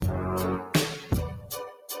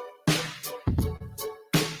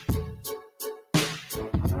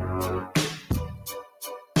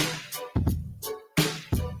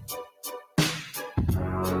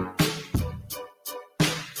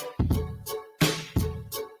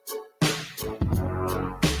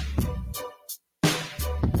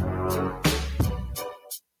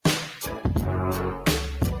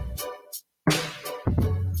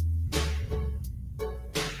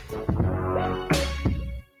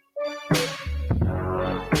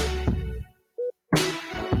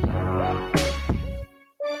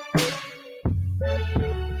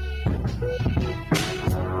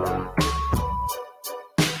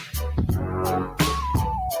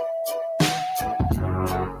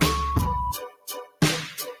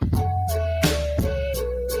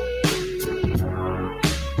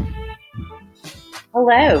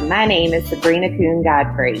Hello, my name is Sabrina Kuhn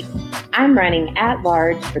Godfrey. I'm running at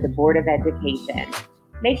large for the Board of Education.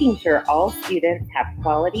 Making sure all students have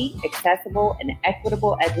quality, accessible, and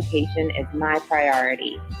equitable education is my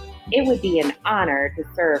priority. It would be an honor to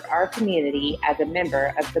serve our community as a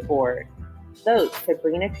member of the board. Vote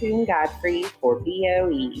Sabrina Kuhn Godfrey for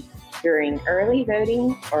BOE during early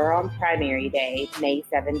voting or on primary day, May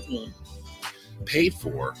 17th. Paid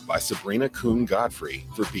for by Sabrina Kuhn Godfrey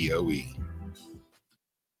for BOE.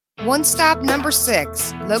 One Stop Number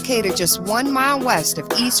 6, located just 1 mile west of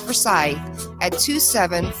East Forsyth at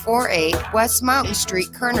 2748 West Mountain Street,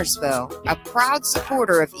 Kernersville. A proud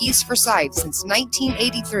supporter of East Forsyth since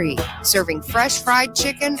 1983, serving fresh fried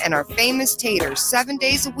chicken and our famous taters 7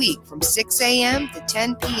 days a week from 6 a.m. to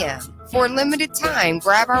 10 p.m. For a limited time,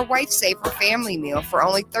 grab our Wife Saver family meal for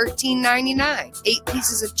only $13.99. 8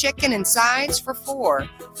 pieces of chicken and sides for 4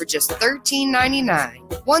 for just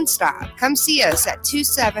 $13.99. One Stop. Come see us at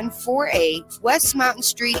 2748 West Mountain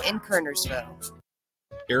Street in Kernersville.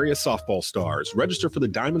 Area softball stars. Register for the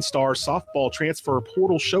Diamond Star Softball Transfer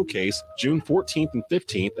Portal Showcase June 14th and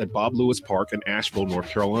 15th at Bob Lewis Park in Asheville, North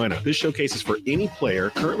Carolina. This showcase is for any player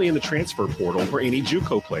currently in the transfer portal or any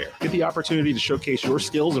JUCO player. Get the opportunity to showcase your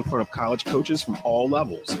skills in front of college coaches from all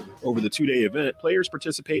levels. Over the 2-day event, players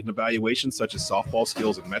participate in evaluations such as softball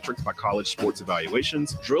skills and metrics by College Sports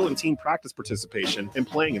Evaluations, drill and team practice participation, and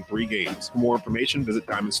playing in 3 games. For more information, visit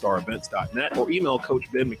DiamondStarEvents.net or email Coach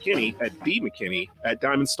Ben McKinney at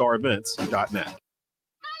bmckinney@DiamondStarEvents.net.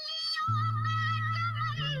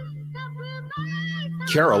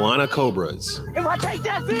 Carolina Cobras. If I take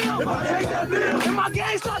that field, if my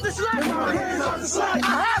game starts to slack,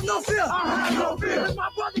 I have no fear. If my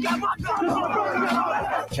brother got my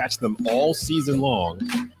gun. Catch them all season long.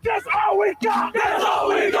 That's all we got.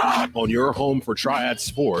 On your home for Triad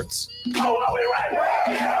Sports. Oh, are we ready?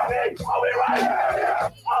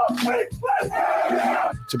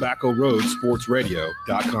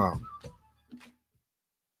 TobaccoRoadSportsRadio.com.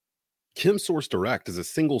 Kim Source Direct is a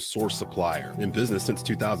single source supplier. In business since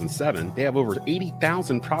 2007, they have over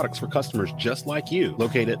 80,000 products for customers just like you.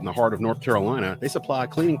 Located in the heart of North Carolina, they supply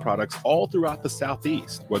cleaning products all throughout the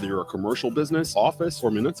Southeast. Whether you're a commercial business, office,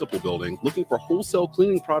 or municipal building, looking for wholesale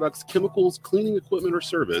cleaning products, chemicals, cleaning equipment, or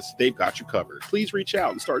service, they've got you covered. Please reach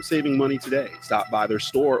out and start saving money today. Stop by their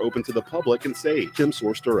store open to the public and save. Kim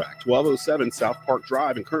Source Direct, 1207 South Park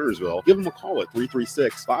Drive in Kernersville. Give them a call at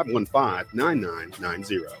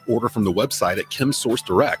 336-515-9990. Order from the website at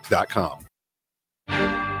kimsourcedirect.com.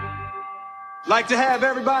 Like to have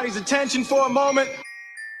everybody's attention for a moment.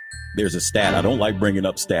 There's a stat. I don't like bringing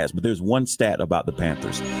up stats, but there's one stat about the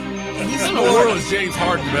Panthers. He's in the world is James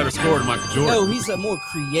Harden a better scorer than Michael Jordan? No, he's more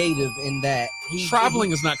creative in that.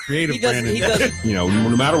 Traveling is not creative, Brandon. You know,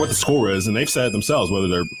 no matter what the score is, and they've said it themselves, whether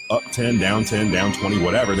they're up 10, down 20,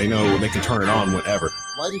 whatever, they know they can turn it on whenever.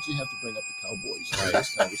 Why did you have to bring up the Cowboys in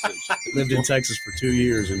this conversation? Lived in Texas for 2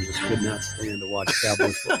 years and just could not stand to watch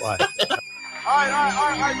Cowboys football. All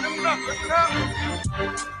right, listen up.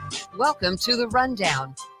 Welcome to The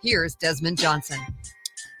Rundown. Here's Desmond Johnson.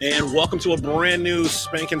 And welcome to a brand new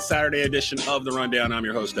spanking Saturday edition of The Rundown. I'm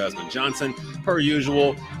your host, Desmond Johnson. Per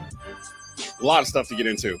usual, a lot of stuff to get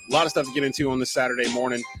into. On this Saturday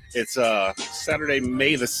morning. It's Saturday,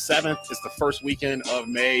 May the 7th. It's the first weekend of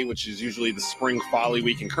May, which is usually the spring folly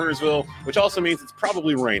week in Kernersville, which also means it's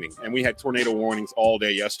probably raining. And we had tornado warnings all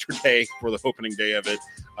day yesterday for the opening day of it.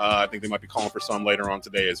 I think they might be calling for some later on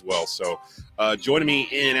today as well. So joining me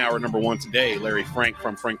in hour number 1 today, Larry Frank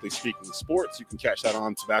from Frankly Speaking Sports. You can catch that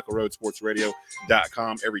on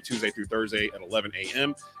TobaccoRoadSportsRadio.com every Tuesday through Thursday at 11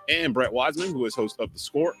 a.m. And Brett Wiseman, who is host of The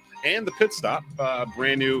Score and The Pit Stop,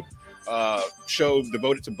 brand new show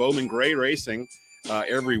devoted to Bowman Gray Racing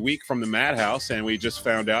every week from the Madhouse. And we just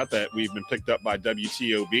found out that we've been picked up by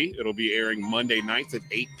WTOB. It'll be airing Monday nights at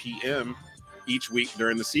 8 p.m. each week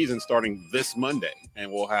during the season, starting this Monday.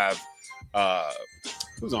 And we'll have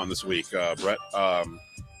who's on this week, Brett?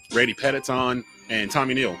 Brady Pettit's on, and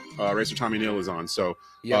Tommy Neal, racer Tommy Neal is on. So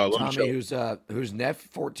yeah, Tommy, whose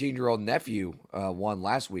 14-year-old nephew won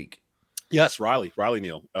last week. Yes, Riley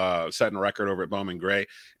Neal, setting a record over at Bowman Gray.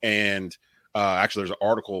 And actually, there's an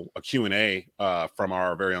article, a Q&A from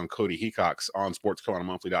our very own Cody Hecox on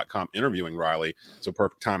sportscarolinamonthly.com interviewing Riley. So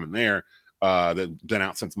perfect timing there. That's been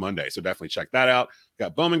out since Monday. So definitely check that out. We've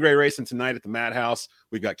got Bowman Gray racing tonight at the Madhouse.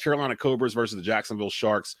 We've got Carolina Cobras versus the Jacksonville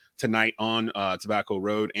Sharks tonight on Tobacco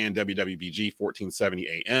Road and WWBG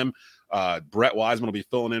 1470 AM. Brett Wiseman will be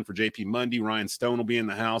filling in for JP Mundy. Ryan Stone will be in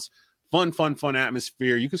the house. Fun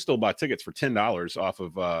atmosphere. You can still buy tickets for $10 off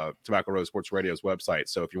of Tobacco Road Sports Radio's website.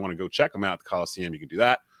 So if you want to go check them out at the Coliseum, you can do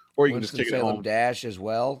that. or you can just take it home. Dash as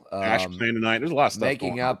well. Dash playing tonight. There's a lot of stuff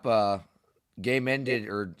making up. Game ended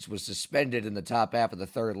or was suspended in the top half of the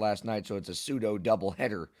third last night, so it's a pseudo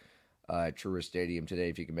doubleheader at Truist Stadium today.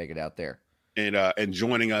 If you can make it out there. And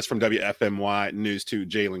joining us from WFMY News 2,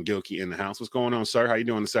 Jalen Gilkey in the house. What's going on, sir? How you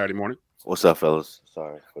doing this Saturday morning? What's up, fellas?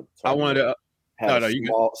 Sorry for I wanted to.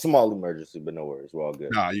 Small emergency, but no worries. We're all good.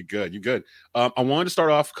 No, you good. You good. I wanted to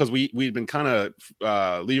start off because we've been kind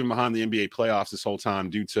of leaving behind the NBA playoffs this whole time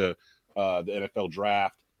due to the NFL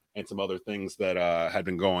draft and some other things that had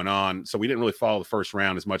been going on. So we didn't really follow the first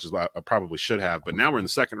round as much as I probably should have. But now we're in the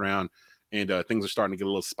second round, and things are starting to get a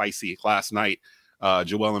little spicy. Last night,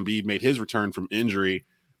 Joel Embiid made his return from injury.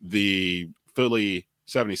 The Philly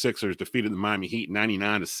 76ers defeated the Miami Heat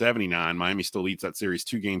 99-79. Miami still leads that series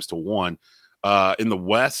 2-1. In the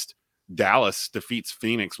West, Dallas defeats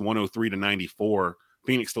Phoenix 103-94.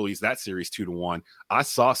 Phoenix still leads that series 2-1. I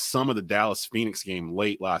saw some of the Dallas Phoenix game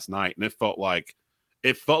late last night, and it felt like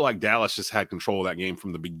Dallas just had control of that game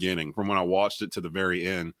from the beginning, from when I watched it to the very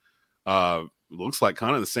end. Looks like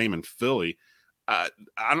kind of the same in Philly.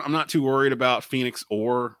 I'm not too worried about Phoenix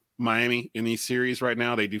or Miami in these series right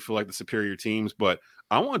now. They do feel like the superior teams, but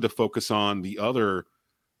I wanted to focus on the other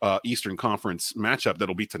Eastern Conference matchup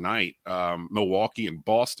that'll be tonight, Milwaukee and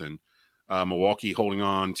Boston. Milwaukee holding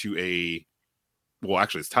on to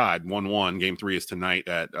actually it's tied 1-1. Game 3 is tonight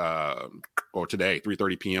today,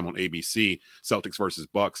 3:30 p.m. on ABC. Celtics versus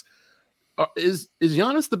Bucks. Is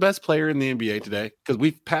Giannis the best player in the NBA today? Because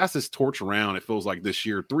we've passed this torch around, it feels like this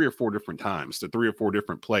year, 3 or 4 different times to 3 or 4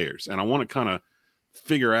 different players. And I want to kind of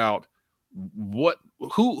figure out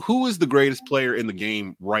who is the greatest player in the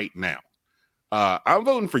game right now. I'm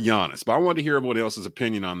voting for Giannis, but I wanted to hear everyone else's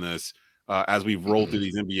opinion on this as we've rolled through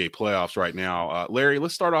these NBA playoffs right now. Larry,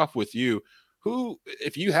 let's start off with you. Who,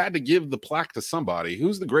 if you had to give the plaque to somebody,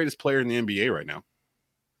 who's the greatest player in the NBA right now?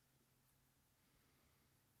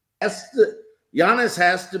 Giannis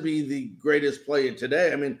has to be the greatest player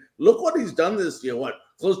today. I mean, look what he's done this year.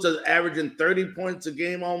 Close to averaging 30 points a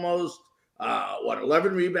game almost.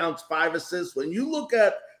 11 rebounds, 5 assists. When you look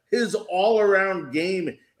at his all-around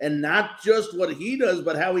game and not just what he does,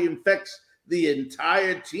 but how he infects the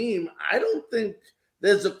entire team, I don't think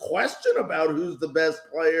there's a question about who's the best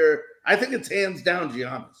player. I think it's hands down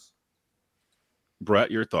Giannis.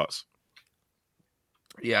 Brett, your thoughts?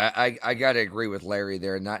 Yeah, I got to agree with Larry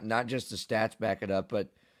there. Not just the stats back it up, but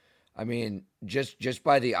I mean, just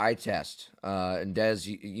by the eye test. And Des,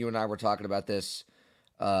 you and I were talking about this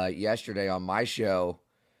yesterday on my show.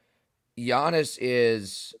 Giannis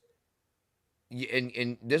is,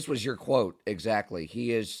 and this was your quote exactly.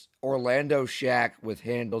 He is Orlando Shaq with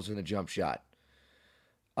handles and a jump shot.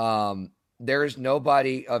 There is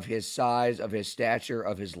nobody of his size, of his stature,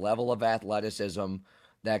 of his level of athleticism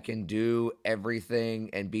that can do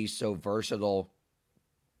everything and be so versatile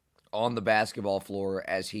on the basketball floor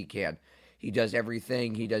as he can. He does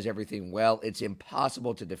everything. He does everything well. It's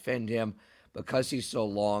impossible to defend him because he's so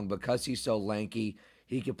long, because he's so lanky.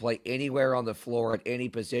 He can play anywhere on the floor at any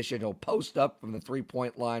position. He'll post up from the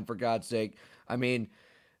three-point line, for God's sake. I mean,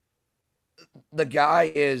 the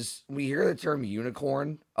guy is, we hear the term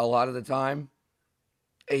unicorn a lot of the time.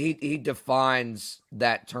 He defines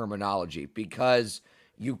that terminology because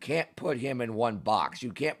you can't put him in one box.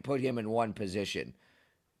 You can't put him in one position.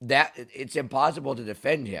 That it's impossible to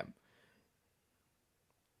defend him.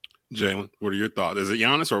 Jalen, what are your thoughts? Is it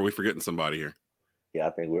Giannis or are we forgetting somebody here? Yeah,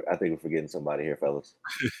 I think we're forgetting somebody here, fellas.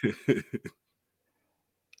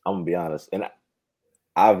 I'm gonna be honest, and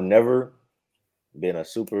I've never been a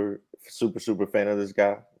super fan of this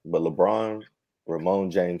guy, but LeBron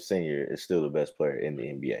Ramon James Sr. is still the best player in the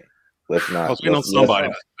NBA. Let's not. I was waiting on somebody.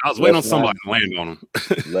 I was waiting on somebody to land on him.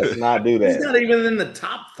 Let's not do that. He's not even in the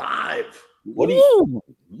top 5. What do you,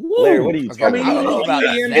 Larry? What are you talking about? I don't know about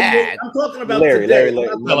that. I'm talking about Larry. Larry, right?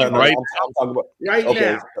 I'm talking about right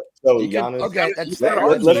okay, now. So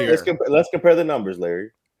Giannis. Let's compare the numbers, Larry.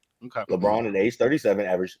 Okay. LeBron at age 37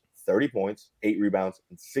 averaged 30 points, 8 rebounds,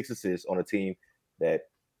 and 6 assists on a team that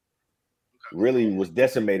really was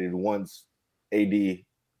decimated once AD, the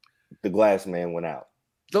glass man, went out.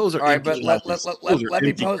 Those are all right, but let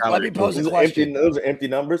me pose a question. Those are empty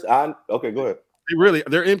numbers. Okay, go ahead.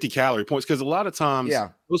 They're empty calorie points because a lot of times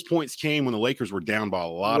those points came when the Lakers were down by a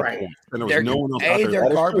lot of points. And there was no one else out there. They're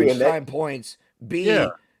garbage time points. B,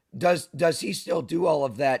 does he still do all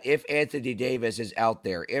of that if Anthony Davis is out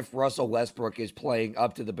there, if Russell Westbrook is playing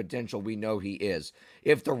up to the potential we know he is,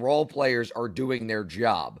 if the role players are doing their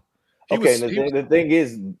job? The thing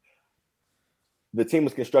is, the team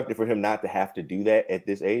was constructed for him not to have to do that at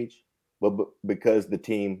this age, but because the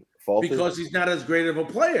team faltered. Because he's not as great of a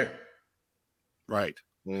player. Right.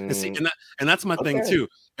 And see, and that's my thing Okay. too.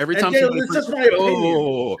 Every And time Jalen, somebody it's brings, just my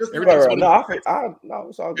opinion. Just every my time opinion. somebody,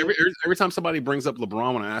 it's all good. every time somebody brings up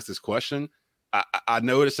LeBron when I ask this question, I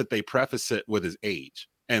notice that they preface it with his age.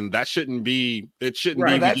 And that shouldn't be. It shouldn't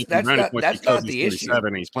Right. be. That's not because the he's issue. 37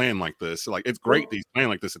 and he's playing like this. So, like, it's great that he's playing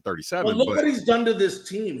like this at 37. Well, look but what he's done to this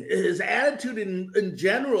team. His attitude in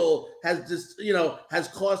general has just, has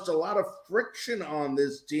caused a lot of friction on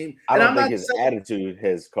this team. I And don't I'm think not his saying, attitude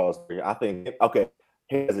has caused. I think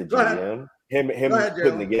him as a Go ahead. GM, him Go ahead,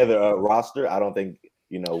 putting Jalen. together a roster. I don't think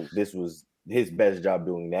this was his best job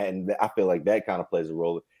doing that, and I feel like that kind of plays a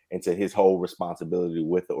role into his whole responsibility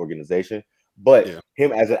with the organization. But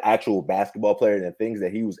him as an actual basketball player and the things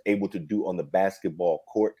that he was able to do on the basketball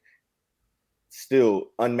court, still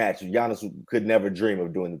unmatched. Giannis could never dream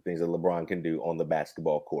of doing the things that LeBron can do on the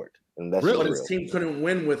basketball court, and that's but just his real. team couldn't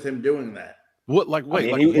win with him doing that. What? Like,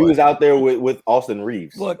 wait, I mean, like, he was out there with Austin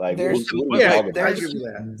Reeves. Look, like, there's- what are we talking about? I give you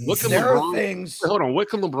that. What can There are LeBron, things- Hold on. What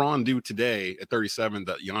can LeBron do today at 37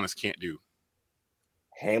 that Giannis can't do?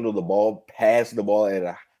 Handle the ball, pass the ball at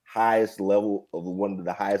a highest level of one of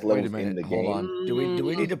the highest Wait a levels in minute. the Hold game. on. Do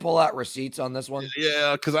we need to pull out receipts on this one?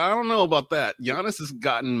 Yeah, because I don't know about that. Giannis has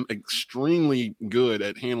gotten extremely good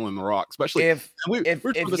at handling the rock, especially If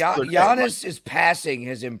Giannis's passing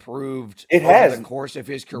has improved It over has the course of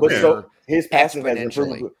his But career, so his passing has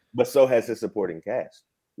exponentially. improved, but so has his supporting cast.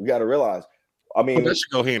 You got to realize. I mean, But that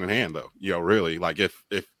should go hand in hand, though. Really, like if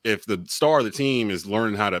the star of the team is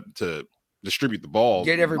learning how to distribute the ball,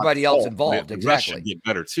 Get everybody else involved, the rest should exactly. get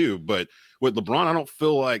better too. But with LeBron, I don't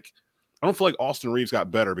feel like Austin Reeves got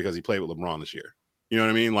better because he played with LeBron this year. You know what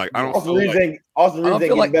I mean? Like I don't Austin feel Reeves like ain't Austin I Reeves don't ain't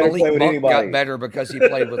feel like getting better Malik playing with Monk anybody. got better because he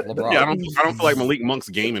played with LeBron. yeah, I don't feel like Malik Monk's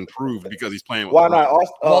game improved because he's playing with Why LeBron. not?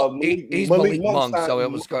 Well, he's Malik Monk, signed- so it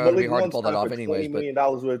was going to be Malik hard to Monk pull that signed off for anyways. $20 But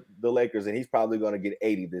million with the Lakers, and he's probably going to get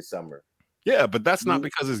 80 this summer. Yeah, but that's not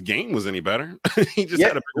because his game was any better. He just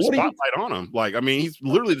had a bigger spotlight on him. Like, I mean, he's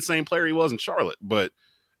literally the same player he was in Charlotte. But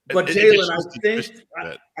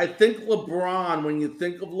Jalen, I think LeBron, when you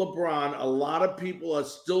think of LeBron, a lot of people are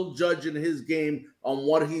still judging his game on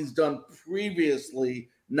what he's done previously,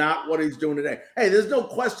 not what he's doing today. Hey, there's no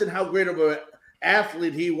question how great of an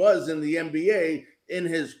athlete he was in the NBA in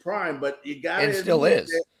his prime, but you got to and still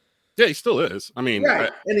is. Yeah, he still is. I mean, right,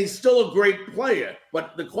 and he's still a great player.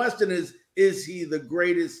 But the question is he the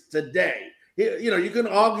greatest today? You can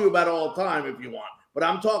argue about it all the time if you want. But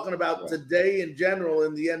I'm talking about today in general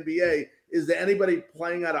in the NBA. Is there anybody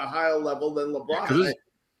playing at a higher level than LeBron? Yeah,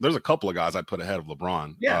 there's a couple of guys I'd put ahead of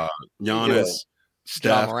LeBron. Yeah. Giannis,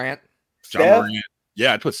 Steph, John Morant. John Morant.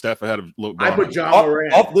 Yeah, I'd put Steph ahead of LeBron. I put John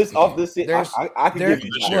Morant. Off this. I can give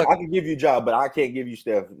you sure. I can give you job, but I can't give you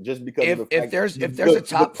Steph just because of the If fact there's the a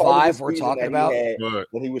top part of the five we're season talking that he about, had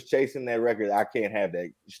when he was chasing that record, I can't have that.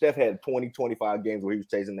 Steph had 20-25 games where he was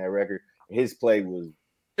chasing that record. His play was.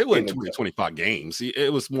 It wasn't 25 games.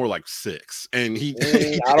 It was more like 6. And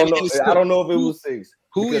I don't know. I don't know if it was 6.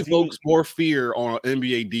 Who evokes more fear on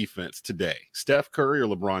NBA defense today, Steph Curry or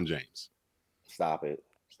LeBron James? Stop it.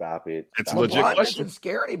 It's a legit LeBron question. doesn't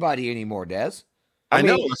scare anybody anymore, Des. I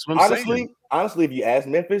know. That's what I'm saying. Honestly, if you ask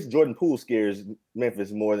Memphis, Jordan Poole scares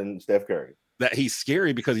Memphis more than Steph Curry. That he's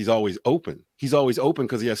scary because he's always open. He's always open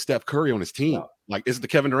because he has Steph Curry on his team. No. Like, it's the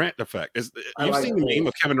Kevin Durant effect. You've seen the meme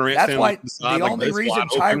of Kevin Durant. That's why standing the only reason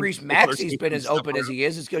Tyrese Maxey's been as open as he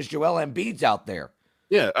is because Joel Embiid's out there.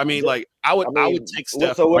 Yeah, I mean, like I would take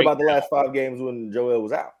Steph. So what about the last 5 games when Joel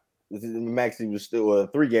was out? Maxey was still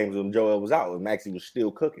 3 games when Joel was out, and Maxey was still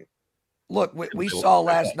cooking. Look, we saw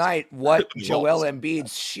last night what Joel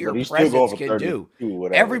Embiid's sheer presence can do.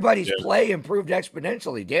 Everybody's play improved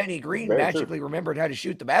exponentially. Danny Green magically remembered how to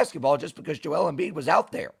shoot the basketball just because Joel Embiid was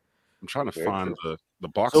out there. I'm trying to find the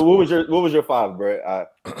box. So what was your 5, Brett?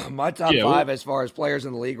 My top 5 as far as players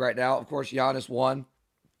in the league right now, of course, Giannis 1.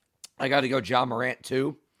 I got to go John Morant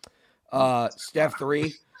 2. Steph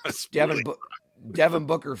 3. Devin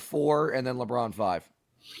Booker 4, and then LeBron 5.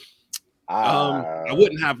 I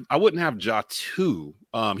wouldn't have Ja 2.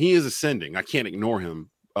 He is ascending. I can't ignore him.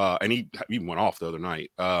 And he went off the other night.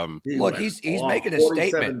 Look, he's making a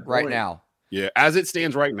statement right now. Yeah, as it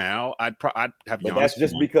stands right now, I'd have Giannis. But that's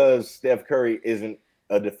just because Steph Curry isn't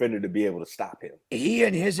a defender to be able to stop him. He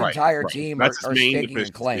and his entire team are staking a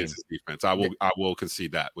claim. Defense. I will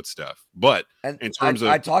concede that with Steph. But in terms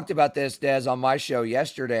I talked about this, Des, on my show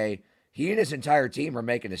yesterday. He and his entire team are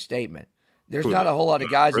making a statement. There's not a whole lot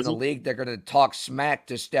of guys in the league that are going to talk smack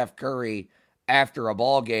to Steph Curry after a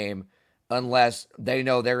ball game unless they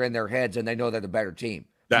know they're in their heads and they know they're the better team.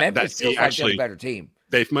 Memphis feels like they're the better team.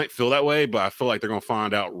 They might feel that way, but I feel like they're going to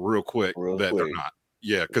find out real quick that they're not.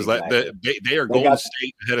 Yeah, because Exactly. they are Golden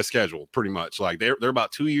State ahead of schedule, pretty much. Like they're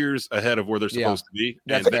about 2 years ahead of where they're supposed to be.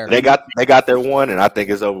 That's And fair. They got their one, and I think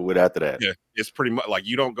it's over with after that. Yeah, it's pretty much like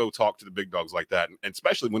you don't go talk to the big dogs like that, and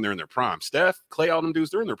especially when they're in their prime. Steph, Clay, all them dudes,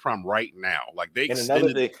 they're in their prime right now. Like they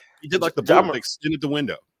extended. He did like the Bulls, they extended the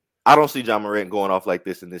window. I don't see John Morant going off like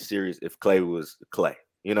this in this series if Clay was Clay.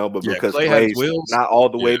 But because Clay's not all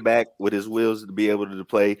the way back with his wheels to be able to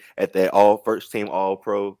play at that first team all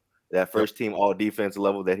pro, that first team all defense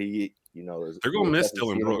level that he, is. They're gonna miss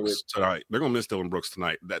Dylan Brooks tonight. They're gonna miss Dylan Brooks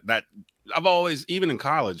tonight. That I've always, even in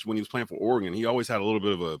college when he was playing for Oregon, he always had a little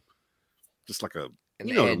bit of them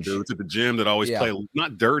dudes at the gym that always play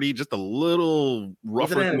not dirty, just a little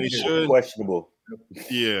rougher than they should. Questionable.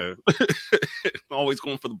 Yeah, always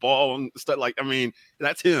going for the ball and stuff. Like, I mean,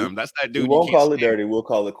 that's him. That's that dude. We won't call it dirty. We'll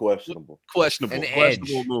call it questionable. Questionable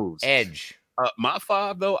moves. Edge. My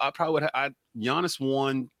 5 though, I probably would. Giannis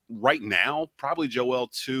 1 right now. Probably Joel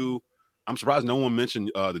 2. I'm surprised no one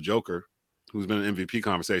mentioned the Joker, who's been an MVP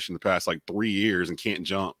conversation the past like 3 years and can't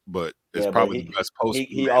jump, but it's probably the best post.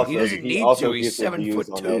 He doesn't need to. He's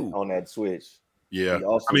 7'2" on that switch. Yeah,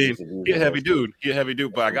 I mean, he's a heavy dude.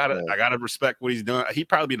 But I gotta respect what he's done. He'd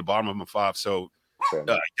probably be the bottom of my 5. So,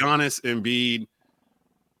 Giannis, Embiid,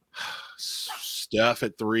 Steph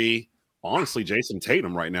at 3. Honestly, Jason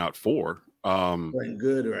Tatum right now at 4. Playing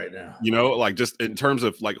good right now. Like just in terms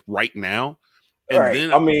of like right now. And right.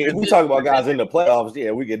 Then, I mean, if we talk about guys in the playoffs,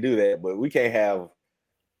 yeah, we can do that, but we can't have.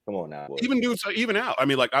 Come on now, boys. Even out. I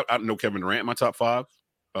mean, like I know Kevin Durant in my top 5.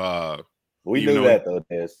 We knew that though,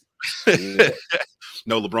 Des.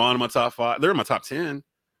 No, LeBron in my top 5. They're in my top 10.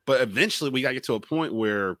 But eventually, we got to get to a point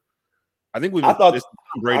where I think I thought this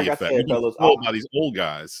Brady effect. We've been told by these old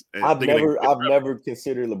guys. I've never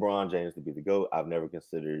considered LeBron James to be the GOAT. I've never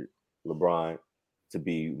considered LeBron to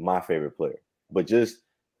be my favorite player. But just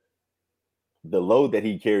the load that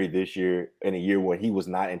he carried this year in a year when he was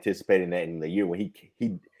not anticipating that, in the year when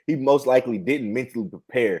he most likely didn't mentally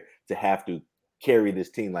prepare to have to carry this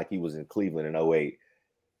team like he was in Cleveland in 2008.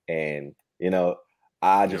 And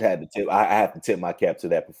I just had to tip my cap to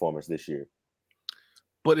that performance this year.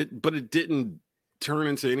 But it didn't turn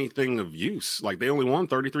into anything of use. Like they only won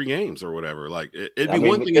 33 games or whatever. Like it'd be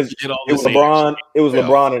one thing if you did all this. It was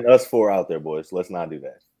LeBron and us 4 out there, boys. Let's not do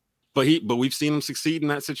that. But we've seen him succeed in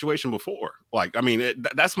that situation before. Like, I mean,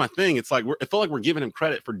 that's my thing. It's like I feel like we're giving him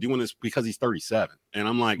credit for doing this because he's 37, and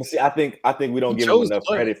I'm like, see, I think we don't give him enough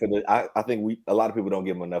credit for the. I think a lot of people don't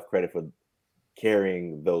give him enough credit for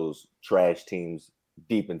carrying those trash teams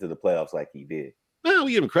deep into the playoffs like he did. No,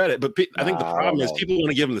 we give him credit, but I think the problem is people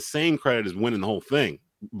want to give him the same credit as winning the whole thing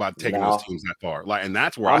by taking those teams that far. Like, and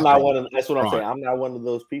that's where that's what I'm saying. I'm not one of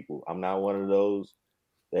those people. I'm not one of those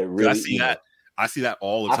that really. I see that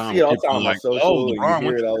all the time. I see it all the time. Like, LeBron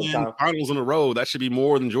went to 10 finals in a row. That should be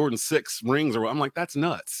more than Jordan's 6 rings. Or I'm like, that's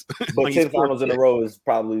nuts. But like 10 finals in a row is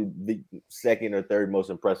probably the second or third most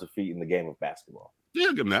impressive feat in the game of basketball. Yeah,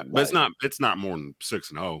 give him that. But it's not more than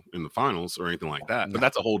 6-0 in the finals or anything like that. But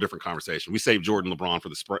that's a whole different conversation. We save Jordan LeBron for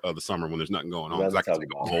the summer when there's nothing going on. I can take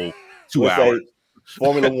a whole 2 hours.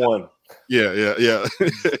 Formula One. Yeah.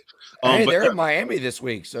 Hey, they're in Miami this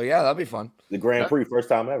week, so yeah, that'll be fun. The Grand Prix, first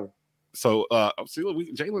time ever. So,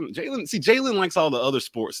 Jalen likes all the other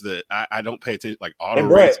sports that I don't pay attention, like auto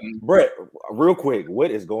and racing. Brett, real quick,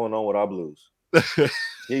 what is going on with our Blues?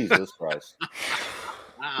 Jesus Christ.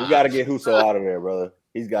 We got to get Huso out of there, brother.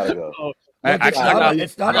 He's got to go. It's everybody.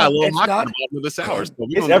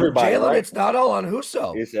 Jalen, right? It's not all on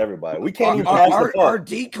Huso. It's everybody. We can't even pass the our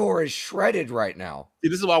decor is shredded right now. See,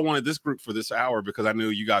 this is why I wanted this group for this hour, because I knew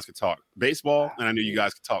you guys could talk baseball and I knew you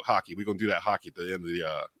guys could talk hockey. We're gonna do that hockey at the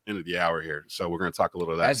end of the hour here, so we're gonna talk a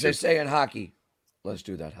little of that. As they say in hockey, let's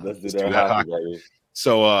do that. Let's do that hockey.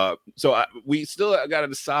 So, we still got to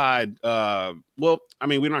decide. Well, I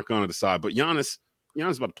mean, we're not going to decide, but Giannis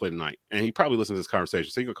about to play tonight, and he probably listens to this conversation,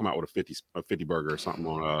 so he gonna come out with a 50 burger or something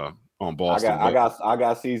on Boston. I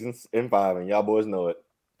got seasons in 5, and y'all boys know it.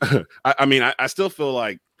 I still feel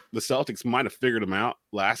like the Celtics might have figured them out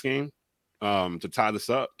last game to tie this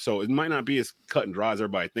up, so it might not be as cut and dry as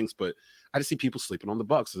everybody thinks. But I just see people sleeping on the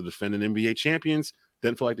Bucks, the defending NBA champions.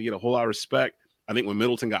 Didn't feel like they get a whole lot of respect. I think when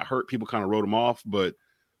Middleton got hurt, people kind of wrote him off, but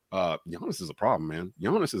Giannis is a problem, man.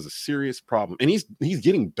 Giannis is a serious problem, and he's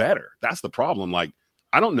getting better. That's the problem. Like,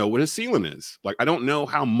 I don't know what his ceiling is. Like, I don't know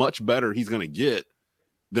how much better he's going to get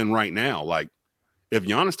than right now. Like, if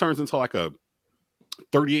Giannis turns into like a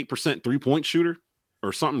 38% 3-point shooter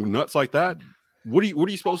or something nuts like that, what are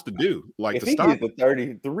you supposed to do? Like, if to he stop gets the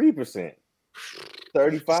 33%,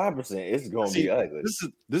 35%, it's going to be ugly.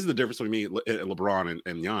 This is the difference between me and LeBron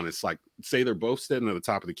and Giannis. Like, say they're both sitting at the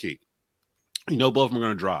top of the key. You know both of them are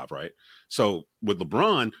going to drive, right? So with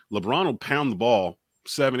LeBron will pound the ball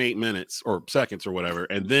 7-8 minutes or seconds or whatever,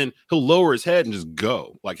 and then he'll lower his head and just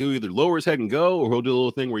go. Like he'll either lower his head and go, or he'll do a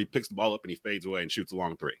little thing where he picks the ball up and he fades away and shoots a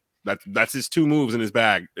long three. That's his two moves in his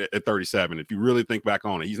bag at 37. If you really think back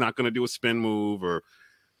on it, he's not going to do a spin move or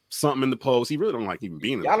something in the post. He really don't like even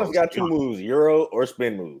being in the post. Giannis got two moves, Euro or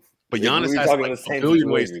spin move. But Giannis has like a billion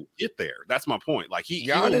ways to get there. That's my point. Like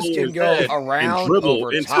Giannis can go around,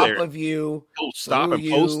 over top of you. He'll stop and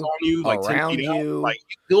post on you, like 10 feet out. Like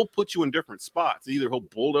he'll put you in different spots. Either he'll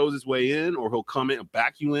bulldoze his way in, or he'll come in and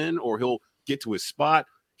back you in, or he'll get to his spot.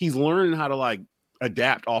 He's learning how to like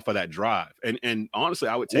adapt off of that drive. And honestly,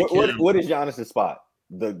 I would take him. What is Giannis's spot?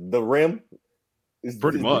 The rim?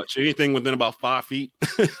 Pretty much anything within about 5 feet.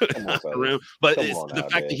 Rim. But the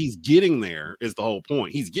fact that he's getting there is the whole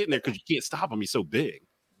point. He's getting there because you can't stop him. He's so big,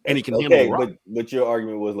 and he can handle the rock. But your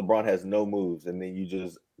argument was LeBron has no moves, and then you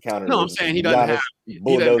just countered. No, I'm saying he doesn't have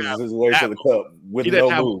bulldozes his way to the cup with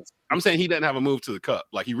no moves. I'm saying he doesn't have a move to the cup.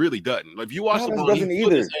 Like he really doesn't. Like if you watch LeBron, doesn't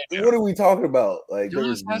either. What are we talking about? Like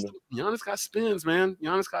Giannis got spins, man.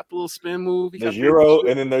 Giannis got the little spin move. There's Euro,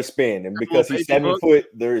 and then there's spin, and because he's 7 foot,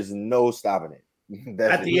 there is no stopping it.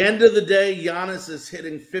 At the end of the day, Giannis is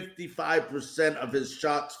hitting 55% of his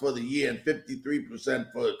shots for the year and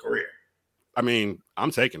 53% for the career. I mean,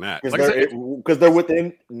 I'm taking that because they're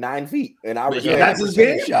within 9 feet, and I respect that's his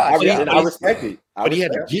game shot. I respect it. But he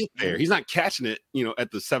had to get there. He's not catching it,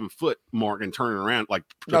 at the 7 foot mark and turning around like.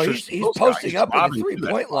 No, he's posting up at the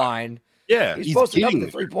 3-point line. Yeah, he's posting up the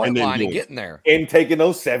 3-point line and getting there and taking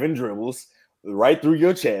those 7 dribbles right through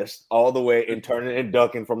your chest all the way and turning and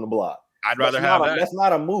ducking from the block. I'd rather have that. That's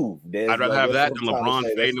not a move. I'd rather have that than LeBron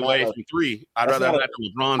fading away from 3. I'd rather have that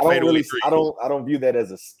than LeBron fading away 3. I don't view that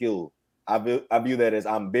as a skill. I view that as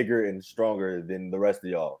I'm bigger and stronger than the rest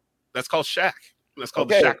of y'all. That's called Shaq. That's called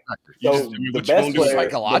the Shaq factor. So the best player,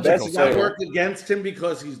 psychological. Does that work against him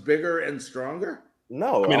because he's bigger and stronger?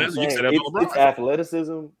 No, I mean, it's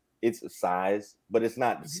athleticism, it's size, but it's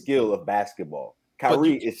not the skill of basketball.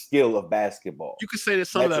 Kyrie is skill of basketball. You could say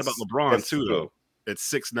some of that about LeBron too, though. At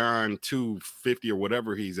 6'9", 250 or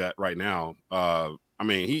whatever he's at right now. I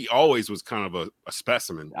mean, he always was kind of a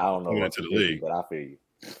specimen. I don't know into the league, but I feel you.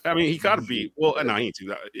 I mean, he got to be. Well, no, he ain't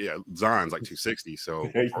too. Yeah, Zion's like 260.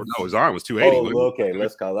 So no, Zion was 280. Okay,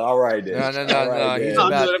 let's call it. All right, then. No. He's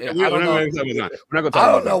about.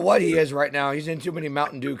 I don't know what he is right now. He's in too many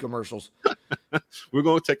Mountain Dew commercials. We're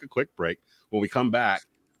going to take a quick break. When we come back,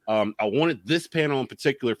 I wanted this panel in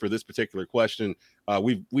particular for this particular question.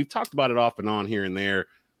 We've talked about it off and on here and there,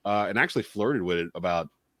 and actually flirted with it about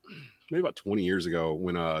 20 years ago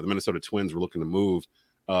when the Minnesota Twins were looking to move.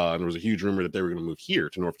 And there was a huge rumor that they were going to move here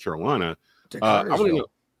to North Carolina. I want to know.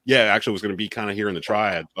 Yeah, actually, it was going to be kind of here in the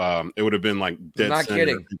Triad. It would have been like dead Not center.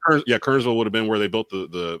 kidding. Kernersville would have been where they built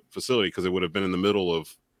the facility because it would have been in the middle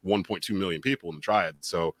of 1.2 million people in the Triad.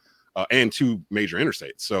 So, and 2 major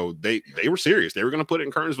interstates. So they were serious. They were going to put it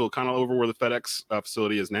in Kernersville, kind of over where the FedEx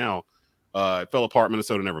facility is now. It fell apart.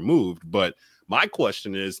 Minnesota never moved. But my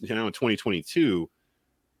question is, in 2022.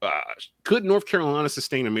 Could North Carolina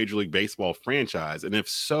sustain a Major League Baseball franchise? And if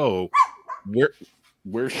so,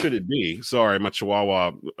 where should it be? Sorry, my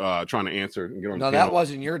Chihuahua trying to answer. And get on that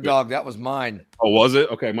wasn't your dog. That was mine. Oh, was it?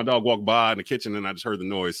 Okay, my dog walked by in the kitchen and I just heard the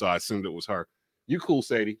noise, so I assumed it was her. You cool,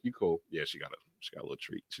 Sadie? You cool? Yeah, she got a little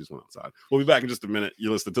treat. She's went outside. We'll be back in just a minute.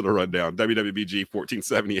 You're listening to The Rundown, WWBG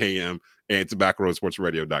 1470 AM and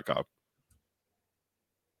TobaccoRoadSportsRadio.com.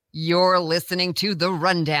 You're listening to The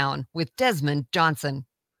Rundown with Desmond Johnson.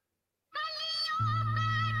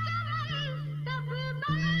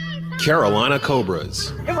 Carolina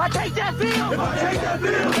Cobras. If I take that field,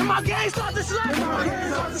 and my game start to slide,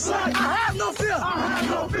 I have no fear.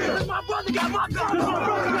 If my brother got my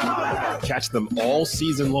gun. Catch them all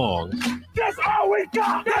season long. That's all we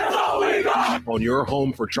got. That's all we got. On your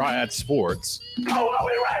home for Triad Sports. Oh, are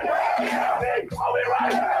we right? Are we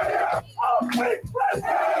right? Oh, we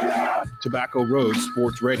right?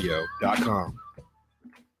 TobaccoRoadSportsRadio.com.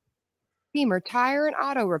 Beamer Tire and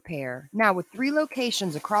Auto Repair, now with 3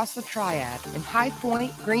 locations across the Triad in High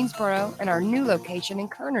Point, Greensboro, and our new location in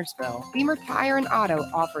Kernersville. Beamer Tire and Auto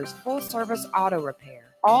offers full-service auto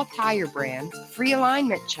repair, all tire brands, free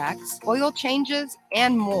alignment checks, oil changes,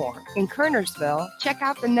 and more. In Kernersville, check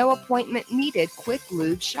out the no appointment needed Quick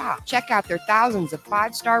Lube shop. Check out their thousands of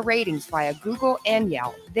 5-star ratings via Google and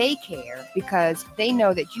Yelp. They care because they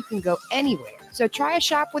know that you can go anywhere. So try a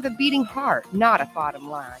shop with a beating heart, not a bottom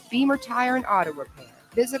line. Beamer Tire and Auto Repair.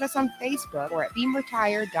 Visit us on Facebook or at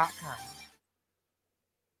beamertire.com.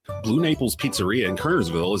 Blue Naples Pizzeria in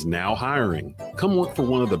Kernersville is now hiring. Come work for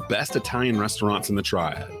one of the best Italian restaurants in the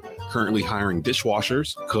Triad. Currently hiring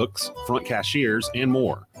dishwashers, cooks, front cashiers, and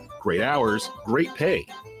more. Great hours, great pay.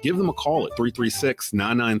 Give them a call at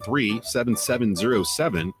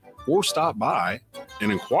 336-993-7707 or stop by and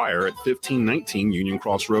inquire at 1519 Union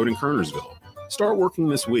Cross Road in Kernersville. Start working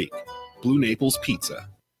this week. Blue Naples Pizza.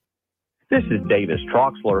 This is Davis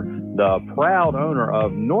Troxler, the proud owner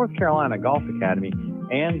of North Carolina Golf Academy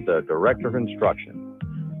and the Director of Instruction.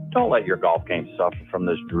 Don't let your golf game suffer from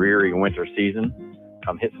this dreary winter season.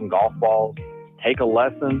 Come hit some golf balls, take a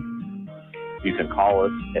lesson. You can call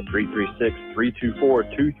us at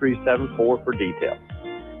 336-324-2374 for details.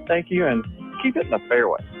 Thank you, and keep it in the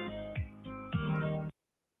fairway.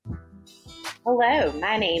 Hello,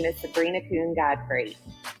 my name is Sabrina Kuhn Godfrey.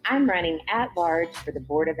 I'm running at large for the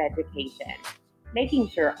Board of Education. Making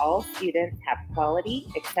sure all students have quality,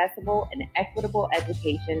 accessible, and equitable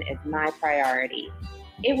education is my priority.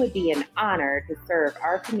 It would be an honor to serve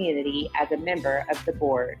our community as a member of the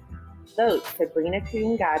board. Vote Sabrina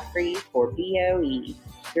Kuhn Godfrey for BOE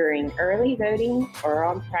during early voting or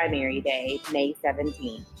on primary day, May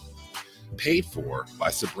 17th. Paid for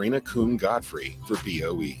by Sabrina Kuhn Godfrey for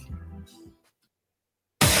BOE.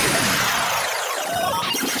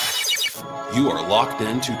 You are locked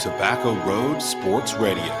into Tobacco Road Sports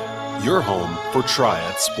Radio, your home for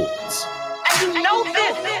Triad Sports. And you know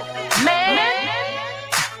this, man.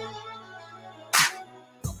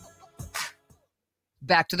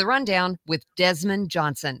 Back to the rundown with Desmond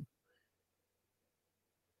Johnson.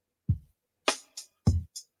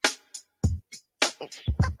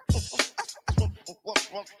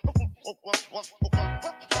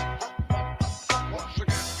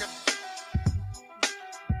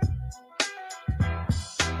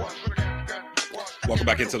 Welcome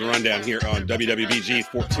back into the rundown here on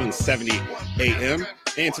WWBG 1470 AM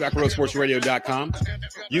and TobaccoRoadSportsRadio.com.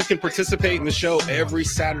 You can participate in the show every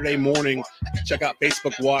Saturday morning. Check out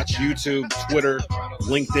Facebook Watch, YouTube, Twitter,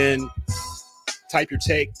 LinkedIn. Type your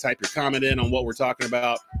take, type your comment in on what we're talking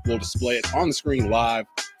about. We'll display it on the screen live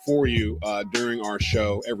for you during our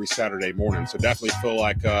show every Saturday morning. So definitely feel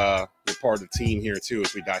like you're part of the team here too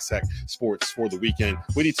as we dissect sports for the weekend.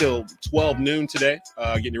 We need till 12 noon today,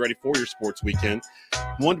 getting you ready for your sports weekend.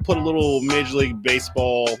 Wanted to put a little Major League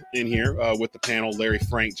Baseball in here with the panel, Larry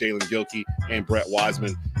Frank, Jalen Gilkey, and Brett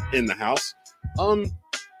Wiseman in the house.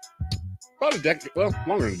 About a decade, well,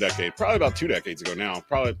 longer than a decade, probably about 2 decades ago now.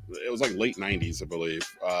 Probably it was like late 90s, I believe.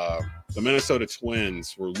 The Minnesota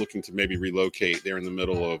Twins were looking to maybe relocate. They're in the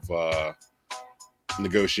middle of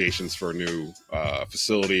negotiations for a new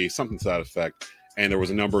facility, something to that effect. And there was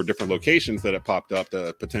a number of different locations that had popped up,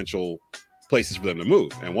 the potential places for them to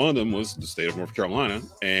move. And one of them was the state of North Carolina.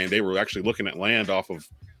 And they were actually looking at land off of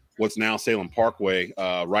what's now Salem Parkway,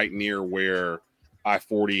 right near where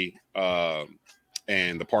I-40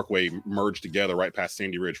 and the Parkway merged together right past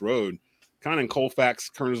Sandy Ridge Road, kind of in Colfax,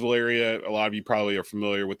 Kernersville area. A lot of you probably are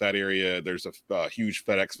familiar with that area. There's a huge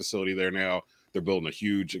FedEx facility there now. They're building a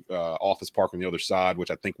huge office park on the other side, which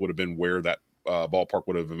I think would have been where that ballpark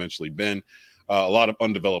would have eventually been. A lot of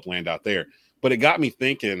undeveloped land out there. But it got me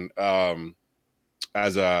thinking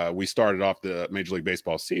as we started off the Major League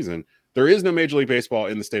Baseball season, there is no Major League Baseball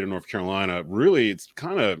in the state of North Carolina. Really, it's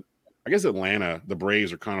kind of, I guess Atlanta, the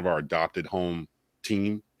Braves are kind of our adopted home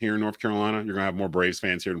team here in North Carolina. You're gonna have more Braves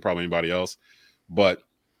fans here than probably anybody else. But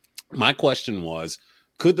my question was,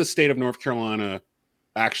 could the state of North Carolina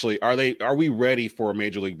actually, are we ready for a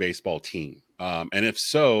Major League Baseball team? And if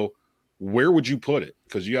so, where would you put it?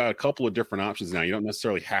 Because you got a couple of different options now. You don't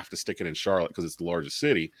necessarily have to stick it in Charlotte because it's the largest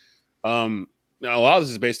city. Now, a lot of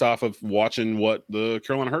this is based off of watching what the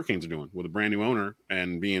Carolina Hurricanes are doing with a brand new owner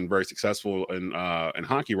and being very successful in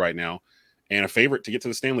hockey right now, and a favorite to get to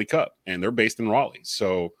the Stanley Cup, and they're based in Raleigh.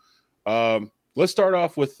 So let's start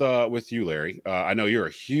off with you, Larry. I know you're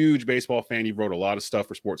a huge baseball fan. You've wrote a lot of stuff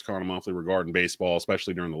for Sports Carolina Monthly regarding baseball,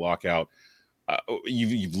 especially during the lockout.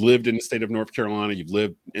 You've lived in the state of North Carolina. You've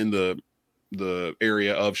lived in the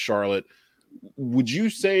area of Charlotte. Would you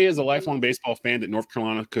say, as a lifelong baseball fan, that North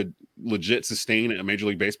Carolina could legit sustain a Major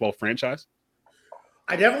League Baseball franchise?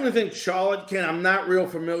 I definitely think Charlotte can. I'm not real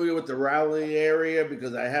familiar with the Raleigh area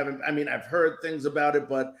because I've heard things about it,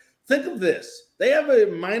 but think of this. They have a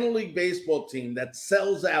minor league baseball team that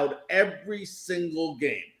sells out every single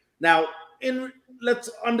game. Now, let's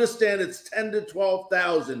understand it's 10 to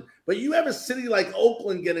 12,000, but you have a city like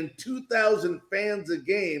Oakland getting 2,000 fans a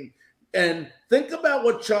game, and think about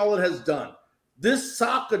what Charlotte has done. This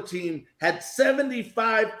soccer team had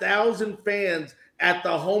 75,000 fans at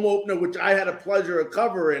the home opener, which I had a pleasure of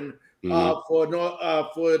covering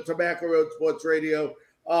for Tobacco Road Sports Radio.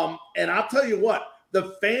 And I'll tell you what,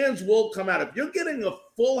 the fans will come out. If you're getting a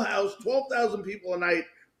full house, 12,000 people a night,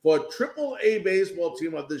 for a triple-A baseball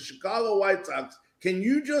team of the Chicago White Sox. Can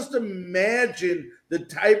you just imagine the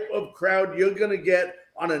type of crowd you're going to get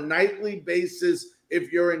on a nightly basis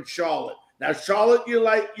if you're in Charlotte? Now, Charlotte,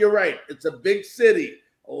 you're right. It's a big city,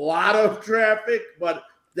 a lot of traffic, but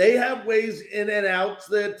they have ways in and outs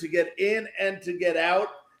there to get in and to get out.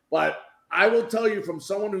 But I will tell you from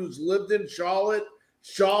someone who's lived in Charlotte,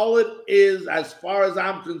 Charlotte is, as far as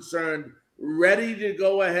I'm concerned, ready to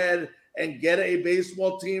go ahead and get a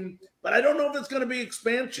baseball team. But I don't know if it's going to be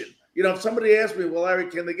expansion. If somebody asked me, well, Larry,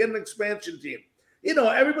 can they get an expansion team?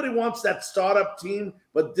 Everybody wants that startup team,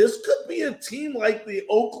 but this could be a team like the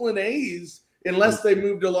Oakland A's, unless they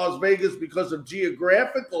move to Las Vegas because of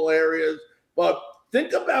geographical areas. But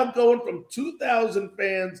think about going from 2,000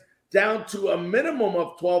 fans down to a minimum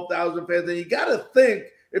of 12,000 fans. And you got to think,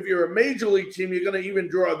 if you're a major league team, you're going to even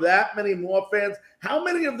draw that many more fans. How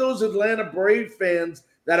many of those Atlanta Brave fans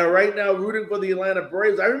that are right now rooting for the Atlanta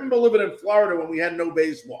Braves? I remember living in Florida when we had no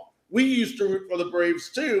baseball. We used to root for the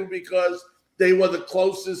Braves too because they were the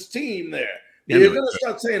closest team there. Yeah, you're going to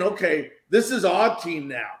start saying, okay, this is our team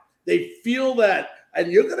now. They feel that, and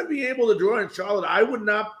you're going to be able to draw in Charlotte. I would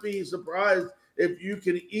not be surprised if you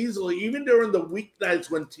can easily, even during the weeknights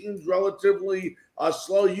when teams relatively are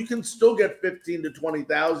slow, you can still get 15 to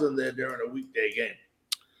 20,000 there during a weekday game.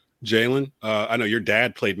 Jalen, I know your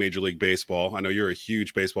dad played Major League Baseball. I know you're a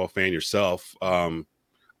huge baseball fan yourself.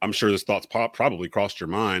 I'm sure this thought's probably crossed your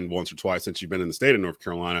mind once or twice since you've been in the state of North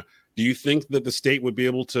Carolina. Do you think that the state would be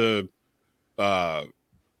able to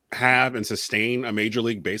have and sustain a Major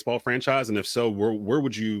League Baseball franchise? And if so, where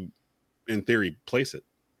would you, in theory, place it?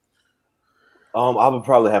 I would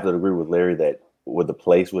probably have to agree with Larry that where the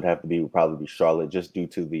place would probably be Charlotte, just due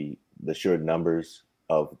to the sheer numbers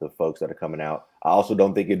of the folks that are coming out. I also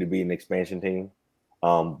don't think it'd be an expansion team.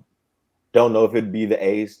 Don't know if it'd be the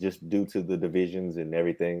A's just due to the divisions and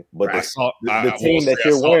everything. But the team that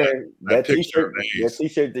you're wearing, that t-shirt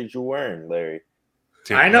that you're wearing, Larry.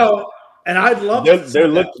 I know, and I'd love. They're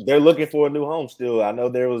looking for a new home still. I know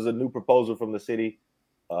there was a new proposal from the city.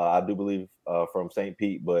 I do believe from St.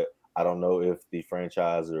 Pete, but I don't know if the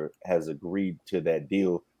franchisor has agreed to that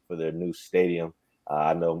deal for their new stadium.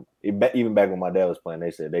 I know even back when my dad was playing,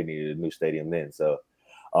 they said they needed a new stadium then. So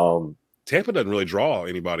Tampa doesn't really draw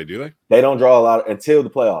anybody, do they? They don't draw a lot until the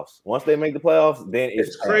playoffs. Once they make the playoffs, then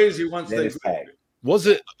it's crazy. Once they packed. Was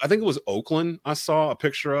it? I think it was Oakland. I saw a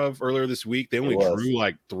picture of earlier this week. They only drew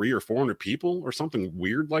like 300 or 400 people or something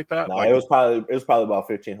weird like that. No, like, it was probably about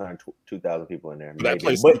 1,500, 2,000 people in there. That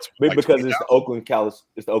place, but like because it's the Oakland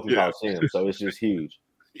Coliseum, so it's just huge.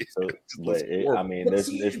 So, there's nobody.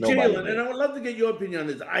 Jalen, and I would love to get your opinion on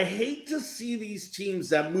this. I hate to see these teams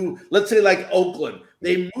that move. Let's say like Oakland,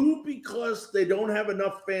 they move because they don't have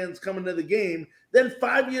enough fans coming to the game. Then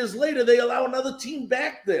 5 years later, they allow another team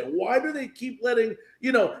back there. Why do they keep letting,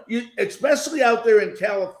 especially out there in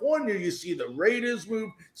California, you see the Raiders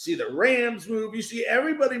move, see the Rams move, you see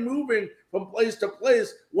everybody moving from place to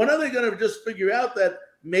place. When are they going to just figure out that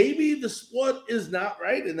maybe the sport is not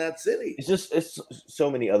right in that city? It's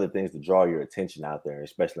so many other things to draw your attention out there,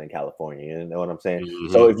 especially in California. You know what I'm saying?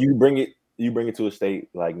 Mm-hmm. So if you bring it to a state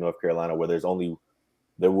like North Carolina where there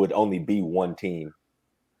would only be one team.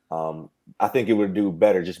 I think it would do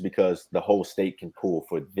better just because the whole state can pull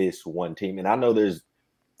for this one team. And I know there's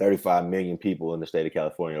 35 million people in the state of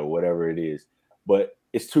California or whatever it is, but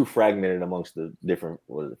it's too fragmented amongst the different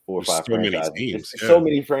 4 or 5 franchises. So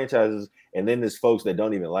many franchises, and then there's folks that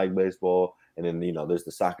don't even like baseball, and then there's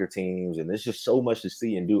the soccer teams, and there's just so much to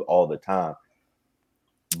see and do all the time.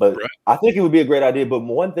 But I think it would be a great idea. But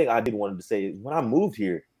one thing I did wanted to say is when I moved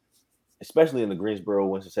here, especially in the Greensboro,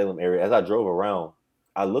 Winston-Salem area, as I drove around,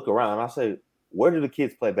 I look around and I say, where do the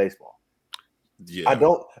kids play baseball? Yeah. I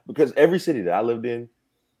don't, because every city that I lived in,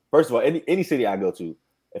 first of all, any city I go to,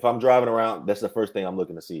 if I'm driving around, that's the first thing I'm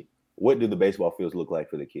looking to see. What do the baseball fields look like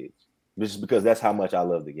for the kids? Just because that's how much I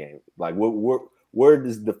love the game. Like, where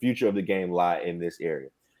does the future of the game lie in this area?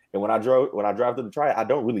 And when I drive to the Tri, I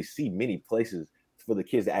don't really see many places for the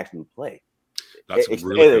kids to actually play. That's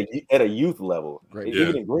at a youth level.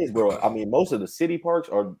 Even in Greensboro, I mean, most of the city parks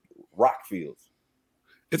are rock fields.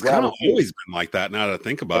 It's kind of always been like that now that I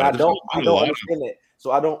think about it. I don't understand it.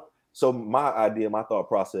 So my thought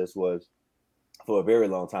process was, for a very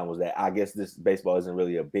long time, was that I guess this baseball isn't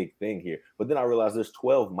really a big thing here. But then I realized there's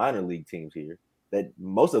 12 minor league teams here that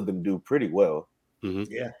most of them do pretty well. Mm-hmm.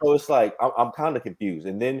 Yeah. So it's like I'm kind of confused.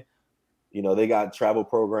 And then, they got travel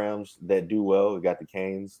programs that do well. We got the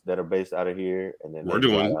Canes that are based out of here, and then we're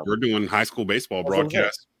doing high school baseball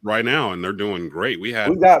broadcasts right now, and they're doing great. We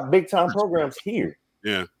got big time programs here.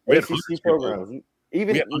 Yeah, ACC programs.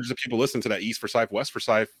 Even we had hundreds of people listen to that East Forsyth, West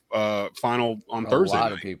Forsyth final on Thursday. A lot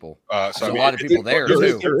night. of people. So a lot of people there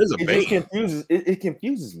too. There is a base. It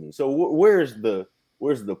confuses me. So where's the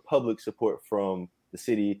public support from the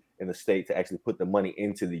city and the state to actually put the money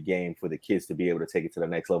into the game for the kids to be able to take it to the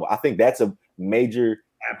next level? I think that's a major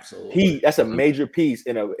piece. That's a major piece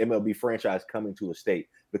in a MLB franchise coming to a state,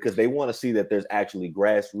 because they want to see that there's actually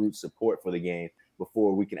grassroots support for the game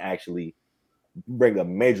before we can actually bring a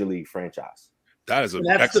major league franchise. That is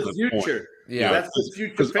that's the future. Point. Yeah, that's the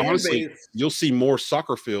future. Because honestly, you'll see more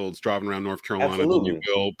soccer fields driving around North Carolina than you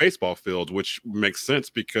will baseball fields, which makes sense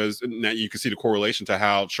because now you can see the correlation to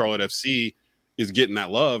how Charlotte FC is getting that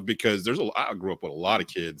love, because I grew up with a lot of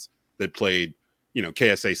kids that played,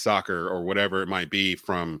 KSA soccer or whatever it might be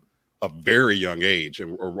from a very young age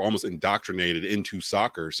and were almost indoctrinated into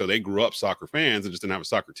soccer. So they grew up soccer fans and just didn't have a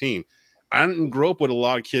soccer team. I didn't grow up with a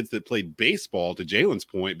lot of kids that played baseball, to Jalen's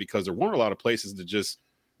point, because there weren't a lot of places to just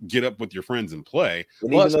get up with your friends and play.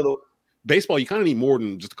 Plus, baseball, you kind of need more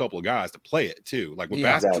than just a couple of guys to play it too. Like with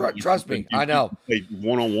basketball, trust me, I know. Play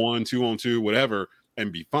 1-on-1, 2-on-2, whatever,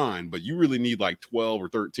 and be fine. But you really need like 12 or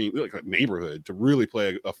 13, like a neighborhood, to really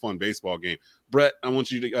play a fun baseball game. Brett, I want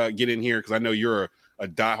you to get in here because I know you're a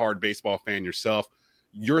diehard baseball fan yourself.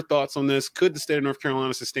 Your thoughts on this? Could the state of North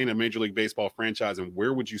Carolina sustain a Major League Baseball franchise, and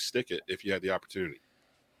where would you stick it if you had the opportunity?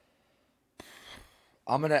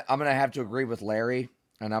 I'm gonna have to agree with Larry,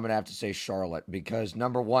 and I'm gonna have to say Charlotte, because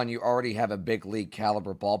number one, you already have a big league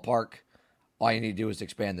caliber ballpark. All you need to do is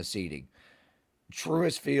expand the seating.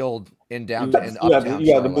 Truist Field in downtown.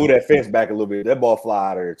 You got to move that fence back a little bit. That ball fly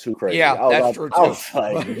out there too crazy. Yeah, that's true too.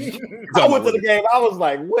 I went to the game. I was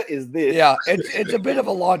like, "What is this?" Yeah, it's a bit of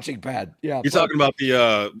a launching pad. Yeah, you're talking about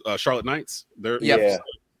the Charlotte Knights. Yeah.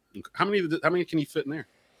 How many can you fit in there?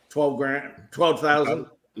 12,000.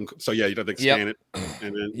 So yeah, you'd have to expand it.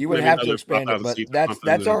 And then you would have to expand it, but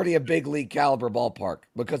that's already a big league caliber ballpark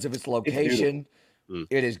because of its location.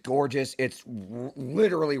 It is gorgeous. It's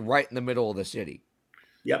literally right in the middle of the city.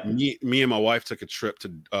 Yep. Me and my wife took a trip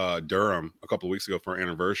to Durham a couple of weeks ago for our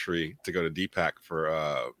anniversary to go to DPAC for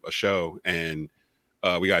a show, and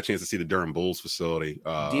we got a chance to see the Durham Bulls facility.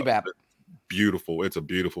 DBAP. Beautiful. It's a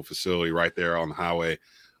beautiful facility right there on the highway.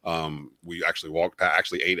 We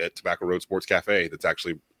actually ate at Tobacco Road Sports Cafe. That's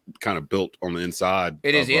actually kind of built on the inside.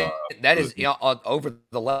 It is over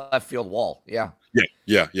the left field wall. Yeah.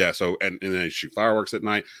 Yeah. So and then they shoot fireworks at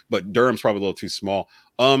night, but Durham's probably a little too small.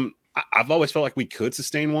 I've always felt like we could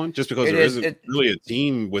sustain one just because there isn't really a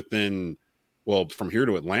team within, from here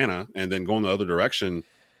to Atlanta and then going the other direction.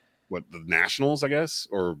 What, the Nationals, I guess,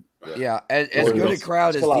 or as good a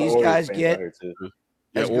crowd as these guys get,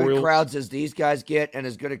 as good crowds as these guys get, and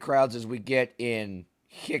as good a crowds as we get in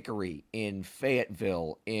Hickory, in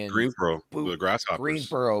Fayetteville, in Greensboro, the Grasshoppers,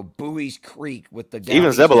 Greensboro, Bowie's Creek with the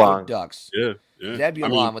even Zebulon Ducks,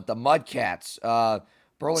 Zebulon with the Mudcats,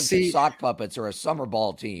 Burlington Sock Puppets are a summer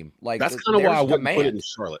ball team. Like that's kind of why I wouldn't put it in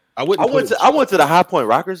Charlotte. I went to the High Point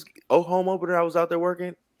Rockers home opener. I was out there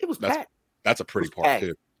working. It was packed. That's a pretty park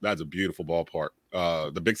too. That's a beautiful ballpark.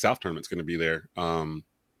 The Big South tournament's going to be there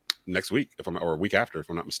next week, or a week after, if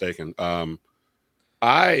I'm not mistaken.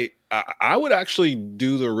 I would actually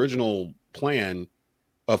do the original plan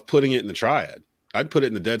of putting it in the Triad. I'd put it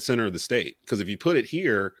in the dead center of the state, because if you put it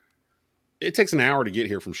here, it takes an hour to get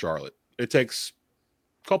here from Charlotte. It takes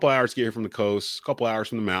a couple hours to get here from the coast, a couple hours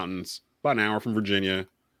from the mountains, about an hour from Virginia.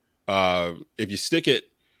 If you stick it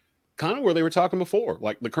kind of where they were talking before,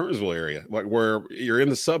 like the Kernersville area, like where you're in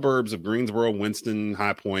the suburbs of Greensboro, Winston,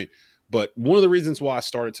 High Point. But one of the reasons why I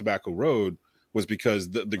started Tobacco Road was because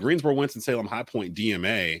the Greensboro, Winston-Salem, High Point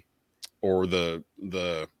DMA, or the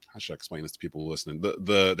how should I explain this to people listening?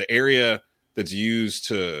 The area that's used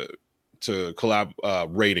to collab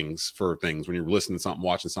ratings for things when you're listening to something,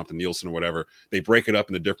 watching something, Nielsen or whatever, they break it up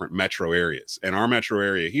into different metro areas. And our metro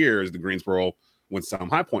area here is the Greensboro, Winston-Salem,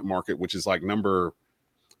 High Point market, which is like number,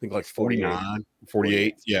 I think like 49,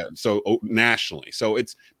 48. Yeah. So nationally. So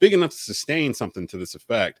it's big enough to sustain something to this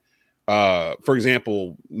effect. For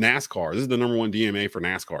example, NASCAR, this is the number one DMA for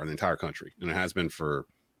NASCAR in the entire country, and it has been for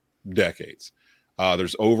decades.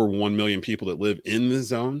 There's over 1 million people that live in the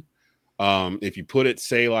zone. If you put it,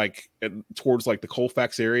 say, like towards like the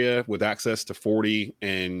Colfax area with access to 40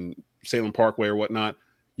 and Salem Parkway or whatnot,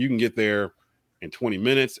 you can get there in 20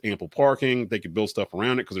 minutes, ample parking. They could build stuff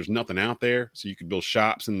around it because there's nothing out there. So you could build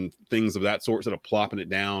shops and things of that sort instead of plopping it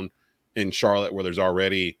down in Charlotte, where there's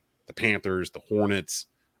already the Panthers, the Hornets,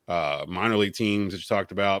 minor league teams that you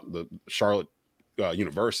talked about, the Charlotte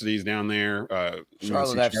universities down there,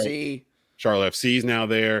 Charlotte FC. Charlotte FC is now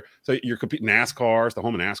there. So you're competing NASCAR. It's the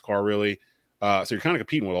home of NASCAR, really. So you're kind of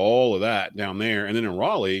competing with all of that down there. And then in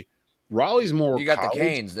Raleigh's more You got college. the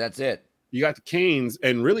Canes. That's it. You got the Canes,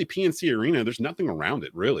 and really PNC Arena, there's nothing around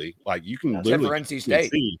it, really. Like, you can Except literally for NC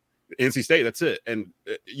State. NC State, that's it. And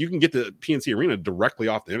you can get the PNC Arena directly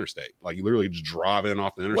off the interstate. Like, you literally just drive in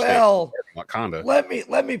off the interstate. Well, Wakanda.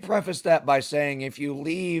 let me preface that by saying if you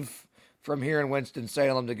leave from here in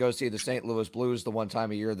Winston-Salem to go see the St. Louis Blues the one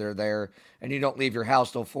time a year they're there, and you don't leave your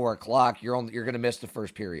house till 4 o'clock, you're going to miss the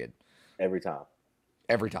first period. Every time.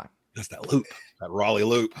 That's that loop, that Raleigh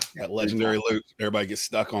loop, that legendary loop. Everybody gets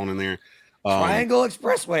stuck on in there. Triangle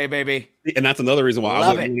Expressway, baby. And that's another reason why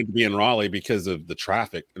Love I it. wanted to be in Raleigh, because of the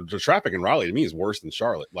traffic. The traffic in Raleigh to me is worse than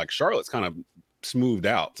Charlotte. Like, Charlotte's kind of smoothed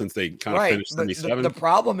out since they kind of finished But 77. the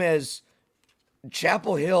problem is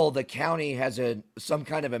Chapel Hill, the county has some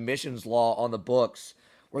kind of emissions law on the books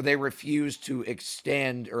where they refuse to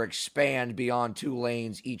extend or expand beyond 2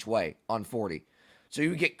 lanes each way on 40. So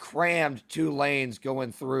you get crammed 2 lanes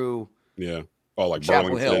going through. Yeah. Oh, like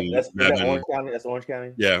Chapel Burlington. Hill. That's Mebane. Orange County. That's Orange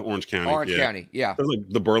County. Yeah, Orange County. County, yeah. There's like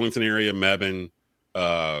the Burlington area, Mebane,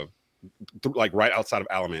 like right outside of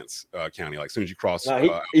Alamance County. Like, as soon as you cross,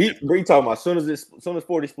 No, he talking about as soon as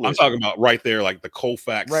 40 split. I'm talking about right there, like the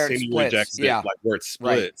Colfax, Where it Sandy Ridge splits, exit, yeah. like where it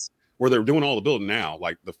splits, where they're doing all the building now,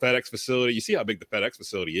 like the FedEx facility. You see how big the FedEx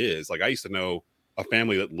facility is. Like, I used to know a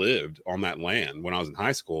family that lived on that land when I was in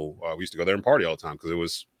high school. We used to go there and party all the time because it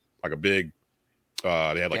was like a big. They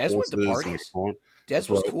had like Des went to horses. And parties? Des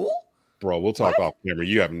was cool? Bro, we'll talk off camera.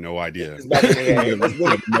 You have no idea. Back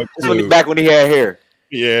when he had hair.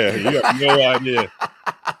 Yeah, you have no idea.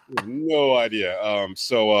 No idea.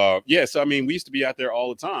 So I mean, we used to be out there all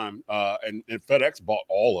the time. And FedEx bought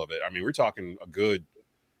all of it. I mean, we're talking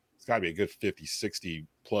it's got to be a good 50, 60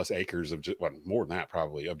 plus acres of just, well, more than that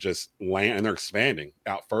probably, of just land, and they're expanding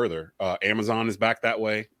out further. Amazon is back that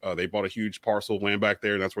way. They bought a huge parcel of land back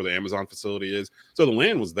there, and that's where the Amazon facility is. So the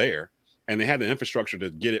land was there, and they had the infrastructure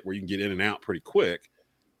to get it where you can get in and out pretty quick.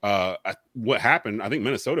 What happened, I think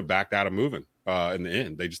Minnesota backed out of moving in the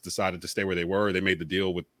end. They just decided to stay where they were. They made the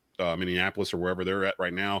deal with Minneapolis or wherever they're at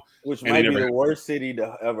right now. Which might be the worst city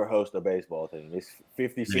to ever host a baseball team. It's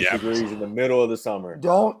 56 degrees in the middle of the summer.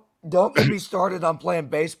 Don't get me started on playing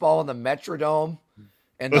baseball in the Metrodome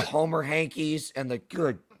and the Homer Hankies and the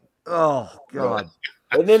good. Oh, God.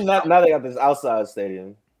 And then now they got this outside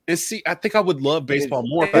stadium. And see, I think I would love baseball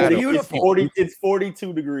more. It's beautiful. It's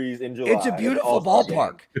 42 degrees in July. It's a beautiful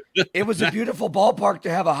ballpark. It was a beautiful ballpark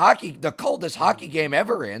to have the coldest hockey game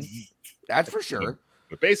ever in. That's for sure.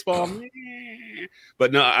 But baseball,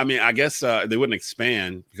 but no, I mean, I guess they wouldn't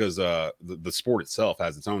expand because the sport itself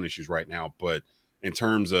has its own issues right now. But in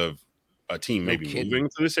terms of a team maybe moving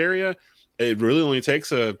to this area, it really only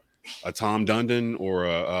takes a Tom Dundon or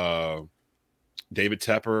a David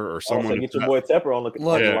Tepper or someone. So get your boy Tepper on the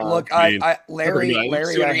Larry,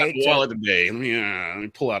 I hate to today. Let me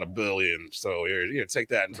pull out $1 billion. So here, take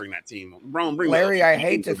that and bring that team. Larry, I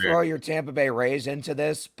hate to throw your Tampa Bay Rays into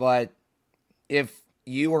this, but if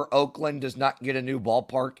you or Oakland does not get a new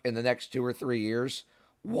ballpark in the next 2 or 3 years,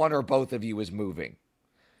 one or both of you is moving.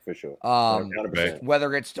 For sure. 100%.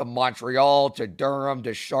 Whether it's to Montreal, to Durham,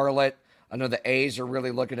 to Charlotte. I know the A's are really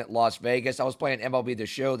looking at Las Vegas. I was playing MLB The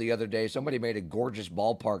Show the other day. Somebody made a gorgeous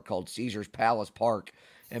ballpark called Caesars Palace Park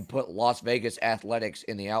and put Las Vegas Athletics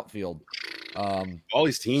in the outfield. All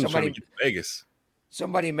these teams trying to get to Vegas.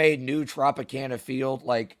 Somebody made new Tropicana Field.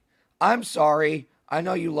 Like, I'm sorry. I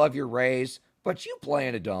know you love your Rays, but you play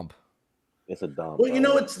in a dump. It's a dump.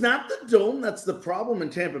 Well, it's not the dome that's the problem in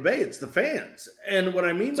Tampa Bay. It's the fans. And what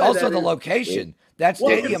I mean by also that the is, location. That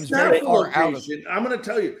stadium's very far out of. I'm going to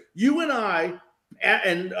tell you, you and I,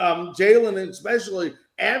 and Jalen especially,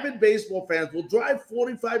 avid baseball fans will drive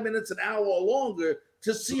 45 minutes, an hour or longer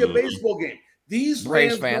to see a baseball game. These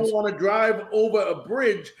fans don't want to drive over a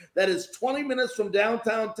bridge that is 20 minutes from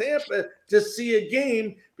downtown Tampa to see a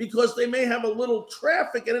game because they may have a little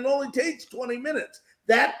traffic and it only takes 20 minutes.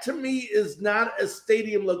 That to me is not a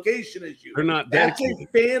stadium location issue. They're not That's dedicated.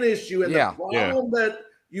 a fan issue. And the problem that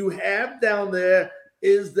you have down there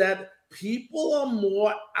is that people are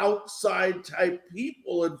more outside type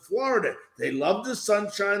people in Florida. They love the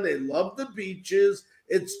sunshine. They love the beaches.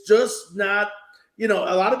 It's just not, a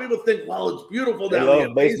lot of people think, well, it's beautiful down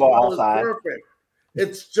here. Baseball outside. Is perfect.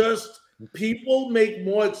 It's just people make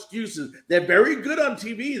more excuses. They're very good on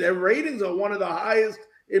TV. Their ratings are one of the highest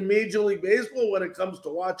in Major League Baseball when it comes to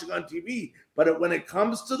watching on TV. But when it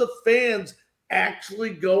comes to the fans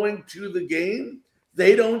actually going to the game,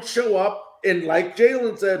 they don't show up. And like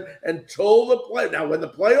Jalen said, until the play. Now, when the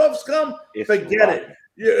playoffs come, forget it.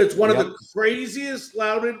 It's one of the craziest,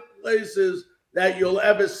 loudest places that you'll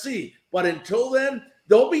ever see. But until then,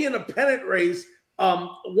 They'll be in a pennant race,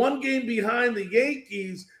 one game behind the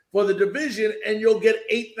Yankees for the division, and you'll get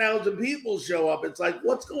 8,000 people show up. It's like,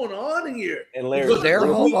 what's going on here? And Larry, Because their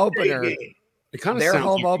it's a home weekday opener, game. their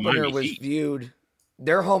home opener was viewed.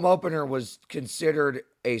 Their home opener was considered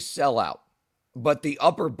a sellout, but the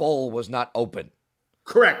upper bowl was not open.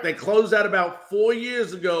 Correct. They closed that about 4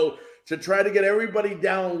 years ago to try to get everybody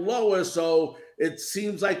down lower, so it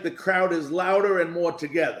seems like the crowd is louder and more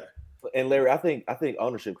together. And Larry, I think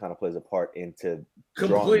ownership kind of plays a part into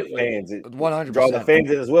drawing the fans, 100%, drawing the fans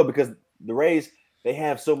in as well, because the Rays, they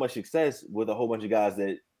have so much success with a whole bunch of guys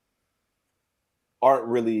that aren't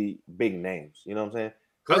really big names. You know what I'm saying?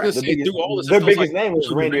 Their biggest name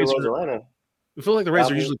is Randy Arozarena. I feel like the Rays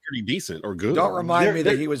are usually pretty decent or good. Don't remind me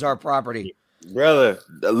that he was our property, brother.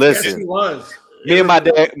 Listen, yes, he was. Me and my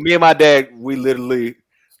dad, we literally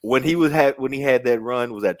when he had that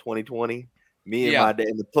run was at 2020. Me and my dad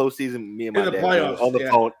in the postseason. Me and my dad were on the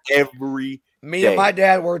phone every. Me and my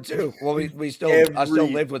dad were too. Well, I still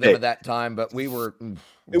lived with him at that time, but we were.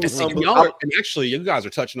 It was and actually, you guys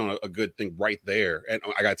are touching on a good thing right there. And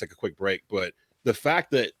I got to take a quick break, but the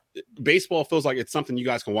fact that baseball feels like it's something you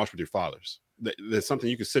guys can watch with your fathers. That's something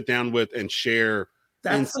you can sit down with and share.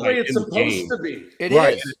 That's the way it's supposed to be. It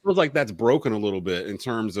is. It feels like that's broken a little bit in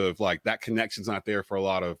terms of like that connection's not there for a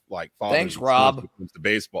lot of like fathers. Thanks, Rob. When it comes to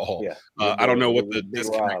baseball. Yeah. I don't know what the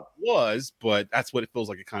disconnect was, but that's what it feels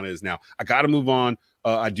like it kind of is now. I got to move on.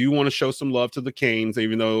 I do want to show some love to the Canes,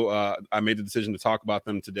 even though I made the decision to talk about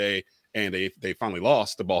them today, and they finally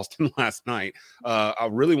lost to Boston last night. I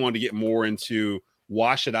really wanted to get more into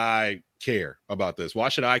why should I care about this? Why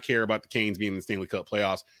should I care about the Canes being in the Stanley Cup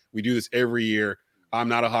playoffs? We do this every year. I'm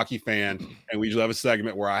not a hockey fan, and we usually have a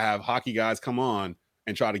segment where I have hockey guys come on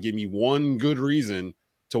and try to give me one good reason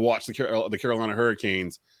to watch the Carolina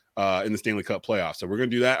Hurricanes in the Stanley Cup playoffs. So we're going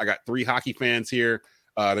to do that. I got 3 hockey fans here.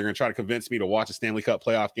 They're going to try to convince me to watch a Stanley Cup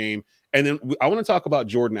playoff game. And then I want to talk about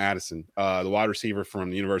Jordan Addison, the wide receiver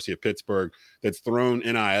from the University of Pittsburgh that's thrown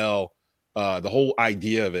NIL, the whole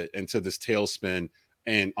idea of it into this tailspin.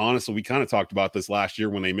 And honestly, we kind of talked about this last year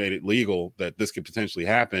when they made it legal that this could potentially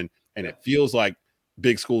happen. And it feels like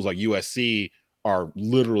big schools like USC are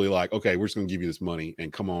literally like, okay, we're just going to give you this money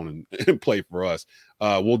and come on and play for us.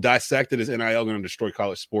 We'll dissect it. Is NIL going to destroy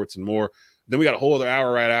college sports and more? Then we got a whole other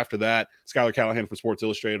hour right after that. Skylar Callahan from Sports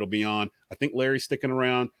Illustrated will be on. I think Larry's sticking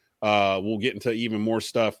around. We'll get into even more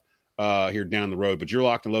stuff here down the road. But you're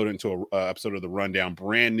locked and loaded into an episode of The Rundown,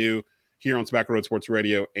 brand new here on Tobacco Road Sports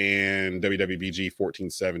Radio and WWBG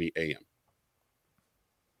 1470 AM.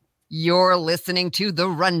 You're listening to The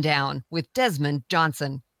Rundown with Desmond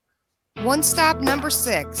Johnson. One stop number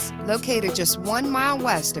 6, located just 1 mile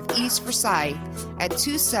west of East Forsyth at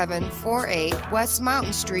 2748 West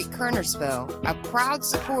Mountain Street, Kernersville, a proud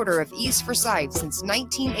supporter of East Forsyth since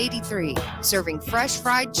 1983, serving fresh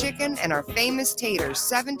fried chicken and our famous taters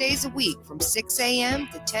 7 days a week from 6 a.m.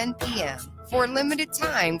 to 10 p.m. For a limited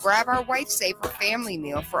time, grab our Wife Saver family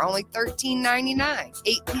meal for only $13.99.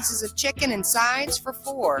 8 pieces of chicken and sides for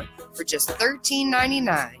 4 for just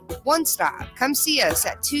 $13.99. One stop. Come see us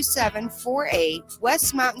at 2748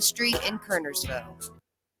 West Mountain Street in Kernersville.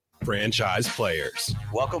 Franchise players.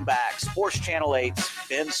 Welcome back. Sports Channel 8's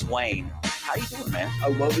Ben Swain. How you doing, man? I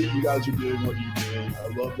love that you guys are doing what you're doing. I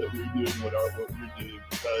love that we're doing what we're doing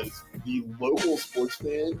because the local sports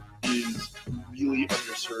fan is really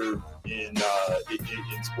underserved in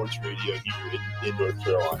sports radio here in North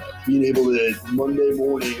Carolina. Being able to, Monday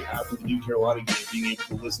morning after the New Carolina game, being able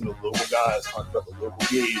to listen to local guys talk about the local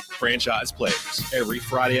game. Franchise players. Every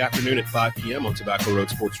Friday afternoon at 5 p.m. on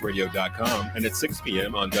TobaccoRoadSportsRadio.com and at 6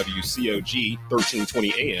 p.m. on WCOG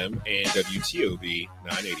 1320 AM and WTOB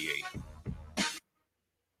 988.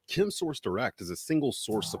 ChemSource Direct is a single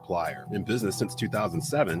source supplier. In business since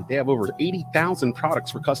 2007, they have over 80,000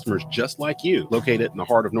 products for customers just like you. Located in the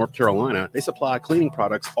heart of North Carolina, they supply cleaning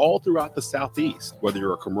products all throughout the Southeast. Whether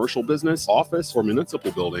you're a commercial business, office, or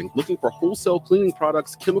municipal building, looking for wholesale cleaning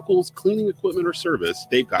products, chemicals, cleaning equipment, or service,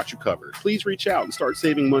 they've got you covered. Please reach out and start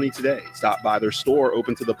saving money today. Stop by their store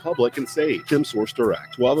open to the public and save. ChemSource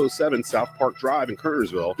Direct, 1207 South Park Drive in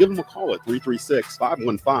Kernersville. Give them a call at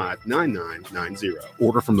 336-515-9990.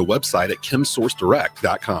 Order from the website at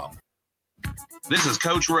chemsourcedirect.com. This is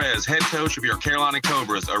Coach Rez, head coach of your Carolina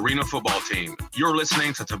Cobras arena football team. You're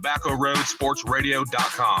listening to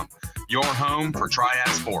TobaccoRoadSportsRadio.com, your home for Triad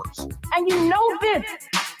sports. And you know this,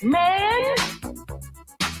 man.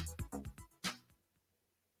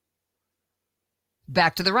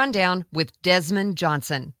 Back to the Rundown with Desmond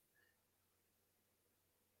Johnson.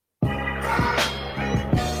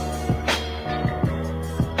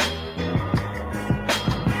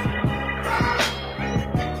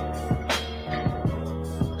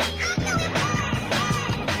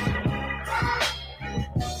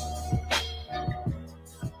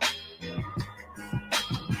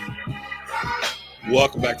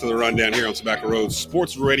 Welcome back to the Rundown here on Tobacco Road,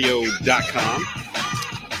 sportsradio.com,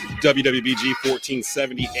 WWBG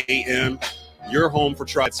 1470 AM, your home for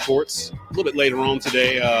Triad Sports. A little bit later on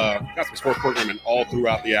today, got some sports programming all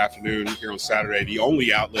throughout the afternoon here on Saturday, the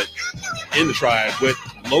only outlet in the Triad with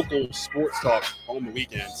local sports talk on the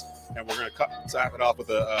weekends. And we're going to cap it off with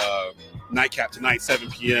a nightcap tonight, 7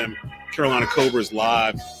 p.m., Carolina Cobras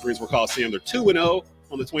live, Greensboro Coliseum. They're 2-0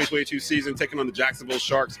 on the 2022 season, taking on the Jacksonville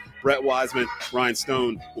Sharks. Brett Wiseman, Ryan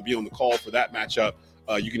Stone will be on the call for that matchup.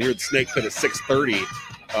 You can hear the Snake Pit at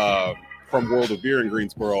 6:30 from World of Beer in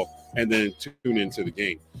Greensboro, and then tune into the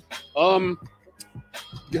game.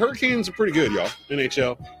 The Hurricanes are pretty good, y'all.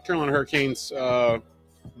 NHL. Carolina Hurricanes,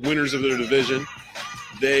 winners of their division.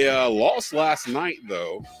 They lost last night,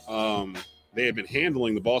 though. They had been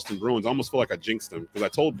handling the Boston Bruins. I almost feel like I jinxed them because I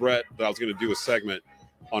told Brett that I was going to do a segment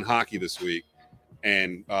on hockey this week.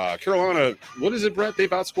 And Carolina, what is it, Brett? They've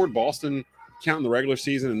outscored Boston, counting the regular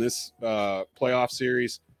season in this playoff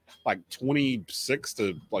series, like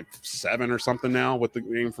 26-7 or something now with the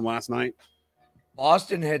game from last night.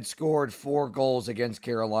 Boston had scored 4 goals against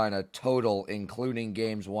Carolina total, including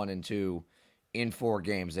games 1 and 2 in 4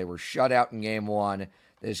 games. They were shut out in game 1.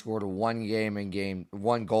 They scored 1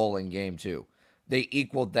 goal in game 2. They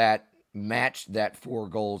equaled that, matched that 4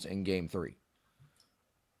 goals in game 3.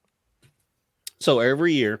 So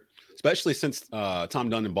every year, especially since Tom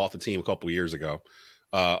Dundon bought the team a couple of years ago,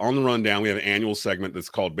 on the Rundown, we have an annual segment that's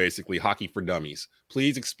called basically Hockey for Dummies.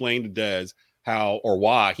 Please explain to Dez how or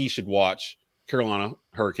why he should watch Carolina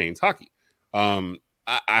Hurricanes hockey. I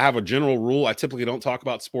have a general rule. I typically don't talk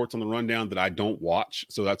about sports on the Rundown that I don't watch.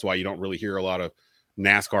 So that's why you don't really hear a lot of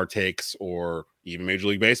NASCAR takes or even Major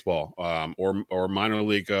League Baseball or minor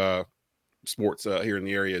league sports here in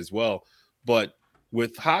the area as well. But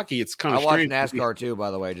with hockey, it's kind of strange. I watch NASCAR too,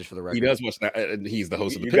 by the way, just for the record. He does watch that. He's the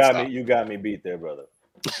host of the You Pit got Stop. me. You got me beat there, brother.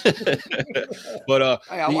 But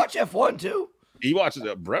hey, I watch F1 too. He watches.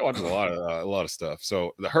 Brett watches a lot of stuff.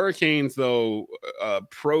 So the Hurricanes, though,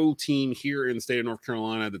 pro team here in the state of North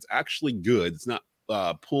Carolina that's actually good. It's not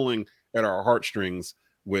pulling at our heartstrings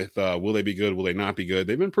with will they be good? Will they not be good?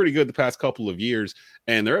 They've been pretty good the past couple of years,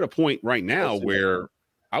 and they're at a point right now where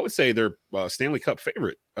I would say they're Stanley Cup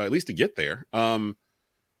favorite, at least to get there.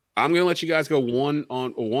 I'm going to let you guys go one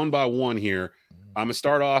by one here. I'm going to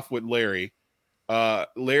start off with Larry.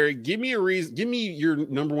 Larry, give me a reason. Give me your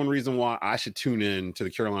number one reason why I should tune in to the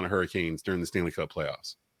Carolina Hurricanes during the Stanley Cup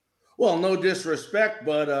playoffs. Well, no disrespect,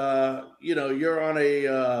 but you're on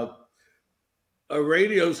a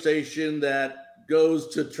radio station that goes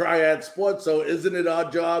to Triad Sports. So isn't it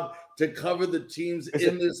our job to cover the teams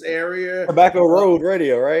in this area? Tobacco Road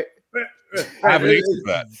Radio, right? I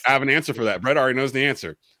have an answer for that. Brett already knows the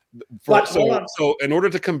answer. So in order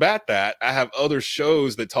to combat that, I have other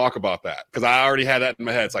shows that talk about that because I already had that in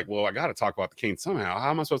my head. It's like, well, I got to talk about the Canes somehow. How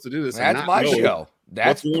am I supposed to do this? That's my show.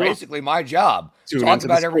 That's basically my job. Talk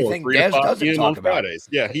about everything Des doesn't talk about. Fridays.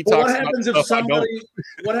 Yeah, he talks about stuff.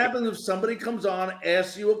 What happens if somebody comes on,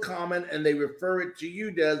 asks you a comment, and they refer it to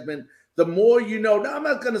you, Desmond? The more you know. Now, I'm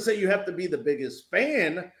not going to say you have to be the biggest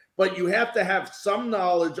fan, but you have to have some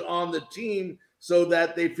knowledge on the team so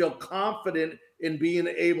that they feel confident in being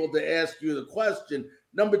able to ask you the question.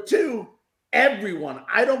 Number 2, everyone,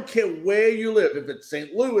 I don't care where you live, if it's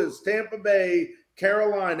St. Louis, Tampa Bay,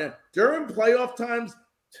 Carolina, during playoff times,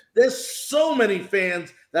 there's so many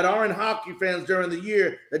fans that aren't hockey fans during the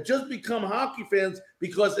year that just become hockey fans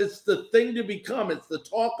because it's the thing to become. It's the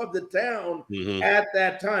talk of the town at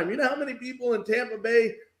that time. You know how many people in Tampa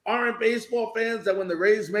Bay aren't baseball fans that when the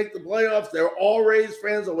Rays make the playoffs, they're all Rays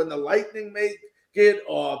fans, or when the Lightning make it,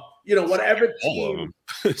 or whatever team.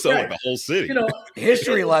 So like the whole city.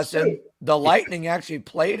 History lesson: the Lightning actually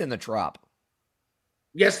played in the Trop.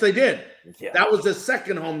 Yes, they did. Yeah. That was the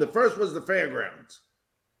second home. The first was the Fairgrounds.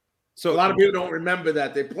 So a lot of people don't remember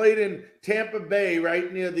that. They played in Tampa Bay,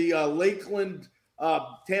 right near the Lakeland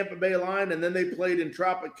Tampa Bay line, and then they played in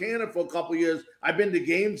Tropicana for a couple years. I've been to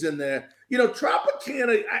games in there.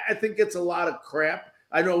 Tropicana, I think it's a lot of crap.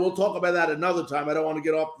 I know we'll talk about that another time. I don't want to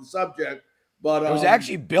get off the subject. But it was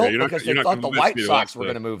actually built because they thought the White Sox were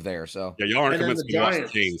going to move there. So yeah, y'all aren't convinced to watch the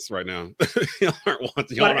Canes right now.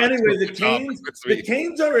 Anyway, the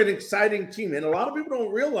Canes are an exciting team, and a lot of people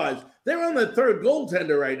don't realize they're on their third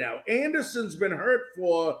goaltender right now. Anderson's been hurt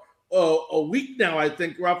for a week now, I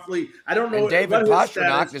think, roughly. I don't know. And David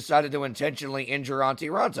Pastrnak decided to intentionally injure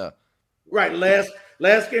Antti Raanta. Right, last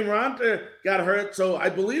game Raanta got hurt, so I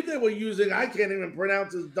believe they were using. I can't even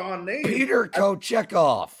pronounce his darn name. Peter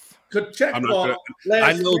Kochetkov. I know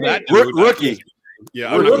that rookie.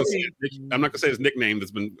 Yeah, I'm not gonna say his nickname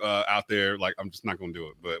that's been out there. Like, I'm just not gonna do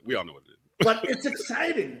it, but we all know what it is. But it's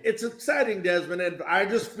exciting. It's exciting, Desmond. And I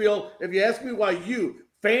just feel, if you ask me why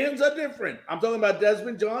fans are different. I'm talking about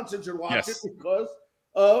Desmond Johnson should watch it because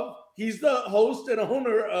of he's the host and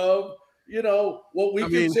owner of, what we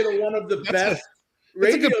consider one of the best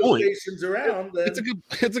radio stations around. It's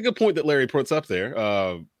a good point that Larry puts up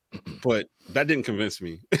there. But that didn't convince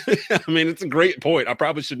me. I mean, it's a great point. I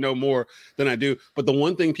probably should know more than I do. But the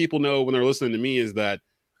one thing people know when they're listening to me is that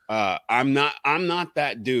I'm not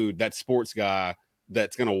that dude, that sports guy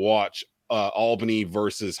that's gonna watch Albany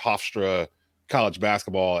versus Hofstra college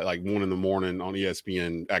basketball at like 1 a.m. on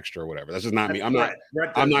ESPN Extra or whatever. That's just not me. I'm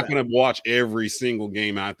not gonna watch every single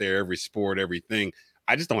game out there, every sport, everything.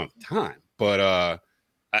 I just don't have time. But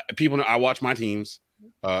people know I watch my teams.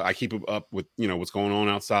 I keep up with what's going on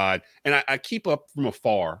outside, and I keep up from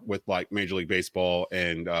afar with like Major League Baseball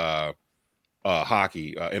and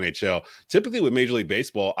hockey, NHL. Typically with Major League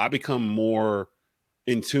Baseball, I become more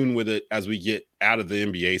in tune with it as we get out of the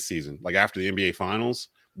NBA season, like after the NBA Finals.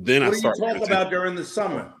 Then what do you talk about during the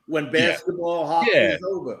summer when basketball, hockey is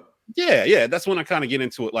over? Yeah, that's when I kind of get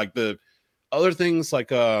into it. Like the other things,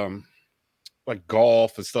 like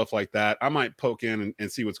golf and stuff like that, I might poke in and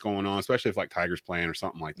see what's going on, especially if like Tiger's playing or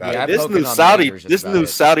something like that. Yeah, this new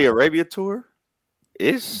Saudi Arabia tour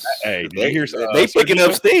is they picking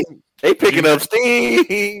up steam. They picking up steam.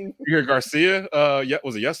 You hear Garcia?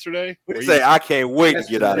 Was it yesterday? We say I can't wait to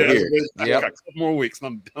get out of here. I got a couple more weeks and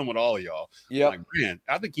I'm done with all of y'all. Yeah, like, man,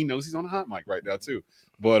 I think he knows he's on a hot mic right now too.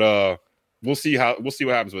 But we'll see what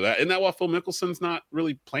happens with that. Isn't that why Phil Mickelson's not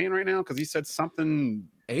really playing right now? Because he said something.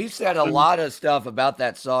 He said a lot of stuff about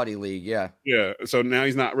that Saudi league, yeah. Yeah, so now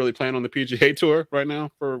he's not really playing on the PGA Tour right now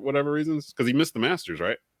for whatever reasons, because he missed the Masters,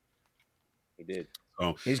 right? He did.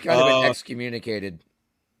 Oh, he's kind of been excommunicated.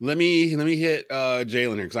 Let me hit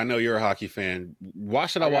Jalen here, because I know you're a hockey fan. Why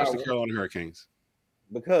should I watch the Carolina Hurricanes?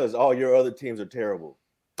 Because all your other teams are terrible,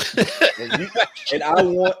 and I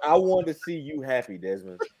want to see you happy,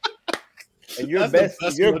 Desmond. And your best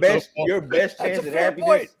chance at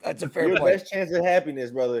happiness. That's a fair point. Your best chance at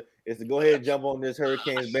happiness, brother, is to go ahead and jump on this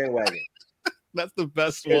Hurricanes bandwagon. That's the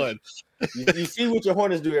best one. You see what your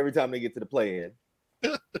Hornets do every time they get to the play-in.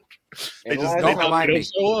 They don't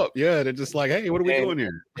show up. Yeah, they're just like, hey, what are we doing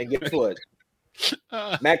here? And guess what?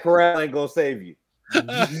 Matt Corral ain't gonna save you.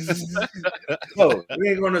 No, he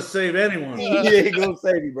ain't gonna save anyone. He ain't gonna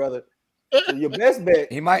save you, brother. So your best bet.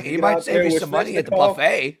 He might save you some money at the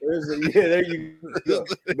buffet. There you go.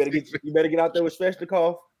 You better get out there with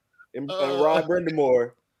Svechnikov and Rod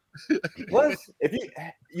Brindamore. Plus, if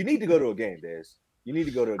you need to go to a game, Des. You need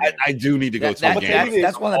to go to a game. I do need to go to a game.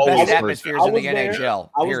 That's one of the best atmospheres in the NHL.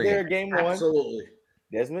 I was there game one. Absolutely.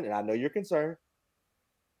 Desmond, and I know you're concerned.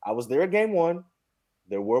 I was there at game one.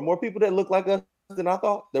 There were more people that looked like us than I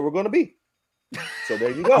thought there were going to be. So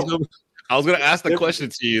there you go. I was going to ask the question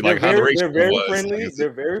to you, like how the ratio was. They're very friendly. They're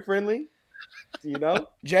very friendly.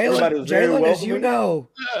 Jalen,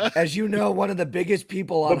 as you know, one of the biggest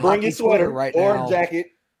people on hockey Twitter right now. Orange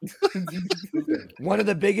jacket. One of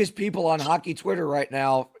the biggest people on hockey Twitter right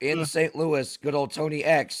now in St. Louis, good old Tony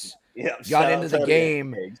X, got into the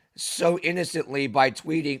game so innocently by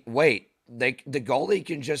tweeting, wait, the goalie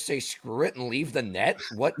can just say screw it and leave the net?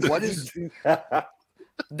 What is...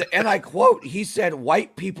 And I quote, he said,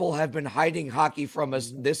 white people have been hiding hockey from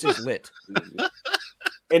us. This is lit.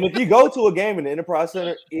 And if you go to a game in the Enterprise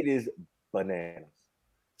Center, it is bananas.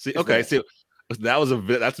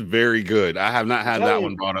 That's very good. I have not had that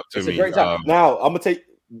one brought up to me. It's a great time. Now, I'm going to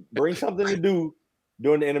bring something to do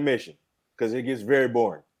during the intermission because it gets very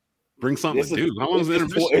boring. Bring something to do. How long is the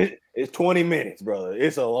intermission? It's 20 minutes, brother.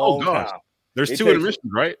 It's a long time. There's two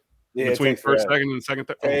intermissions, right? Yeah, between first, second, and second,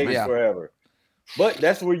 third. It takes forever. But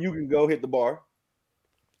that's where you can go hit the bar.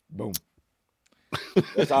 Boom.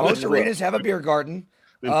 Most arenas have a beer garden.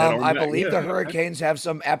 I believe the Hurricanes have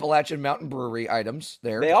some Appalachian Mountain Brewery items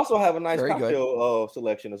there. They also have a nice cocktail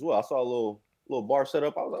selection as well. I saw a little bar set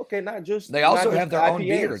up. I was like, okay, not just. They also have their own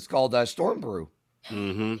beer. It's called Storm Brew.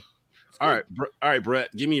 Mm-hmm. All right,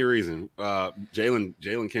 Brett. Give me your reason.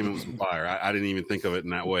 Jalen came in with some fire. I didn't even think of it in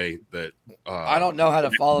that way. That I don't know how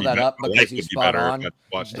to follow that up because he's spot on,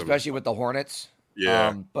 especially with the Hornets.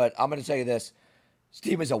 Yeah. But I'm going to tell you this: this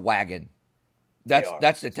team is a wagon.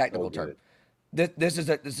 That's the technical term. This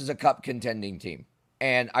is a cup contending team,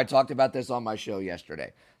 and I talked about this on my show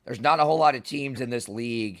yesterday. There's not a whole lot of teams in this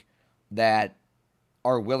league that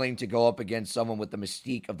are willing to go up against someone with the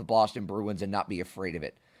mystique of the Boston Bruins and not be afraid of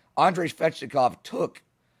it. Andrei Svechnikov took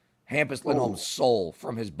Hampus Lindholm's soul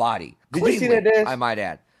from his body. Did you see that, Des? I might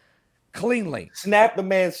add. Cleanly. Snapped the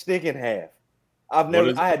man's stick in half. I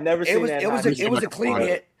had never seen that. It was a clean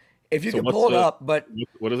hit. If you can pull it up, but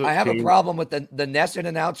what is it? I have a problem with the NESN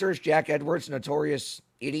announcers. Jack Edwards, notorious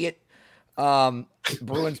idiot.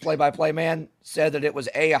 Bruins play-by-play man said that it was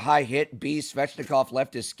A, high hit, B, Svechnikov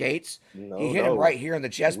left his skates. He hit him right here in the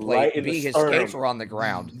chest plate. Right B, his skates were on the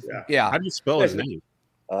ground. Yeah. How do you spell his name?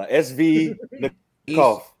 SV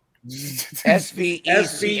Nikov.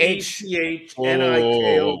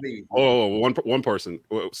 SVECHNIKOV. Oh, one person.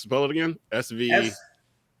 Spell it again. SV.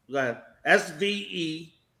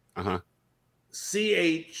 SVE.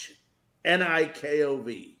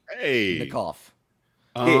 CHNIKOV. Hey. Nikov.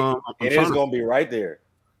 It is going to be right there.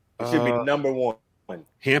 It should be number one.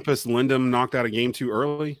 Hampus Lindholm knocked out a game too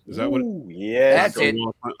early. Is that what? Yeah, that's it.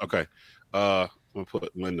 Okay. I'm gonna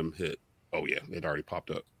put Lindholm hit. Oh yeah, it already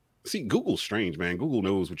popped up. See, Google's strange, man. Google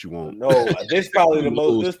knows what you want. No, this is probably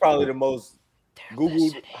the most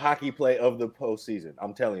Googled hockey play of the postseason.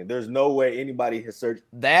 I'm telling you, there's no way anybody has searched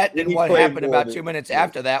that. And what happened about 2 minutes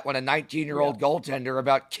after that when a 19-year-old goaltender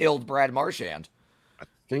about killed Brad Marchand. I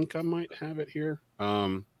think I might have it here.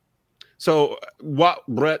 So what,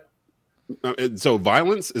 Brett? So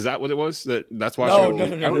violence, is that what it was? That's why.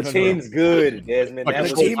 No. The team's good, Desmond.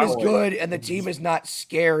 The team is good, and the team is not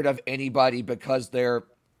scared of anybody because they're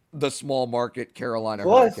the small market Carolina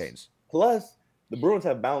Hurricanes. Plus, the Bruins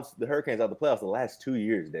have bounced the Hurricanes out of the playoffs the last 2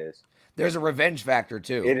 years, Des. There's a revenge factor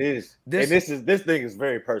too. It is. This thing is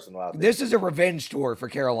very personal out there. This is a revenge tour for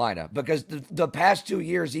Carolina because the past 2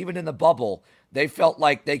 years, even in the bubble, they felt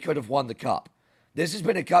like they could have won the cup. This has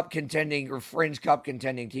been a cup contending or fringe cup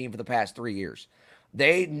contending team for the past 3 years.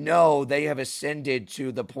 They know they have ascended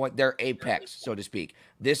to the point, their apex, so to speak.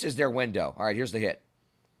 This is their window. All right, here's the hit.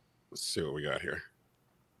 Let's see what we got here.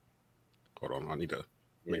 Hold on, I need to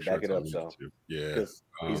make sure back it up. So yeah,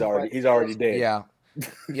 he's already dead. Yeah,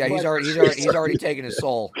 he's already taken his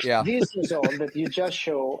soul. Yeah, this is all that you just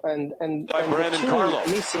show, and Brandon Carlo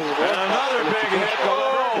missing another big hit.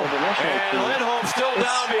 And Lindholm still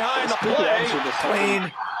down behind the play.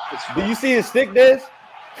 Clean. Do you see his stick, Des?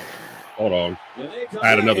 Hold on, I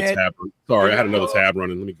had another tab. Sorry, I had another tab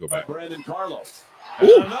running. Let me go back. Brandon Carlo.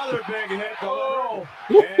 Another big hit.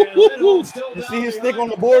 You see his stick on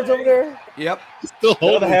the boards over there? Yep. Still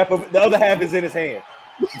the other half is in his hand.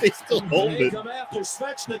 They still hold it. That was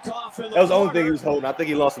the only thing he was holding. I think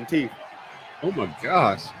he lost some teeth. Oh my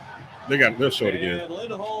gosh. They'll show it again.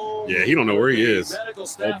 Yeah, he don't know where he is.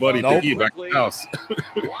 Oh, buddy, think he's back at the house.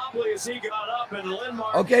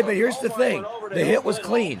 Okay, but here's the thing. The hit was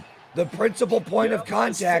clean. The principal point of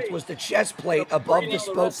contact was the chest plate above the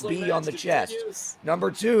spoke B on the chest.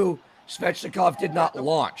 Number two, Svechnikov did not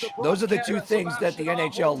launch. Those are the two things that the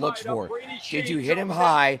NHL looks for. Did you hit him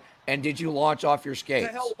high, and did you launch off your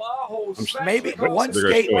skates? Maybe one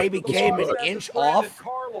skate maybe came an inch off,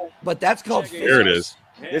 but that's called physics. There it is.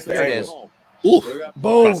 There it is. Ooh,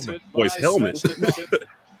 boom. Boy's helmet.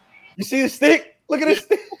 You see the stick? Look at his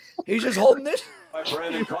stick. He's just holding it. I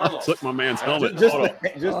took my man's helmet. Just the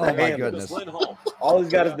hand. Goodness. All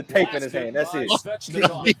he's got is the tape in his hand. That's it.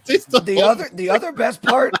 The other best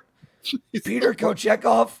part, Peter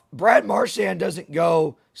Kochetkov, Brad Marchand doesn't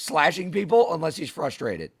go slashing people unless he's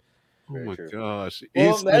frustrated. Oh my gosh.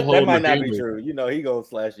 Well, that might not be true. You know, he gonna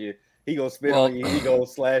slash you. He gonna spit on you. He gonna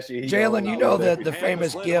slash you. Jalen, you know the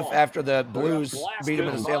famous gif after the Blues beat him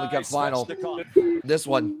in the Stanley Cup final. This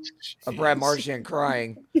one of Brad Marchand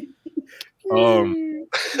crying. Real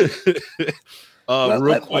quick.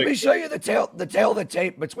 Let me show you the tail of the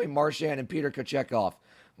tape between Marchand and Peter Kochetkov.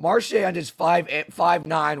 Marchand is 5'9",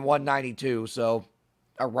 192, so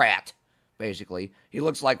a rat, basically. He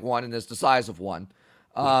looks like one and is the size of one.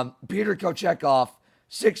 Peter Kochetkov,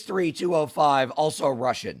 6'3", 205, also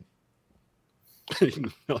Russian.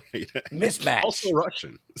 Mismatch. Also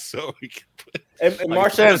Russian. So and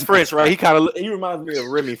Marchand's French, right? He reminds me of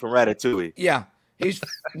Remy from Ratatouille. Yeah. He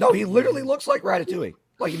literally looks like Ratatouille.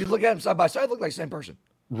 Like if you look at him side by side, look like the same person.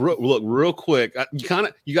 Real quick.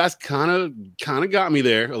 You guys kind of got me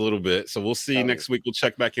there a little bit. So we'll see next week. We'll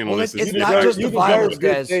check back in on this. It's not just the violence,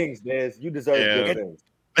 Des. You deserve good things.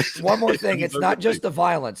 One more thing. It's not just the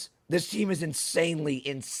violence. This team is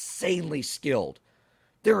insanely skilled.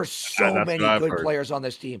 There are so many good players on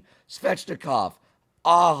this team. Svechnikov,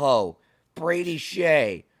 Aho, Brady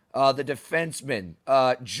Shea, the defenseman,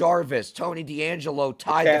 Jarvis, Tony DeAngelo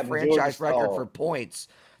tied the franchise record for points.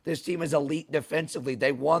 This team is elite defensively.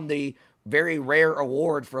 They won the very rare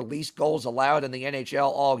award for least goals allowed in the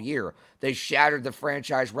NHL all year. They shattered the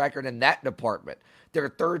franchise record in that department. Their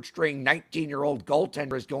third-string 19-year-old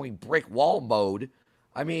goaltender is going brick wall mode.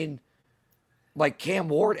 I mean, like Cam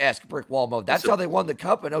Ward-esque brick wall mode. That's how they won the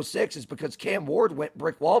Cup in 2006 is because Cam Ward went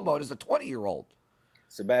brick wall mode as a 20-year-old.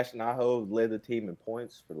 Sebastian Aho led the team in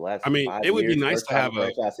points for the last. I mean, 5 it would years, be nice to have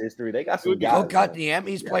a franchise history. They got some guys. Goddamn,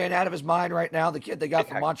 he's playing out of his mind right now. The kid they got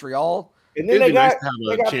from Montreal. And then they got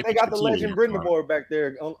the legend Brindamore back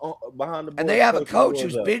there on behind the board. And they have a coach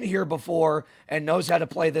who's been here before and knows how to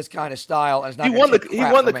play this kind of style. And he won the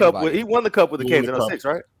cup with the Canes in 06,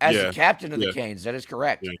 right? As the captain of the Canes, that is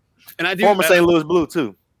correct. Yeah. And I do former St. Louis Blue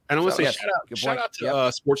too. And I want to say shout out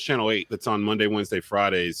to Sports Channel 8 that's on Monday, Wednesday,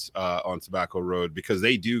 Fridays on Tobacco Road, because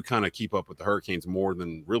they do kind of keep up with the Hurricanes more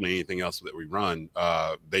than really anything else that we run.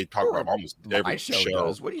 They talk about almost every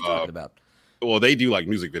show. What are you talking about? Well, they do like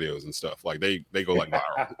music videos and stuff. Like they go like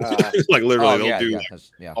viral. Like literally they'll do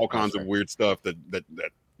all kinds of weird stuff that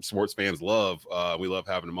sports fans love. We love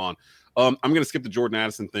having them on. I'm going to skip the Jordan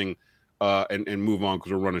Addison thing and move on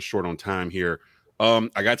because we're running short on time here. I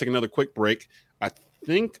got to take another quick break. I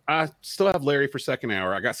think I still have Larry for second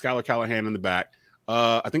hour. I got Skylar Callahan in the back.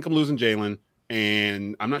 I think I'm losing Jalen,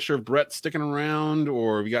 and I'm not sure if Brett's sticking around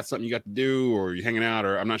or if you got something you got to do or you hanging out,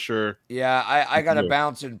 or I'm not sure. Yeah, I got to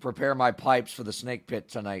bounce and prepare my pipes for the Snake Pit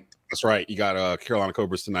tonight. That's right. You got Carolina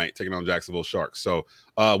Cobras tonight taking on Jacksonville Sharks. So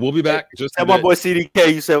we'll be back. Just tell my boy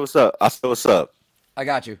CDK you said what's up. I said what's up. I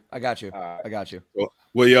got you. I got you.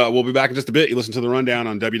 We'll be back in just a bit. You listen to the rundown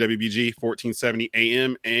on WWBG 1470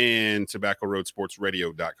 AM and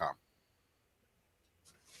TobaccoRoadSportsRadio.com.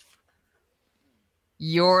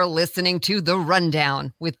 You're listening to The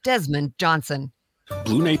Rundown with Desmond Johnson.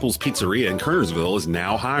 Blue Naples Pizzeria in Kernersville is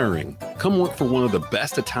now hiring. Come work for one of the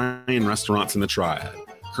best Italian restaurants in the Triad.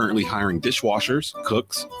 Currently hiring dishwashers,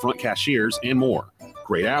 cooks, front cashiers, and more.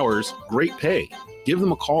 Great hours, great pay. Give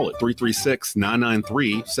them a call at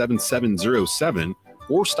 336-993-7707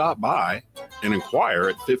 or stop by and inquire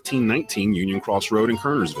at 1519 Union Cross Road in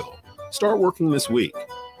Kernersville. Start working this week.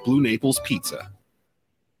 Blue Naples Pizza.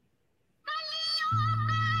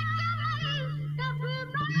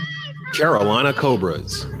 Carolina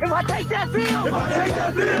Cobras. If I take that field,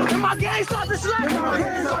 if my game starts to slide,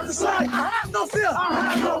 I have no fear.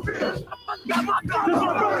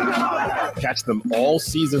 Catch them all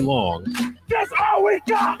season long. That's all we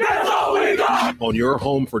got. That's all we got. On your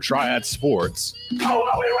home for Triad Sports. Oh,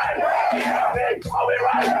 are we right? Are we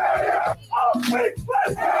right?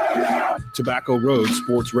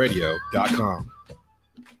 TobaccoRoadSportsRadio.com.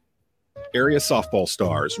 Area softball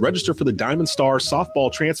stars. Register for the Diamond Star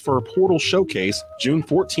Softball Transfer Portal Showcase June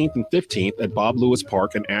 14th and 15th at Bob Lewis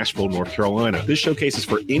Park in Asheville, North Carolina. This showcase is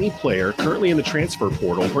for any player currently in the transfer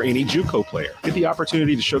portal or any JUCO player. Get the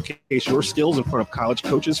opportunity to showcase your skills in front of college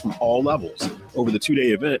coaches from all levels. Over the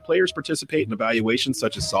 2-day event, players participate in evaluations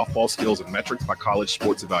such as softball skills and metrics by College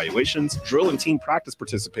Sports Evaluations, drill and team practice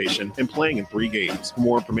participation, and playing in 3 games. For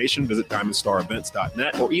more information, visit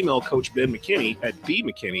DiamondStarEvents.net or email Coach Ben McKinney at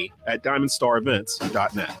bmckinney@DiamondStarEvents.net.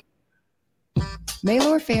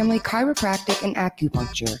 Maylor Family Chiropractic and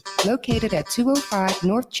Acupuncture, located at 205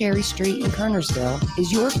 North Cherry Street in Kernersville,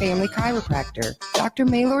 is your family chiropractor. Dr.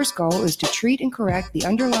 Maylor's goal is to treat and correct the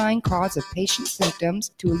underlying cause of patient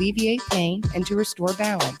symptoms, to alleviate pain, and to restore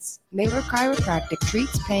balance. Maylor Chiropractic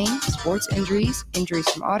treats pain, sports injuries, injuries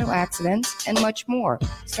from auto accidents, and much more.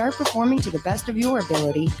 Start performing to the best of your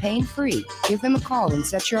ability, pain-free. Give them a call and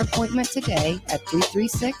set your appointment today at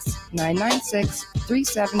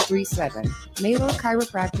 336-996-3737. Maylor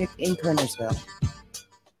Chiropractic in Kernersville.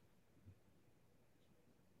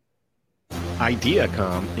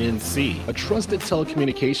 Ideacom NC, a trusted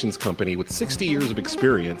telecommunications company with 60 years of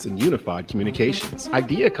experience in unified communications.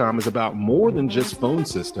 Ideacom is about more than just phone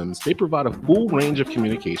systems. They provide a full range of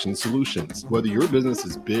communication solutions. Whether your business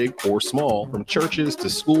is big or small, from churches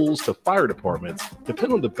to schools to fire departments,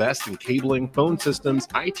 depend on the best in cabling, phone systems,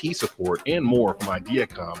 IT support, and more from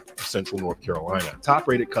Ideacom of Central North Carolina.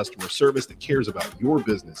 Top-rated customer service that cares about your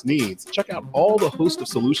business needs. Check out all the host of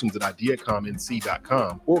solutions at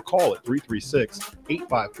IdeacomNC.com or call at 336-854-4455.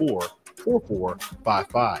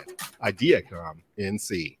 Ideacom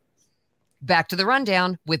NC. Back to the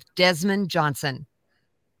rundown with Desmond Johnson.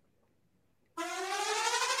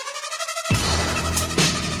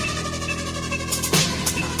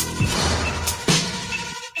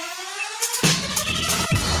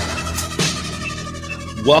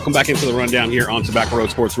 Welcome back into the rundown here on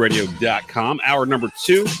TobaccoRoadSportsRadio.com. Hour number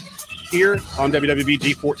 2 here on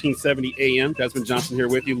WWBG 1470 AM. Desmond Johnson here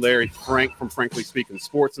with you. Larry Frank from Frankly Speaking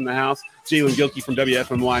Sports in the house. Jalen Gilkey from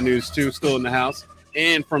WFMY News 2 still in the house.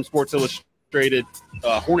 And from Sports Illustrated,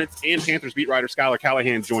 Hornets and Panthers beat writer Skylar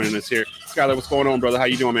Callahan joining us here. Skylar, what's going on, brother? How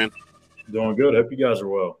you doing, man? Doing good. Hope you guys are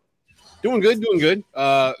well. Doing good.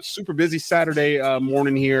 Super busy Saturday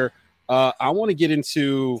morning here. I want to get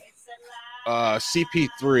into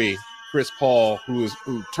CP3 Chris Paul, who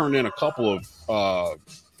turned in a couple of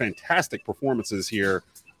fantastic performances here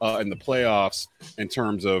in the playoffs in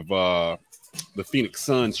terms of the Phoenix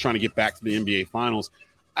Suns trying to get back to the NBA Finals.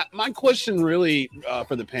 My question really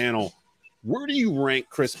for the panel, where do you rank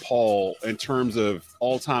Chris Paul in terms of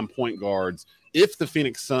all-time point guards if the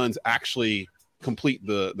Phoenix Suns actually complete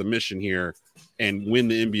the mission here and win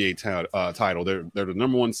the NBA title? They're the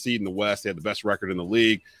number one seed in the West. They have the best record in the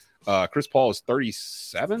league. Chris Paul is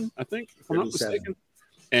 37, I think, if I'm not mistaken,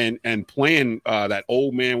 and playing that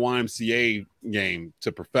old man YMCA game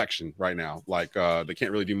to perfection right now. Like they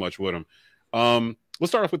can't really do much with him.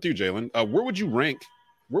 Let's start off with you, Jalen. Where would you rank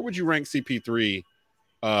CP3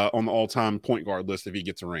 on the all-time point guard list if he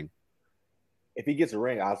gets a ring? If he gets a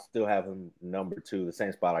ring, I'll still have him number 2, the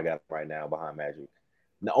same spot I got right now behind Magic.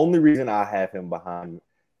 The only reason I have him behind,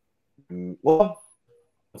 well,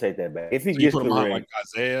 I'll take that back. If he gets the ring, like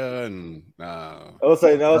Isaiah and I'll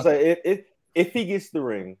say if he gets the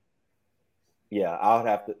ring, yeah, I would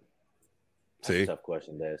have to. See, tough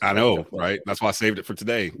question, Des. I know, right? That's why I saved it for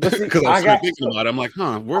today because I was thinking about it. I'm like,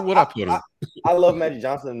 where would I put him? I love Magic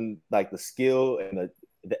Johnson, like the skill and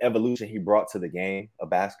the evolution he brought to the game of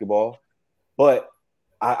basketball. But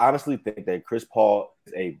I honestly think that Chris Paul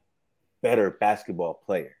is a better basketball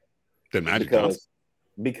player than Magic Johnson.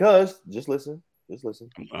 Because just listen.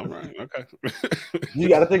 All right, okay. you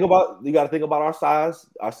got to think about our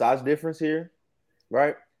size difference here,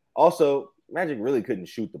 right? Also, Magic really couldn't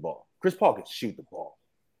shoot the ball. Chris Paul could shoot the ball.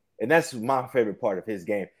 And that's my favorite part of his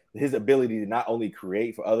game, his ability to not only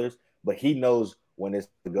create for others, but he knows when it's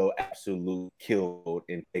to go absolute kill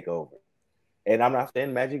and take over. And I'm not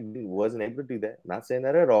saying Magic wasn't able to do that. I'm not saying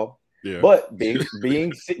that at all. Yeah. But being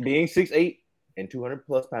 6'8" and 200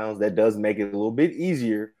 plus pounds, that does make it a little bit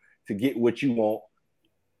easier to get what you want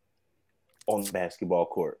on the basketball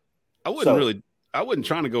court. I wasn't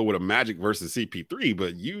trying to go with a Magic versus CP3,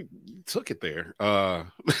 but you took it there. Like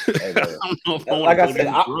I said,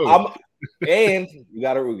 and you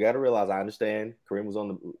gotta realize, I understand Kareem was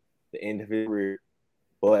on the end of his career,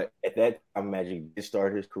 but at that time, Magic did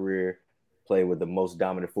start his career, play with the most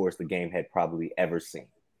dominant force the game had probably ever seen.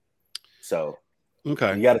 So,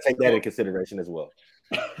 okay, you got to take that into consideration as well.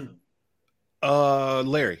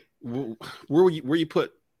 Larry, where you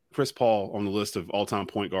put Chris Paul on the list of all-time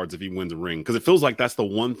point guards if he wins a ring? Because it feels like that's the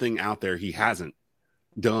one thing out there he hasn't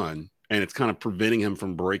done, and it's kind of preventing him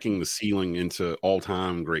from breaking the ceiling into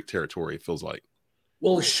all-time great territory, it feels like.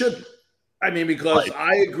 Well, it should. I mean, because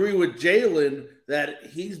I agree with Jalen that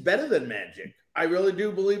he's better than Magic. I really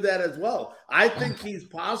do believe that as well. I think he's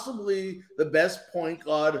possibly the best point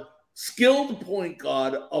guard, skilled point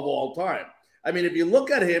guard of all time. I mean, if you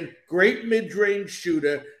look at him, great mid-range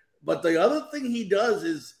shooter, but the other thing he does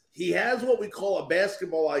is he has what we call a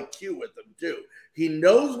basketball IQ with him too. He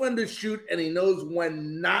knows when to shoot and he knows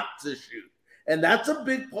when not to shoot. And that's a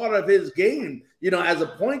big part of his game, as a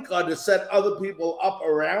point guard, to set other people up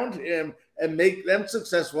around him and make them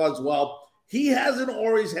successful as well. He hasn't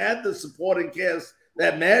always had the supporting cast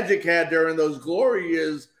that Magic had during those glory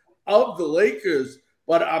years of the Lakers.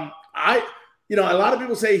 But a lot of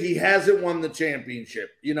people say he hasn't won the championship.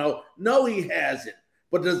 No, he hasn't.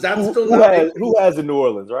 But does that still who has in New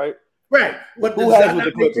Orleans, right? Right. But does that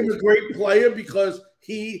not make him a great player because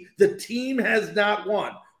the team has not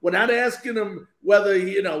won? We're not asking him whether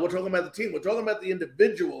we're talking about the team. We're talking about the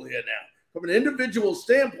individual here now. From an individual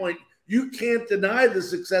standpoint, you can't deny the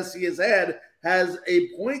success he has had as a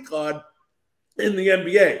point guard in the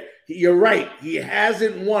NBA. You're right. He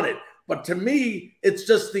hasn't won it. But to me, it's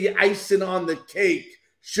just the icing on the cake.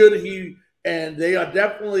 And they are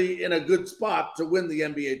definitely in a good spot to win the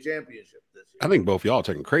NBA championship this year. I think both of y'all are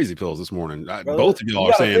taking crazy pills this morning. Both of y'all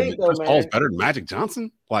are saying Chris Paul's better than Magic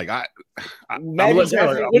Johnson. Like I'm gonna let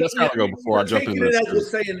Skyler go before I jump in. We're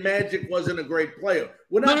saying Magic wasn't a great player.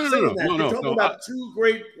 We're not saying that. We're talking about two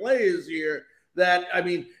great players here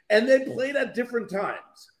and they played at different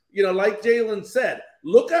times. Like Jalen said,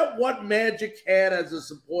 look at what Magic had as a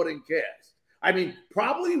supporting cast. I mean,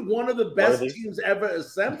 probably one of the best teams ever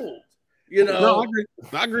assembled. No,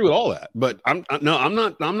 I agree with all that, but I'm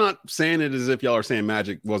not saying it as if y'all are saying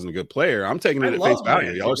Magic wasn't a good player. I'm taking it at face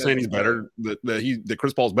value. Y'all are saying he's better, that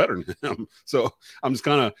Chris Paul's better than him. So I'm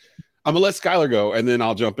gonna let Skyler go, and then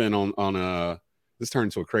I'll jump in on this turned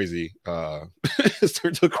into a crazy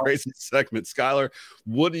segment. Skyler,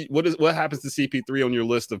 what happens to CP3 on your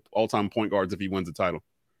list of all-time point guards if he wins the title?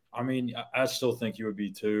 I mean, I still think he would be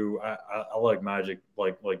 2. I like Magic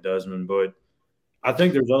like Desmond, but I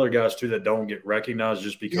think there's other guys too that don't get recognized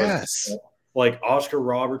just because, like Oscar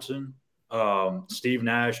Robertson, Steve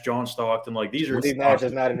Nash, John Stockton. Like these are Steve Nash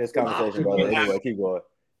is not in this conversation, brother. Anyway, keep going.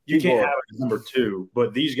 You can't have it as number 2,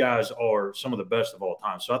 but these guys are some of the best of all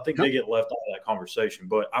time. So I think they get left out of that conversation.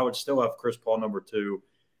 But I would still have Chris Paul number 2,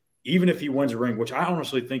 even if he wins a ring, which I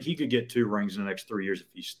honestly think he could get 2 rings in the next 3 years if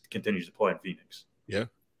he continues to play in Phoenix. Yeah.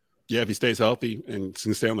 Yeah, if he stays healthy and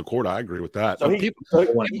can stay on the court, I agree with that. So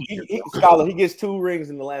Scholar, he gets 2 rings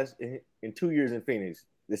in 2 years in Phoenix.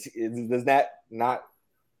 Does that not?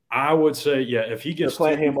 I would say, yeah, if he gets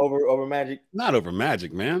playing him over Magic, not over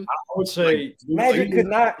Magic, man. I would say Magic could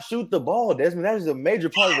not shoot the ball, Desmond. That is a major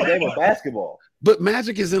part of the game of basketball. But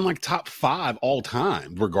Magic is in like top 5 all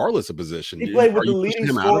time, regardless of position. He played with the leading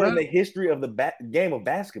scorer in the history of the game of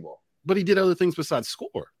basketball. But he did other things besides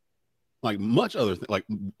score, like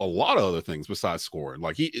a lot of other things besides scoring.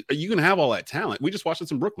 Like you can have all that talent. We just watched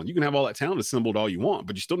this in Brooklyn. You can have all that talent assembled all you want,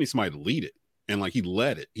 but you still need somebody to lead it. And like he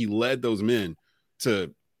led it. He led those men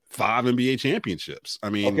to 5 NBA championships. I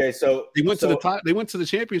mean, okay, so they went to the top. They went to the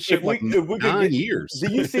championship 9 years.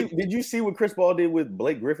 Did you see what Chris Paul did with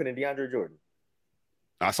Blake Griffin and DeAndre Jordan?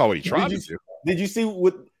 I saw what he tried to do. Did you see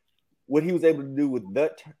what he was able to do with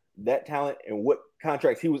that talent and what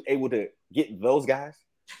contracts he was able to get those guys?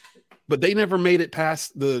 But they never made it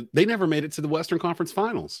they never made it to the Western Conference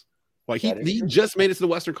Finals. Like he just made it to the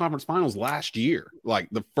Western Conference Finals last year, like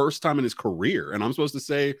the first time in his career. And I'm supposed to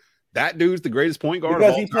say that dude's the greatest point guard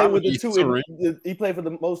because of all he played time. With he played for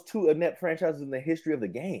the most 2 inept franchises in the history of the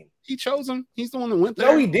game. He chose him. He's the one that went there.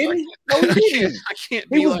 No, he didn't. I can't.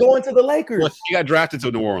 He was going to the Lakers. Well, he got drafted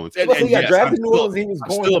to New Orleans. He got drafted to New Orleans. He was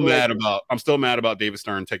going. I'm still mad about David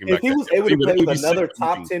Stern taking back. If he was able to play with another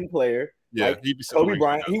top 10 player, he'd be Kobe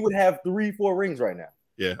Bryant, he would have 3-4 rings right now.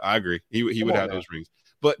 Yeah, I agree. He would have those rings.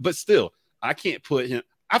 But still, I can't put him.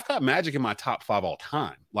 I've got Magic in my top 5 all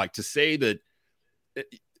time. Like to say that.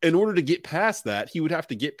 In order to get past that, he would have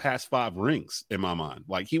to get past 5 rings in my mind.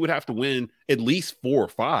 Like he would have to win at least 4 or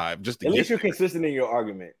 5 just to at get least you're there. Consistent in your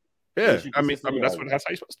argument. Yeah, I mean that's how you're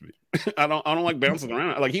supposed to be. I don't like bouncing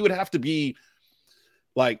around. Like he would have to be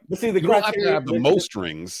like. But see, the criteria to have the most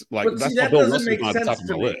rings. Like that's why Bill Russell's not at the top of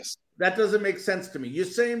my list. That doesn't make sense to me. You're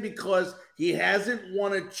saying because he hasn't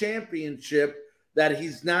won a championship that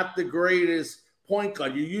he's not the greatest point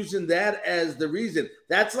guard. You're using that as the reason.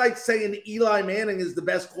 That's like saying Eli Manning is the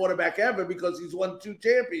best quarterback ever because he's won 2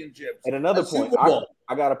 championships. And another point,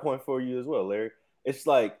 I got a point for you as well, Larry. It's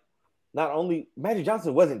like not only Magic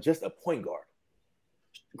Johnson wasn't just a point guard.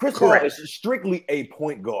 Chris Paul is strictly a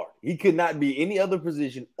point guard. He could not be any other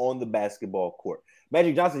position on the basketball court.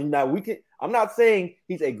 Magic Johnson, now I'm not saying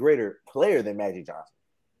he's a greater player than Magic Johnson,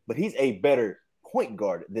 but he's a better point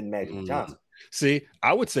guard than Magic Johnson. See,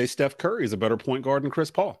 I would say Steph Curry is a better point guard than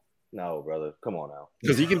Chris Paul. No, brother, come on now.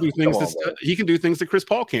 Because he can do things. He can do things that Chris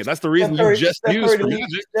Paul can't. That's the reason you just used for Magic.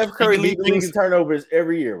 Steph Curry leads the league in turnovers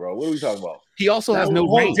every year, bro. What are we talking about? He also has no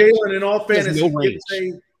range. Jalen, in all fairness, Desmond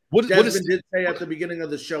did say at the beginning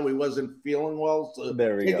of the show he wasn't feeling well. So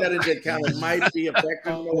take that into account. It might be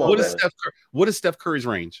affecting him. What is Steph Curry's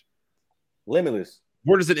range? Limitless.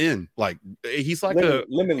 Where does it end? Like he's like a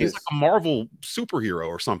Marvel superhero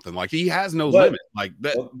or something. Like he has no limit. Like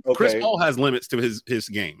that. Okay. Chris Paul has limits to his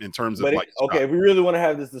game in terms of if we really want to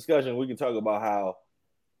have this discussion, we can talk about how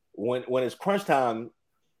when it's crunch time,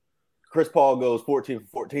 Chris Paul goes 14 for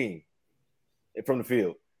 14 from the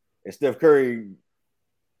field, and Steph Curry,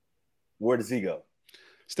 where does he go?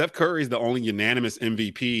 Steph Curry is the only unanimous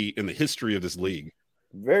MVP in the history of this league.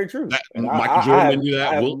 Very true. Michael Jordan didn't do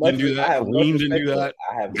that. Wilt didn't do that. Kareem didn't do that.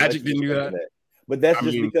 Magic didn't do that. But that's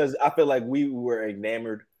because I feel like we were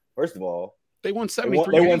enamored. First of all, they won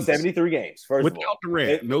 73. They won 73 games. Without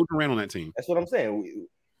Durant, no Durant on that team. That's what I'm saying.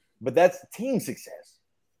 But that's team success.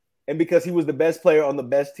 And because he was the best player on the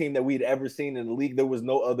best team that we'd ever seen in the league, there was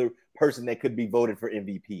no other person that could be voted for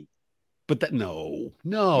MVP. But that no,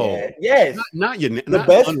 yes, not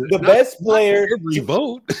the best player. Every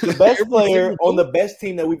vote, the best player on the best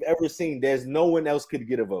team that we've ever seen. There's no one else could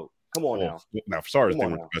get a vote. Come on now. Now, sorry, they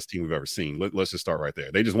weren't the best team we've ever seen. Let's just start right there.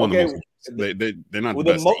 They just won the most. They're not the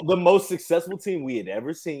best. The most successful team we had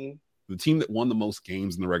ever seen. The team that won the most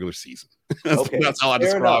games in the regular season. That's how I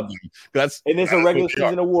describe them. And it's a regular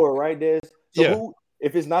season award, right, Des? So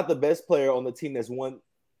if it's not the best player on the team that's won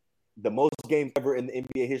the most games ever in the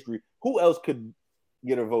NBA history, who else could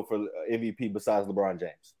get a vote for MVP besides LeBron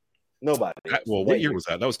James? Nobody. Well, what year was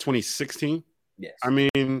that? That was 2016? Yes. I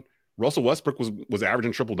mean, Russell Westbrook was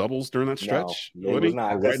averaging triple doubles during that stretch. No, it was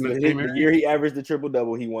not. The year he averaged the triple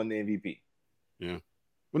double, he won the MVP. Yeah.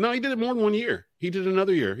 Well, no, he did it more than 1 year. He did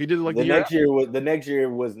another year. He did it like the next year. The next year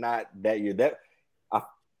was not that year.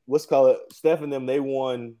 Let's call it Steph and them. They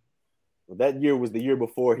won. That year was the year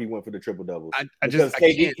before he went for the triple double. It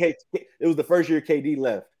was the first year KD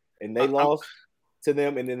left, and they lost. to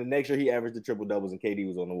them, and then the next year he averaged the triple doubles, and KD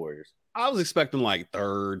was on the Warriors. I was expecting like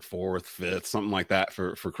third, fourth, fifth, something like that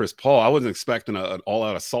for Chris Paul. I wasn't expecting an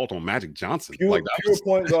all-out assault on Magic Johnson. Pure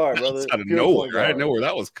point guard, brother. Out of nowhere. I didn't know where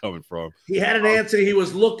that was coming from. He had an answer he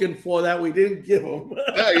was looking for that we didn't give him.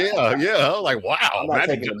 yeah. I was like, wow,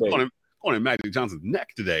 Magic on Magic Johnson's neck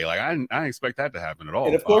today. Like I didn't expect that to happen at all.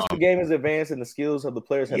 And of course, the game is advanced, and the skills of the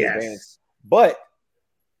players have advanced. But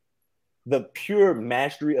the pure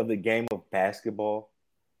mastery of the game of basketball,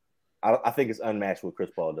 I think it's unmatched what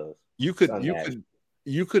Chris Paul does. You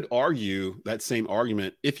could argue that same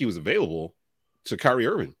argument if he was available to Kyrie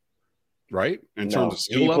Irving, right? In terms of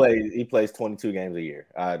skill level, he plays 22 games a year.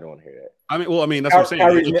 I don't want to hear that. I mean that's what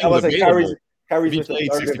I'm saying. Kyrie's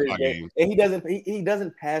played 65 games, and he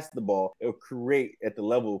doesn't pass the ball or create at the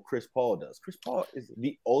level Chris Paul does. Chris Paul is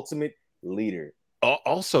the ultimate leader.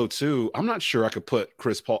 Also, too, I'm not sure I could put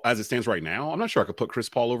Chris Paul, as it stands right now, I'm not sure I could put Chris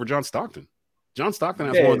Paul over John Stockton. John Stockton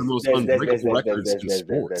has one of the most unbreakable records in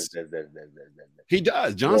sports. He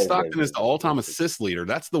does. John Stockton is the all-time assist leader.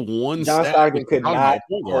 That's the one. John Stockton could not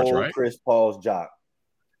hold Chris Paul's jock.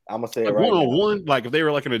 I'm gonna say it right now. One-on-one, like if they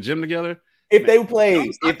were like in a gym together. If they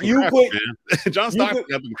played, if you put John Stockton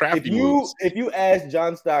got them crafty moves. If you ask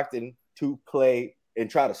John Stockton to play and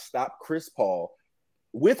try to stop Chris Paul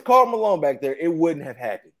with Karl Malone back there, it wouldn't have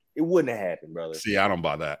happened. It wouldn't have happened, brother. See, I don't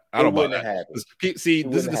buy that. I don't buy that. See,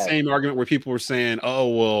 this is the same argument where people were saying, "Oh,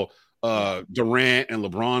 well, Durant and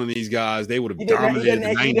LeBron and these guys, they would have dominated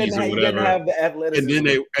the 90s or whatever."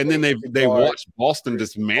 And then they watched Boston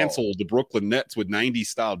dismantle the Brooklyn Nets with 90s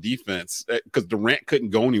style defense because Durant couldn't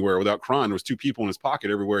go anywhere without crying. There was two people in his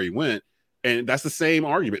pocket everywhere he went, and that's the same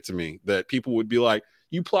argument to me that people would be like,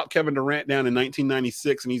 "You plop Kevin Durant down in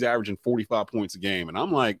 1996 and he's averaging 45 points a game," and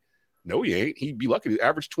I'm like, no, he ain't. He'd be lucky to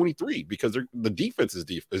average 23 because the defense is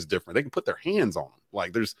different. They can put their hands on him.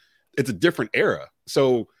 Like it's a different era.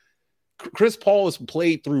 So Chris Paul has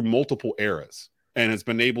played through multiple eras and has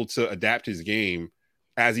been able to adapt his game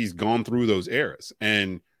as he's gone through those eras.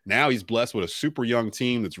 And now he's blessed with a super young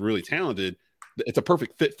team that's really talented. It's a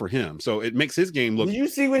perfect fit for him. So it makes his game look. Did you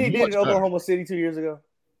see what he did in Oklahoma City 2 years ago?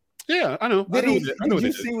 Yeah, I know. Did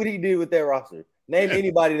you see what he did with their roster? Name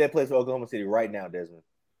anybody that plays for Oklahoma City right now, Desmond.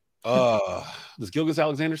 Does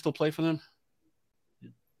Gilgeous-Alexander still play for them?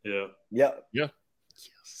 Yeah.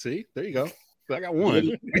 See, there you go. I got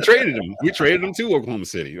one. We traded him to Oklahoma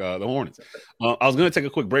City, the Hornets. I was going to take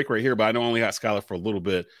a quick break right here, but I know I only got Skylar for a little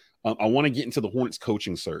bit. I want to get into the Hornets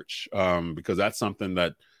coaching search because that's something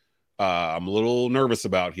that I'm a little nervous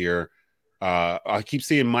about here. I keep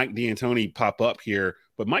seeing Mike D'Antoni pop up here,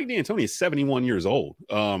 but Mike D'Antoni is 71 years old.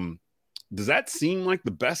 Does that seem like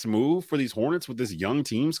the best move for these Hornets with this young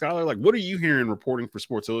team, Skylar? Like, what are you hearing reporting for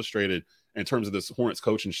Sports Illustrated in terms of this Hornets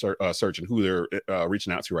coaching search and who they're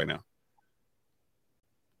reaching out to right now?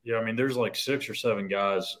 Yeah, I mean, there's like 6 or 7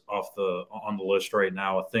 guys on the list right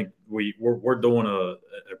now. I think we're doing a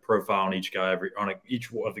profile on each guy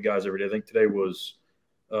each of the guys every day. I think today was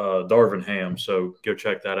Darvin Ham, so go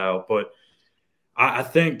check that out. But I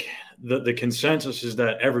think the consensus is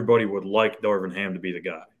that everybody would like Darvin Ham to be the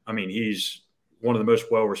guy. I mean, he's one of the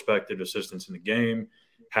most well-respected assistants in the game,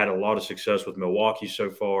 had a lot of success with Milwaukee so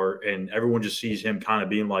far, and everyone just sees him kind of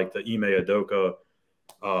being like the Ime Udoka,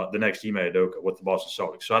 the next Ime Udoka with the Boston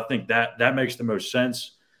Celtics. So I think that makes the most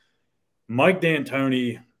sense. Mike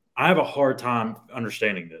D'Antoni, I have a hard time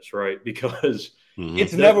understanding this, right? Because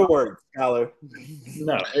it's never worked, Tyler.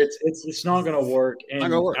 No, it's not going to work. And I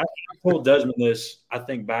told Desmond this, I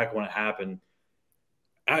think, back when it happened.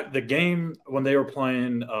 At the game when they were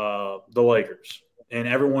playing the Lakers and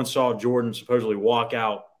everyone saw Jordan supposedly walk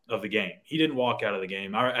out of the game. He didn't walk out of the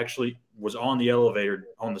game. I actually was on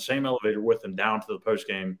the same elevator with him down to the post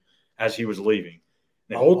game as he was leaving.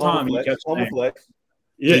 The whole time he kept saying,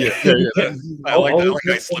 Yeah. I like that.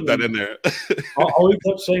 I slipped that in there. all he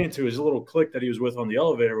kept saying to his little clique that he was with on the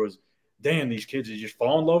elevator was, damn, these kids just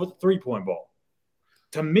fall in love with the three-point ball.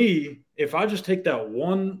 To me, if I just take that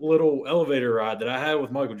one little elevator ride that I had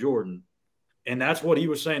with Michael Jordan, and that's what he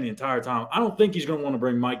was saying the entire time, I don't think he's going to want to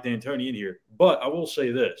bring Mike D'Antoni in here. But I will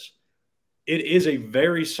say this. It is a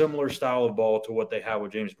very similar style of ball to what they have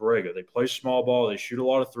with James Borrego. They play small ball. They shoot a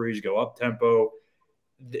lot of threes, go up tempo.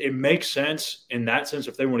 It makes sense in that sense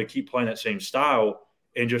if they want to keep playing that same style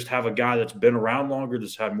and just have a guy that's been around longer,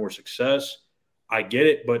 that's had more success. I get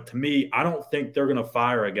it. But to me, I don't think they're going to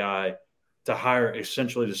fire a guy to hire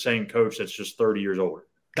essentially the same coach that's just 30 years older.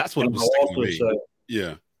 That's what it was saying.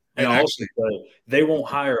 Yeah. And I also say they won't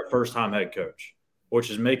hire a first-time head coach, which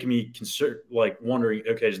is making me wondering,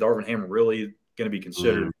 okay, is Darvin Ham really going to be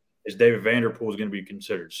considered? Is David Vanderpool going to be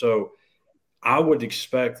considered? So I would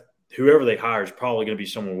expect whoever they hire is probably going to be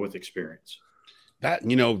someone with experience. That,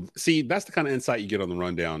 that's the kind of insight you get on the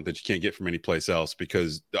rundown that you can't get from any place else,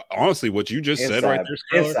 because honestly, what you just said right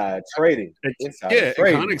there, inside trading. It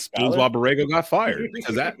kind of explains why Borrego got fired,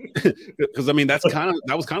 because that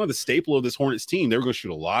was kind of the staple of this Hornets team. They were going to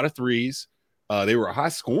shoot a lot of threes. They were a high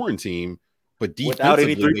scoring team, but without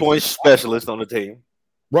any 3-point specialist on the team.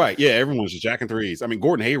 Right. Yeah. Everyone was just jacking threes. I mean,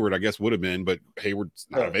 Gordon Hayward, I guess, would have been, but Hayward's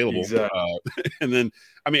not available. Exactly. And then,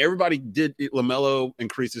 everybody did. LaMelo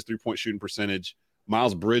increased his 3-point shooting percentage.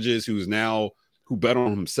 Miles Bridges, who bet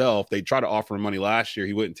on himself, they tried to offer him money last year.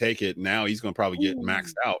 He wouldn't take it. Now he's going to probably get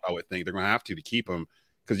maxed out. I would think they're going to have to keep him,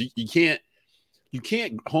 because you can't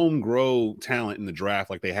home grow talent in the draft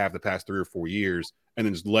like they have the past 3 or 4 years and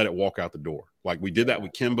then just let it walk out the door. Like we did that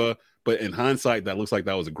with Kemba, but in hindsight, that looks like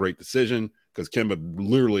that was a great decision, because Kemba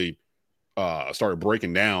literally started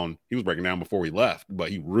breaking down. He was breaking down before he left, but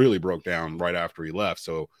he really broke down right after he left.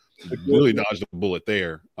 So he really dodged a bullet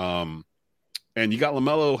there. And you got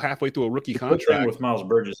LaMelo halfway through a rookie contract with Miles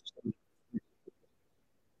Bridges.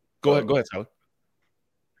 Go ahead, Tyler.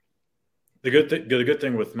 The good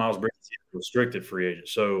thing with Miles Bridges, he's a restricted free agent.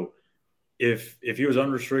 So if he was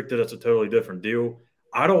unrestricted, that's a totally different deal.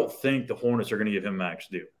 I don't think the Hornets are going to give him max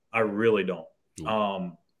deal. I really don't.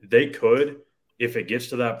 They could if it gets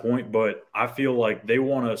to that point, but I feel like they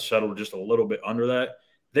want to settle just a little bit under that.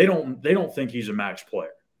 They don't think he's a max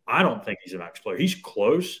player. I don't think he's a max player. He's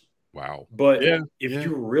close. Wow. But if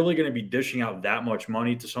you're really going to be dishing out that much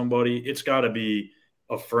money to somebody, it's got to be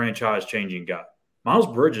a franchise-changing guy. Miles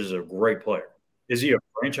Bridges is a great player. Is he a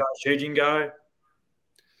franchise-changing guy?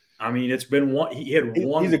 I mean, it's been one. He had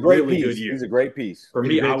one he's a great really piece. good year. He's a great piece. For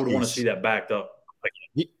me, I would want to see that backed up.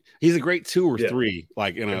 He's a great 2 or 3.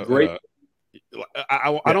 Like in a great.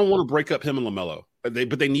 I don't want to break up him and LaMelo, but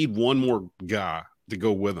they need one more guy to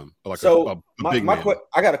go with him. Like a big man.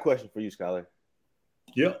 I got a question for you, Skyler.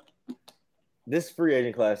 Yeah. This free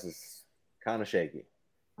agent class is kind of shaky.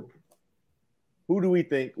 Who do we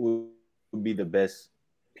think would be the best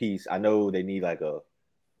piece? I know they need like a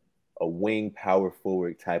wing power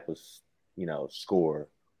forward type of, scorer,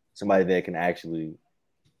 somebody that can actually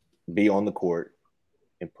be on the court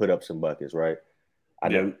and put up some buckets, right? I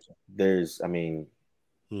know there's, I'm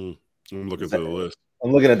looking through the list.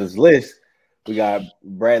 I'm looking at this list. We got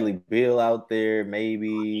Bradley Beal out there,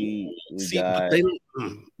 maybe.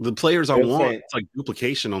 The players I want, it's like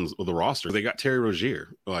duplication on the roster. They got Terry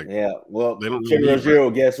Rozier. Terry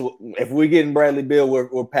Rozier. Guess if we're getting Bradley Beal,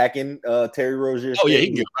 we're packing Terry Rozier. Oh yeah, he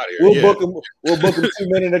can get out of here. We'll book him 2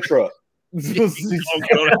 men in a truck.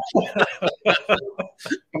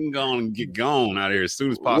 I'm going to get gone out of here as soon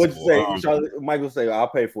as possible. Michael say, I'll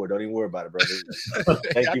pay for it. Don't even worry about it, brother.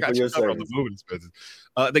 Thank you for your service.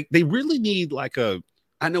 They really need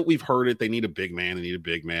I know we've heard it. They need a big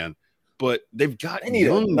man. But they've got They need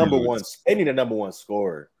a number one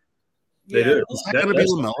scorer. They do. Is that going to be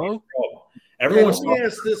LaMelo? Everyone's talking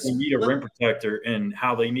about they need a rim protector and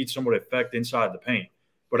how they need someone to affect inside the paint.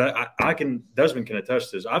 But Desmond can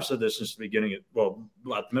attest to this. I've said this since the beginning at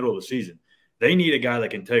the middle of the season. They need a guy that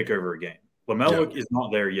can take over a game. LaMelo is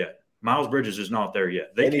not there yet. Miles Bridges is not there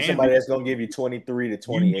yet. They need somebody that's going to give you 23 to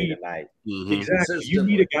 28 a night. Exactly. You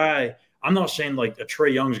need a guy. I'm not saying like a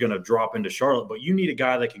Trae Young's going to drop into Charlotte, but you need a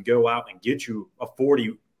guy that can go out and get you a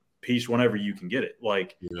 40 piece whenever you can get it.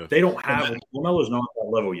 Like they don't have LaMelo's not at that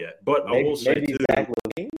level yet. But I will say too. I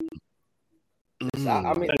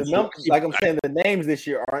mean, the numbers, like I'm saying, the names this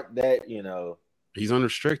year aren't that, He's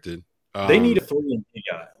unrestricted. They need a 3-and-D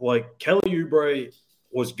guy. Like Kelly Oubre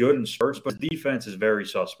was good in spurts, but defense is very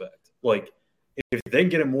suspect. Like if they can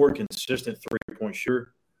get a more consistent 3-point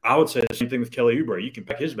shooter, I would say the same thing with Kelly Oubre. You can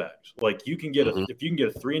pack his bags. Like you can get if you can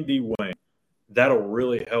get a 3-and-D wing, that'll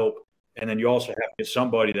really help. And then you also have to get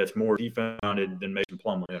somebody that's more defended than Mason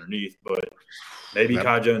Plumlee underneath. But maybe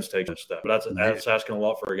Kai Jones takes a step. But that's asking a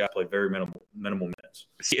lot for a guy to play very minimal minutes.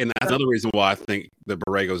 See, and that's another reason why I think that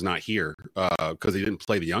Borrego's not here, because he didn't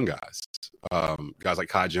play the young guys. Guys like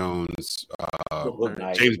Kai Jones,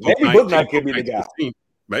 James Bouknight could be the guy.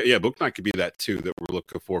 But yeah, Bouknight could be that too that we're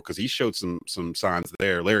looking for, because he showed some signs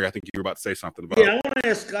there. Larry, I think you were about to say something about. Yeah, I want to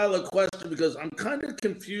ask Skyler a question because I'm kind of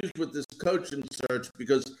confused with this coaching search.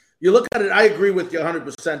 Because you look at it, I agree with you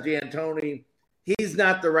 100%. D'Antoni, he's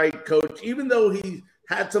not the right coach, even though he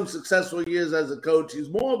had some successful years as a coach. He's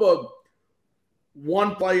more of a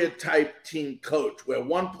one-player type team coach, where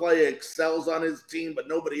one player excels on his team, but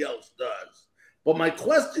nobody else does. But my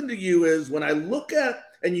question to you is, when I look at,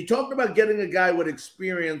 and you talked about getting a guy with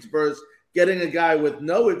experience versus getting a guy with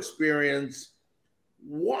no experience,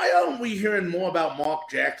 why aren't we hearing more about Mark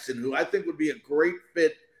Jackson, who I think would be a great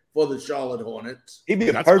fit for the Charlotte Hornets. He'd be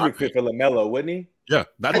a perfect fit for LaMelo, wouldn't he? Yeah,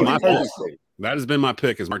 that's my pick. That has been my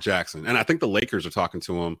pick is Mark Jackson. And I think the Lakers are talking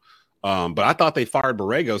to him. But I thought they fired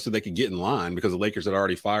Borrego so they could get in line because the Lakers had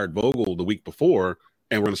already fired Vogel the week before.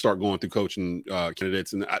 And we're going to start going through coaching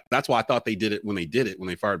candidates. And that's why I thought they did it when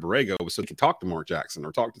they fired Borrego, was so they could talk to Mark Jackson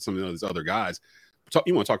or talk to some of those other guys.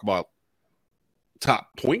 You want to talk about top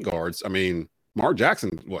point guards. I mean, Mark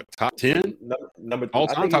Jackson, what, top 10? Number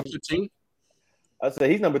all-time top 15? I'd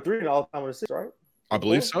say he's number 3 in all-time with assists, right? I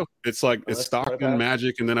believe so. It's like it's Stockton,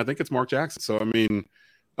 Magic, and then I think it's Mark Jackson. So, I mean.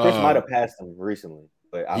 Chris might have passed him recently.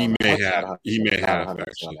 But he may have,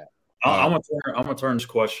 actually. I'm gonna turn this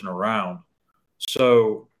question around.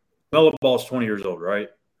 So, LaMelo Ball's 20 years old, right?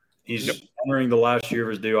 He's entering the last year of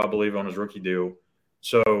his deal, I believe, on his rookie deal.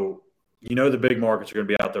 So, the big markets are going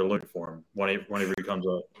to be out there looking for him whenever he becomes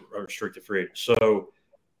a restricted free agent. So,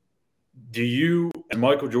 do you and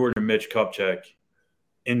Michael Jordan and Mitch Kupchak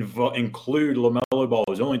include LaMelo Ball,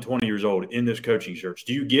 who's only 20 years old, in this coaching search?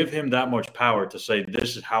 Do you give him that much power to say,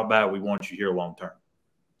 this is how bad we want you here long term?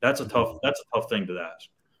 That's a tough thing to ask.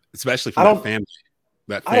 Especially for that family.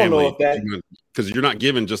 That family, because you're not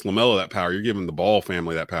giving just LaMelo that power. You're giving the Ball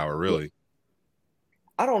family that power, really.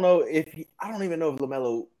 I don't know I don't even know if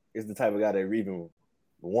LaMelo is the type of guy that even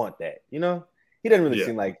want that. He doesn't really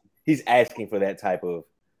seem like he's asking for that type of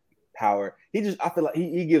power. I feel like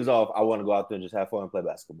he gives off, I want to go out there and just have fun and play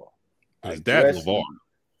basketball. His dad, LeVar.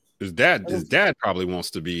 His dad probably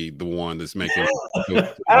wants to be the one that's making.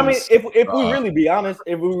 I mean, if we really be honest,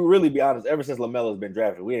 ever since LaMelo's been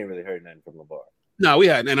drafted, we ain't really heard nothing from LeVar. No, we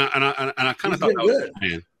hadn't, and I kind of thought that was his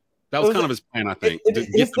plan. That was kind of his plan, I think.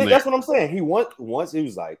 That's what I'm saying. He once he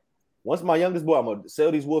was like, once my youngest boy, I'm gonna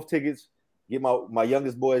sell these Wolf tickets, get my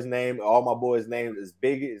youngest boy's name, all my boys' names as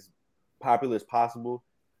big as popular as possible,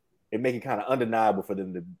 and make it kind of undeniable for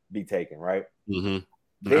them to be taken, right? Mm-hmm.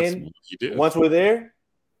 Then once we're there,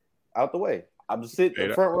 out the way. I'm just sitting in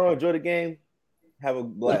the front row, enjoy the game, have a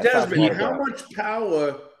blast. Desmond, how much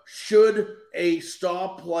power should a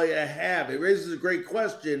star player have? It raises a great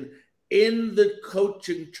question in the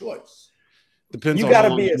coaching choice. Depends. You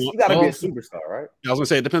gotta be a superstar, right? I was gonna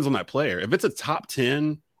say it depends on that player. If it's a top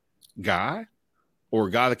 10 guy or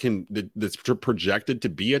a guy that's projected to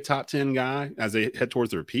be a top 10 guy as they head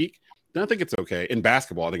towards their peak, then I think it's okay. In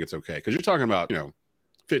basketball, I think it's okay because you're talking about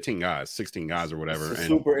 15 guys, 16 guys, or whatever.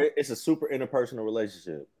 It's a super interpersonal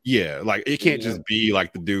relationship. Yeah, like it can't just be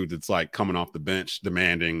like the dude that's like coming off the bench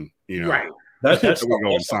demanding, right. That's we're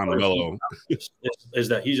going to sign LaMelo. Is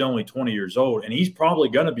that he's only 20 years old and he's probably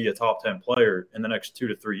going to be a top 10 player in the next 2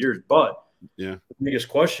 to 3 years. But the biggest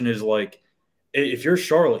question is like, if you're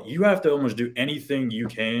Charlotte, you have to almost do anything you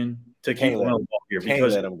can to keep LaMelo here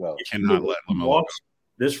because let him go. You cannot let LaMelo go.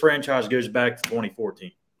 This franchise goes back to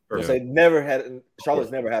 2014. Charlotte's never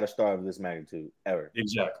had a star of this magnitude ever.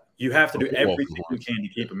 Exactly. You have to do everything you can to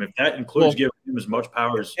keep him. If that includes giving him as much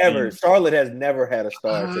power as ever. Charlotte has never had a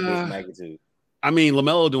star to this magnitude. I mean,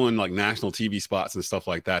 LaMelo doing like national TV spots and stuff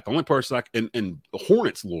like that. The only person in the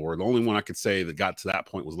Hornets lore, the only one I could say that got to that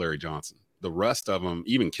point was Larry Johnson. The rest of them,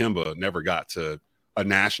 even Kemba, never got to a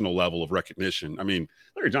national level of recognition. I mean,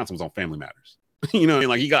 Larry Johnson was on Family Matters.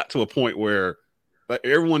 Like he got to a point where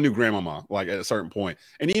everyone knew Grandmama, like at a certain point,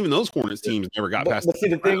 and even those Hornets teams never got past. But see,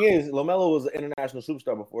 the thing is, LaMelo was an international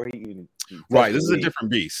superstar before he even. Right, this is a different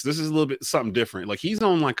beast. This is a little bit something different. Like he's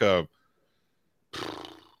on like a.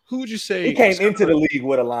 Who would you say he came into the league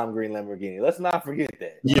with a lime green Lamborghini? Let's not forget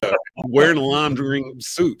that. Yeah, wearing a lime green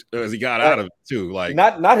suit as he got out of it too. Like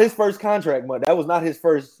not his first contract money. That was not his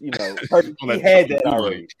first. He had that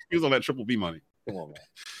already. He was on that Triple B money. Come on, man.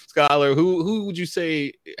 Skylar, who would you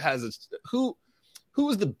say has who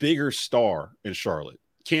is the bigger star in Charlotte?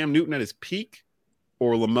 Cam Newton at his peak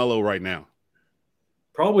or LaMelo right now?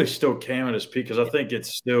 Probably still Cam at his peak because I think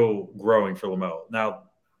it's still growing for LaMelo. Now,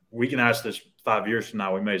 we can ask this 5 years from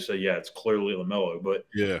now. We may say, yeah, it's clearly LaMelo. But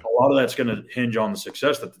a lot of that's going to hinge on the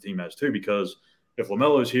success that the team has too because if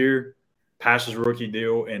LaMelo's here, passes rookie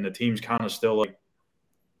deal, and the team's kind of still like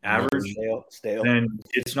average, stale, then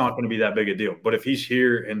it's not going to be that big a deal. But if he's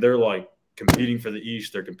here and they're like competing for the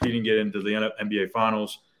East, they're competing to get into the NBA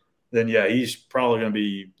Finals, then he's probably going to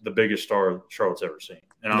be the biggest star Charlotte's ever seen.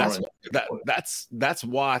 And that's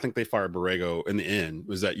why I think they fired Borrego in the end,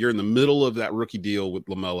 was that you're in the middle of that rookie deal with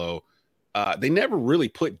LaMelo. They never really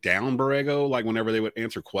put down Borrego, like whenever they would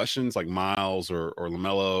answer questions like Miles or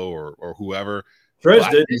LaMelo or whoever. Trez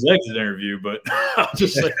did his exit interview, but I'll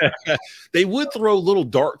just say they would throw little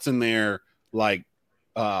darts in there, like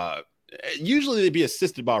usually they'd be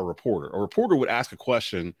assisted by a reporter. A reporter would ask a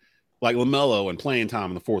question like LaMelo in playing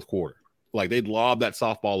time in the fourth quarter. Like they'd lob that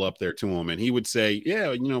softball up there to him, and he would say,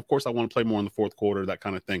 "Yeah, of course I want to play more in the fourth quarter," that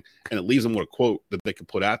kind of thing. And it leaves him with a quote that they could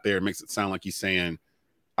put out there. It makes it sound like he's saying,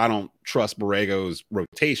 "I don't trust Borrego's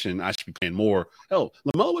rotation. I should be playing more." Hell,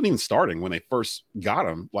 LaMelo wasn't even starting when they first got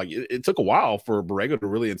him. Like it took a while for Borrego to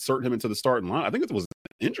really insert him into the starting line. I think it was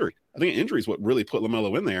an injury. I think injury is what really put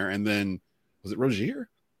LaMelo in there. And then was it Rozier?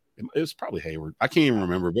 It was probably Hayward. I can't even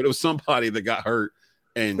remember, but it was somebody that got hurt.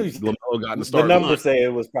 And LaMelo got in the starting The numbers line. say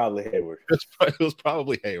it was probably Hayward. It was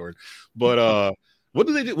probably Hayward. But what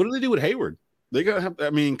do they do? What do they do with Hayward? They gotta have. I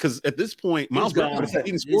mean, because at this point, Miles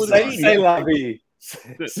Bridges say La Vie.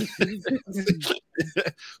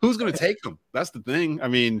 Who's going to take them? That's the thing. I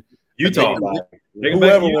mean, Utah.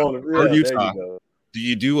 Whoever wanted or Utah. Do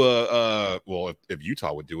you do well? If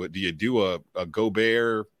Utah would do it, do you do a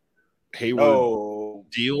Gobert Hayward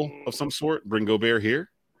deal of some sort? Bring Gobert here.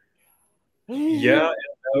 Yeah,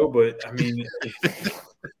 but I mean,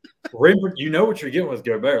 you know what you're getting with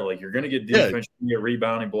Gobert. Like you're going to get defense, you get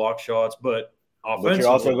rebounding, block shots, but offensively, you're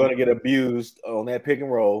also going to get abused on that pick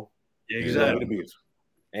and roll. Yeah, exactly.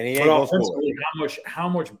 And he ain't going to score. How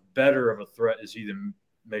much better of a threat is he than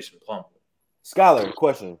Mason Plumlee? Skyler,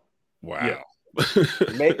 question. Wow. Yeah.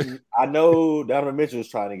 I know Donovan Mitchell is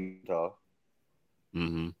trying to get Utah.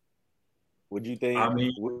 Mm-hmm. Would you think? I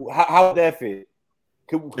mean, how would that fit?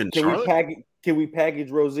 Can we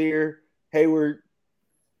package Rozier, Hayward,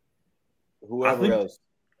 whoever else?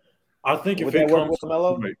 I think would if it that work comes with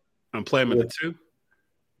Melo, I'm playing with the two.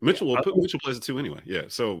 Mitchell plays the two anyway. Yeah,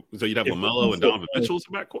 so you'd have LaMelo and Donovan Mitchell as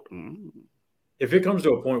the backcourt. Mm-hmm. If it comes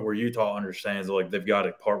to a point where Utah understands like they've got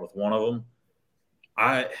to part with one of them,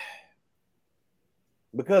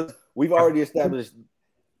 because we've already established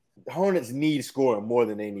Hornets need scoring more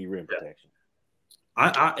than they need rim protection.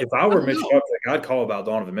 If I were Mitch Kupchak, I'd call about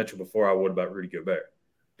Donovan Mitchell before I would about Rudy Gobert,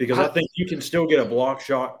 because I think you can still get a a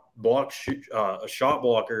shot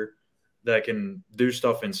blocker that can do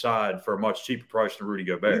stuff inside for a much cheaper price than Rudy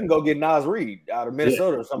Gobert. You can go get Naz Reid out of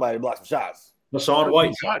Minnesota or somebody to block some shots. Hassan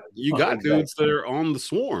White. You got dudes that are on the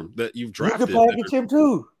swarm that you've drafted. You can package him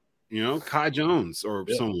too. Kai Jones or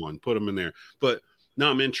someone, put him in there. But no,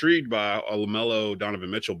 I'm intrigued by a LaMelo, Donovan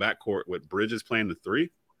Mitchell backcourt with Bridges playing the three.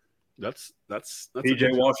 That's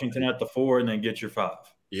PJ Washington at the 4, and then get your 5.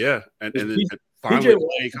 Yeah, and then finally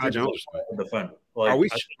play Kai Jones. Defender.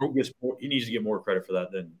 He needs to get more credit for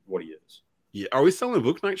that than what he is. Yeah, are we selling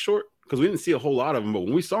Book Knight short? Because we didn't see a whole lot of him, but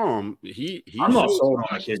when we saw him, I'm not sold on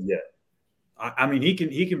that kid yet. I mean, he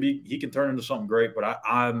can turn into something great, but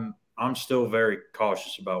I'm still very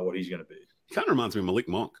cautious about what he's going to be. He kind of reminds me of Malik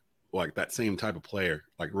Monk, like that same type of player,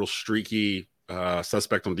 like real streaky,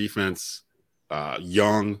 suspect on defense,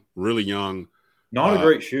 really young. Not a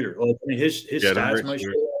great shooter. Like, I mean, his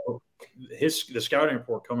stats, the scouting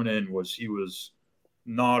report coming in was he was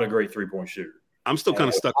not a great 3-point shooter. I'm still kind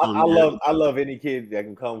of stuck on. I love any kid that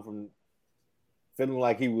can come from feeling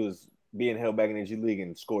like he was being held back in the G League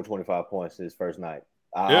and scored 25 points his first night.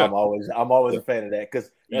 I'm always a fan of that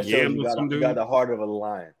because that shows you got the heart of a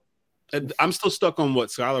lion. And I'm still stuck on what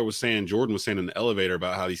Skylar was saying, Jordan was saying in the elevator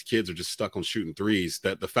about how these kids are just stuck on shooting threes.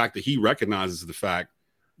 That the fact that he recognizes the fact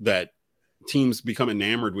that teams become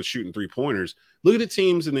enamored with shooting 3-pointers. Look at the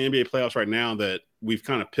teams in the NBA playoffs right now that we've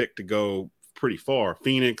kind of picked to go pretty far.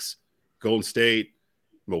 Phoenix, Golden State,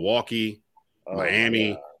 Milwaukee,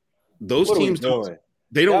 Miami. Those teams don't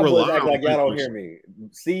rely on like y'all don't hear me.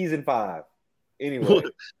 Season 5. Anyway.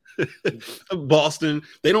 Boston,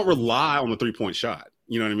 they don't rely on the 3-point shot.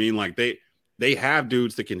 You know what I mean? Like they have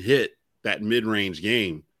dudes that can hit that mid-range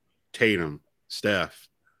game. Tatum, Steph.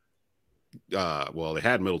 They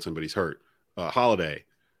had Middleton, but he's hurt. Holiday,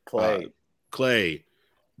 Clay,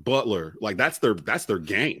 Butler. Like that's their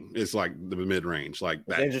game. It's like the mid-range. Like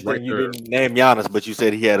that. Interesting. Right, you didn't name Giannis, but you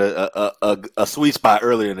said he had a sweet spot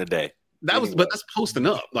earlier in the day. But that's posting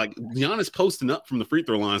up. Like Giannis posting up from the free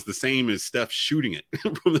throw line is the same as Steph shooting it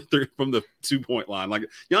from the 2-point line. Like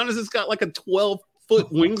Giannis has got like a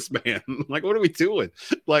 12-foot wingspan. Like, what are we doing?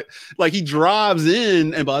 Like he drives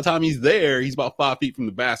in, and by the time he's there, he's about 5 feet from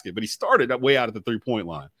the basket. But he started way out at the 3-point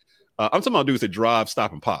line. I'm talking about dudes that drive,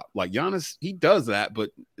 stop, and pop. Like Giannis, he does that, but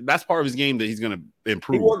that's part of his game that he's going to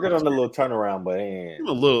improve. He's working on a little turnaround, but a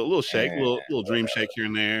little shake, little dream shake here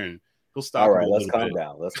and there, and he'll stop. All right, let's calm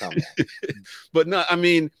down. But no, I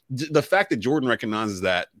mean, the fact that Jordan recognizes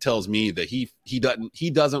that tells me that he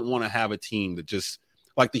doesn't want to have a team that just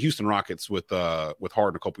like the Houston Rockets with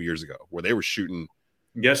Harden a couple years ago, where they were shooting.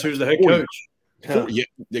 Guess who's the head coach? Yeah,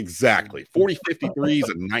 exactly. 40, 50 threes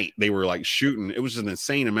a night. They were like shooting. It was an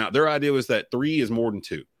insane amount. Their idea was that 3 is more than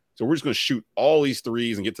 2. So we're just going to shoot all these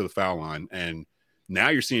threes and get to the foul line. And now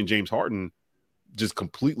you're seeing James Harden just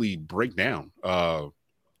completely break down.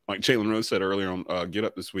 Like Jalen Rose said earlier on Get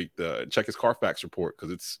Up this week, check his Carfax report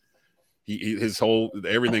because it's his whole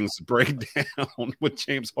everything's breakdown with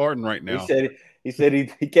James Harden right now. He said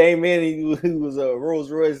he came in, he was a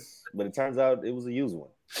Rolls Royce, but it turns out it was a used one.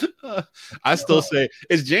 I still say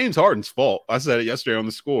it's James Harden's fault. I said it yesterday on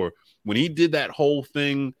The Score when he did that whole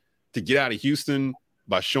thing to get out of Houston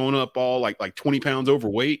by showing up all like 20 pounds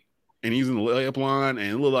overweight, and he's in the layup line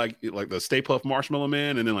and it looked like the Stay Puft Marshmallow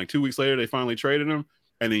Man. And then like 2 weeks later, they finally traded him,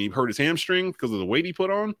 and then he hurt his hamstring because of the weight he put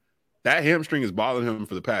on. That hamstring has bothered him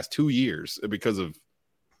for the past 2 years because of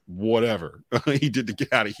whatever he did to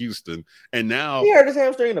get out of Houston. And now he hurt his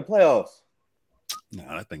hamstring in the playoffs.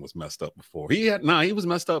 Nah, that thing was messed up before. He was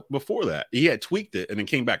messed up before that. He had tweaked it and then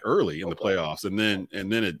came back early in the playoffs, and then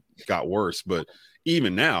it got worse. But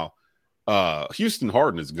even now, Houston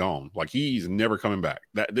Harden is gone. Like, he's never coming back.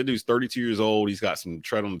 That dude's 32 years old. He's got some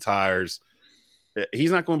tread on the tires.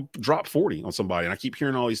 He's not going to drop 40 on somebody. And I keep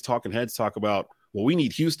hearing all these talking heads talk about, well, we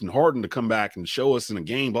need Houston Harden to come back and show us in a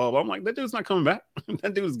game, blah, blah, blah. I'm like, that dude's not coming back.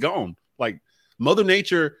 That dude's gone. Like, Mother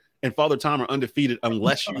Nature and Father Time are undefeated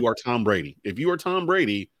unless you are Tom Brady. If you are Tom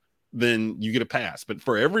Brady, then you get a pass. But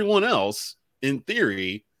for everyone else, in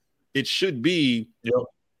theory, it should be,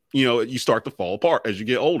 you start to fall apart as you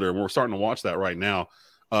get older. And we're starting to watch that right now.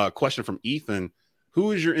 Question from Ethan.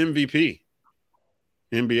 Who is your MVP?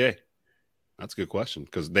 NBA. That's a good question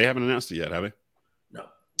because they haven't announced it yet, have they? No.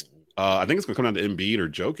 I think it's going to come down to Embiid or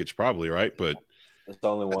Jokic probably, right? But it's the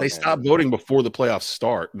only one. They stopped voting before the playoffs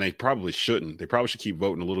start, and they probably shouldn't. They probably should keep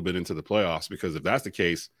voting a little bit into the playoffs because if that's the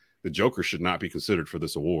case, the Joker should not be considered for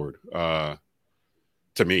this award. To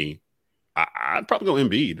me, I'd probably go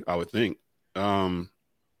Embiid, I would think.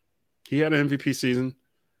 He had an MVP season,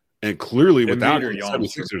 and clearly without him, the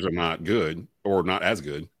 76ers are not good or not as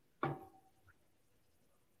good.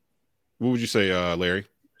 What would you say, Larry?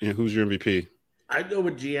 Who's your MVP? I'd go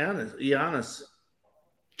with Giannis.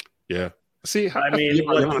 Yeah. See, I mean,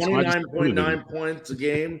 29.9 points a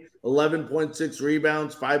game, 11.6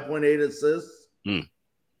 rebounds, 5.8 assists. It's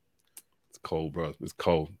cold, bro. It's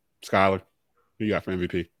cold. Skylar, who you got for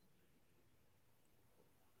MVP?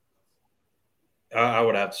 I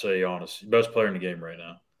would have to say Giannis, best player in the game right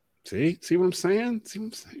now. See what I'm saying?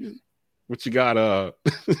 What you got?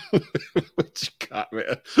 What you got,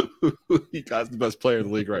 man? You guy's the best player in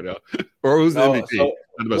the league right now, or who's the MVP? So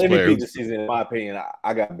the best MVP player this season, in my opinion,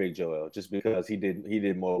 I got Big Joel just because he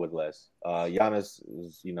did more with less. Giannis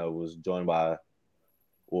was joined by,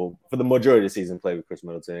 for the majority of the season, played with Chris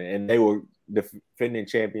Middleton, and they were defending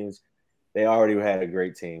champions. They already had a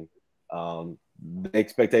great team. The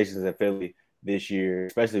expectations in Philly this year,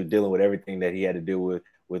 especially dealing with everything that he had to deal with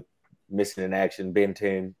missing in action, Ben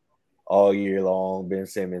 10 all year long, Ben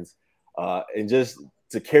Simmons, and just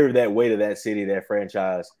to carry that weight of that city, that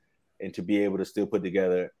franchise, and to be able to still put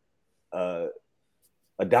together a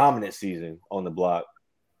dominant season on the block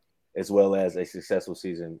as well as a successful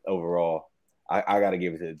season overall. I got to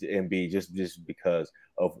give it to Embiid just because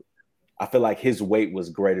of I feel like his weight was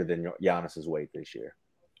greater than Giannis's weight this year.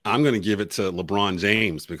 I'm going to give it to LeBron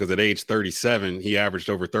James because at age 37, he averaged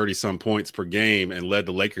over 30-some points per game and led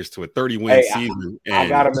the Lakers to a 30-win season. I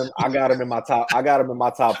got him in my top. I got him in my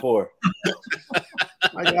top 4.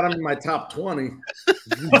 I got him in my top 20.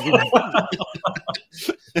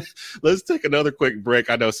 Let's take another quick break.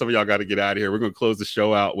 I know some of y'all got to get out of here. We're going to close the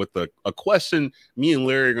show out with a question me and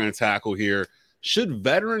Larry are going to tackle here. Should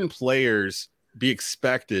veteran players be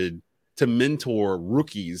expected to mentor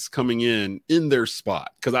rookies coming in their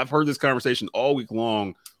spot? Because I've heard this conversation all week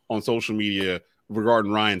long on social media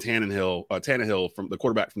regarding Ryan Tannehill from the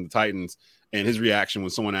quarterback from the Titans, and his reaction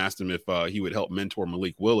when someone asked him if he would help mentor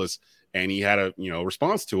Malik Willis, and he had a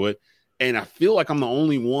response to it. And I feel like I'm the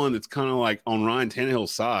only one that's kind of like on Ryan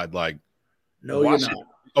Tannehill's side. Like, no, you're not.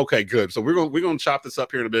 Okay, good. So we're going to chop this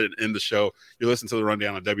up here in a bit and end the show. You listen to the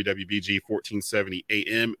Rundown on WWBG 1470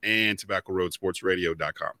 AM and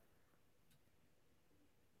TobaccoRoadSportsRadio.com.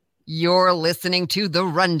 You're listening to The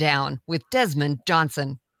Rundown with Desmond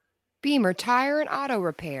Johnson. Beamer Tire and Auto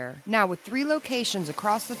Repair, now with 3 locations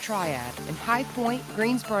across the Triad in High Point,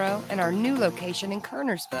 Greensboro, and our new location in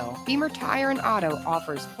Kernersville. Beamer Tire and Auto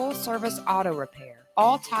offers full-service auto repair,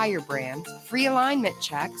 all tire brands, free alignment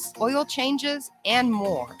checks, oil changes, and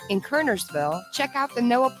more. In Kernersville, check out the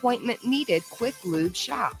no appointment needed Quick Lube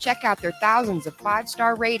shop. Check out their thousands of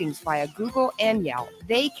 5-star ratings via Google and Yelp.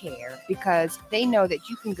 They care because they know that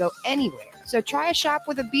you can go anywhere. So try a shop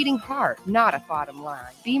with a beating heart, not a bottom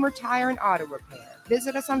line. Beamer Tire and Auto Repair.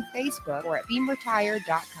 Visit us on Facebook or at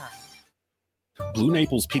beamertire.com. Blue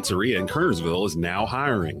Naples Pizzeria in Kernersville is now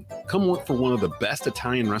hiring. Come work for one of the best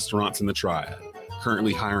Italian restaurants in the Triad.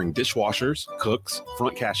 Currently hiring dishwashers, cooks,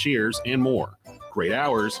 front cashiers, and more. Great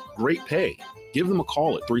hours, great pay. Give them a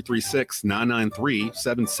call at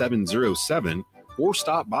 336-993-7707 or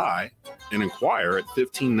stop by and inquire at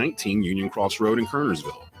 1519 Union Cross Road in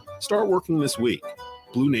Kernersville. Start working this week.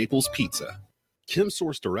 Blue Naples Pizza. Kim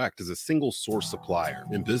Source Direct is a single source supplier.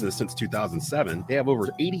 In business since 2007, they have over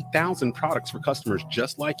 80,000 products for customers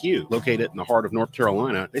just like you. Located in the heart of North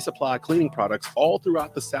Carolina, they supply cleaning products all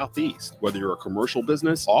throughout the Southeast. Whether you're a commercial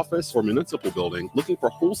business, office, or municipal building, looking for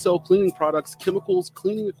wholesale cleaning products, chemicals,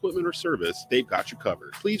 cleaning equipment, or service, they've got you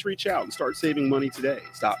covered. Please reach out and start saving money today.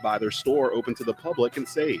 Stop by their store open to the public and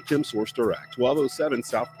save. Kim Source Direct, 1207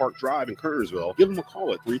 South Park Drive in Kernersville. Give them a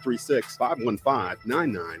call at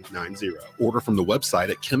 336-515-9990. Order from the website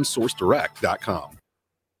at kimsourcedirect.com.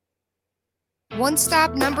 One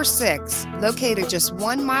stop number 6, located just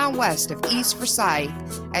 1 mile west of East Forsyth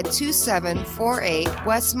at 2748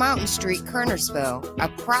 West Mountain Street, Kernersville. A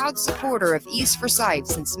proud supporter of East Forsyth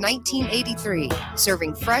since 1983,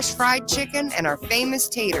 serving fresh fried chicken and our famous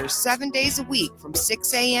taters 7 days a week from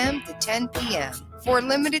 6 a.m. to 10 p.m. For a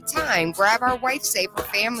limited time, grab our Wife Saver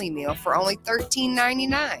family meal for only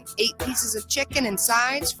 $13.99. 8 pieces of chicken and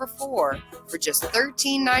sides for 4 for just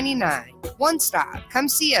 $13.99. One stop. Come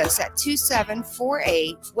see us at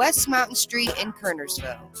 2748 West Mountain Street in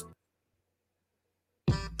Kernersville.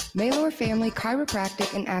 Maylor Family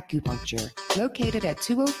Chiropractic and Acupuncture, located at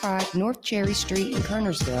 205 North Cherry Street in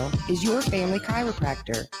Kernersville, is your family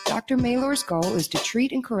chiropractor. Dr. Maylor's goal is to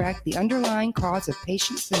treat and correct the underlying cause of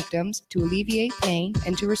patient symptoms, to alleviate pain,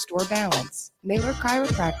 and to restore balance. Maylor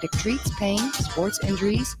Chiropractic treats pain, sports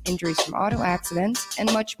injuries, injuries from auto accidents,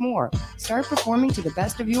 and much more. Start performing to the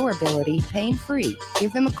best of your ability, pain-free.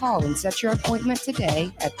 Give them a call and set your appointment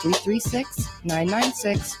today at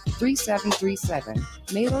 336-996-3737.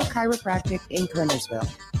 Maylor Chiropractic in Kernersville.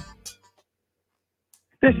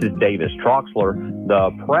 This is Davis Troxler,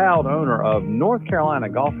 the proud owner of North Carolina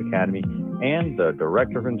Golf Academy and the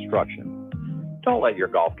Director of Instruction. Don't let your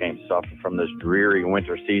golf game suffer from this dreary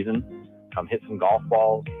winter season. Come hit some golf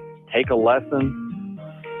balls, take a lesson.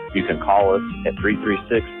 You can call us at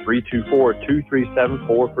 336-324-2374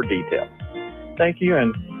 for details. Thank you,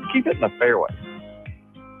 and keep it in the fairway.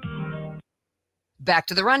 Back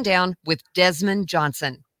to the rundown with Desmond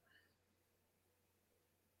Johnson.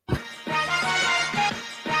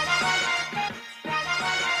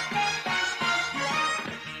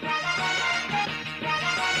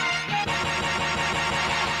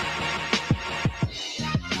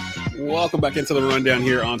 Welcome back into the rundown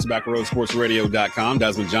here on TobaccoRoadSportsRadio.com.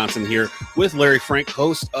 Desmond Johnson here with Larry Frank,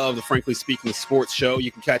 host of the Frankly Speaking Sports Show.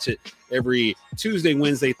 You can catch it every Tuesday,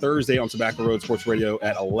 Wednesday, Thursday on Tobacco Road Sports Radio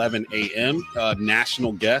at 11 a.m.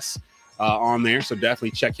 National guests on there, so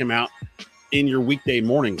definitely check him out in your weekday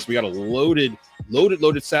mornings. We got a loaded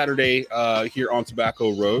Saturday here on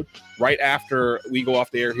Tobacco Road. Right after we go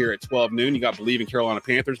off the air here at 12 noon, you got Believe in Carolina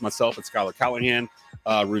Panthers, myself and Skylar Callahan,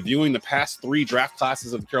 reviewing the past 3 draft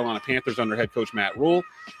classes of the Carolina Panthers under head coach Matt Rule.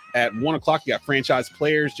 At 1 o'clock, you got franchise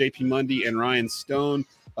players JP Mundy and Ryan Stone.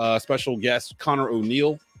 Special guest Connor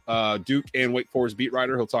O'Neill, Duke and Wake Forest beat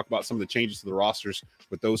writer. He'll talk about some of the changes to the rosters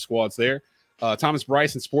with those squads there. Thomas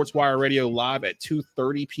Bryce and Sportswire Radio live at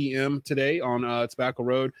 2:30 p.m. today on Tobacco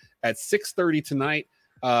Road. At 6:30 tonight,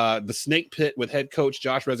 the Snake Pit with head coach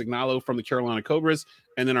Josh Resignalo from the Carolina Cobras.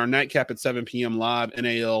 And then our nightcap at 7 p.m. live,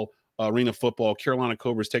 NAL Arena Football. Carolina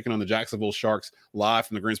Cobras taking on the Jacksonville Sharks live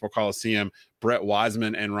from the Greensboro Coliseum. Brett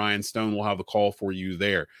Wiseman and Ryan Stone will have the call for you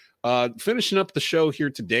there. Finishing up the show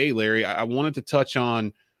here today, Larry, I wanted to touch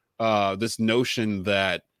on this notion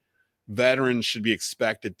that veterans should be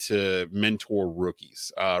expected to mentor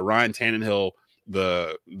rookies. Ryan Tannehill,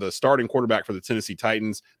 the starting quarterback for the Tennessee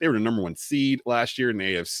Titans, they were the number 1 seed last year in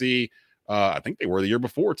the AFC. I think they were the year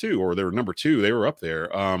before too, or they were number 2. They were up there.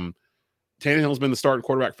 Tannehill's been the starting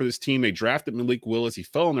quarterback for this team. They drafted Malik Willis. He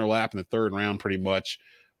fell in their lap in the 3rd round pretty much.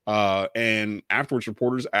 And afterwards,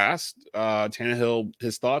 reporters asked Tannehill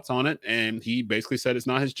his thoughts on it, and he basically said it's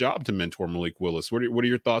not his job to mentor Malik Willis. What are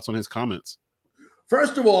your thoughts on his comments?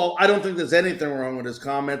 First of all, I don't think there's anything wrong with his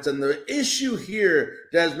comments. And the issue here,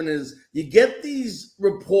 Desmond, is you get these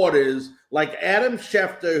reporters like Adam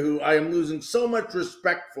Schefter, who I am losing so much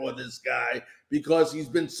respect for this guy because he's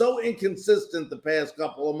been so inconsistent the past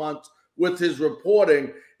couple of months with his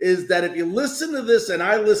reporting, is that if you listen to this, and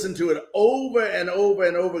I listened to it over and over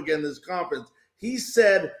and over again, this conference, he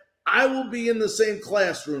said, I will be in the same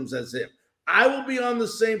classrooms as him. I will be on the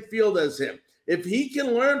same field as him. If he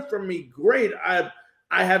can learn from me, great.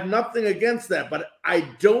 I have nothing against that, but I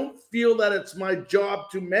don't feel that it's my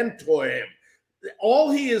job to mentor him.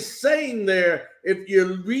 all he is saying there, if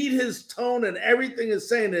you read his tone and everything is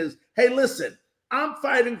saying is, hey, listen, I'm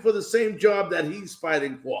fighting for the same job that he's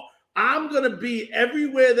fighting for. I'm going to be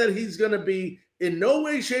everywhere that he's going to be. In no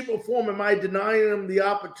way, shape, or form am I denying him the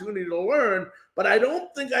opportunity to learn, but I don't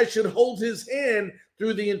think I should hold his hand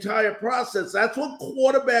through the entire process. That's what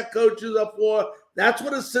quarterback coaches are for. That's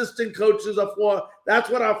what assistant coaches are for. That's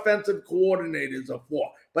what offensive coordinators are for.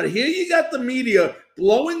 But here you got the media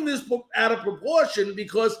blowing this book out of proportion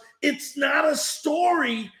because it's not a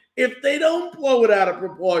story if they don't blow it out of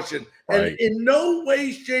proportion. Right. And in no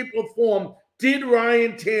way, shape, or form did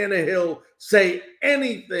Ryan Tannehill say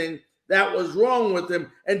anything that was wrong with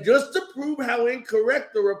him. And just to prove how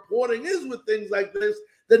incorrect the reporting is with things like this,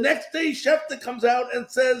 the next day Schefter comes out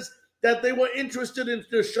and says that they were interested in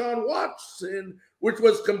Deshaun Watson, which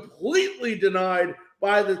was completely denied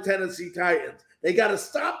by the Tennessee Titans. They got to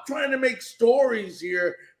stop trying to make stories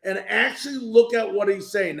here and actually look at what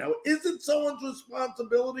he's saying. Now, is it someone's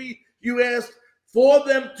responsibility, you asked, for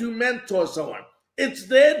them to mentor someone? It's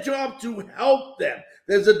their job to help them.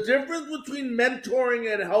 There's a difference between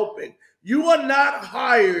mentoring and helping. You are not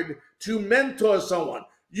hired to mentor someone.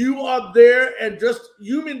 You are there, and just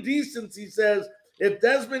human decency says, if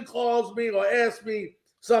Desmond calls me or asks me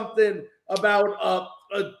something about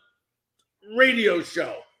a radio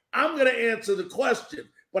show, I'm going to answer the question.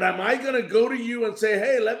 But am I going to go to you and say,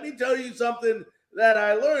 hey, let me tell you something that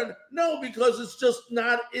I learned? No, because it's just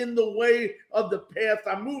not in the way of the path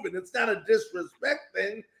I'm moving. It's not a disrespect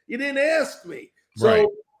thing. You didn't ask me. So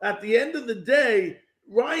At the end of the day,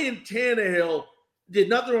 Ryan Tannehill did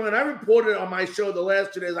nothing wrong. And I reported on my show the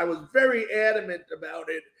last 2 days. I was very adamant about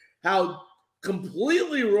it, how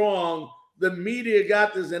completely wrong the media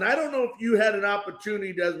got this. And I don't know if you had an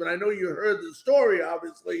opportunity, Desmond. I know you heard the story,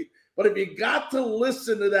 obviously. But if you got to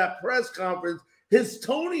listen to that press conference, his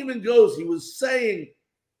tone even goes, he was saying,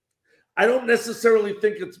 I don't necessarily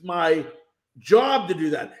think it's my job to do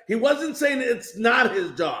that. He wasn't saying it's not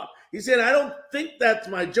his job. He said, I don't think that's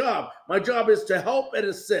my job. My job is to help and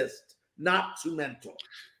assist, not to mentor.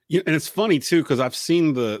 Yeah, and it's funny, too, because I've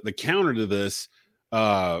seen the counter to this,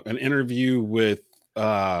 an interview with,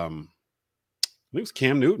 I think it was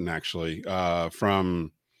Cam Newton, actually,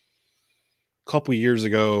 from a couple of years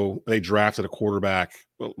ago. They drafted a quarterback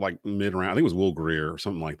like mid-round. I think it was Will Grier or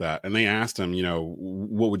something like that. And they asked him,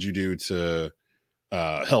 what would you do to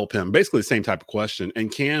help him? Basically the same type of question. And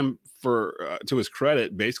Cam, to his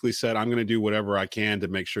credit, basically said, I'm going to do whatever I can to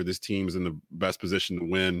make sure this team is in the best position to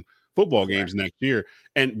win football games next year.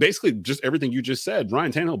 And basically just everything you just said,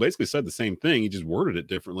 Ryan Tannehill basically said the same thing. He just worded it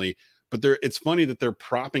differently. But it's funny that they're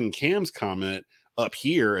propping Cam's comment up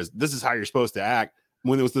here as this is how you're supposed to act,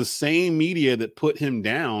 when it was the same media that put him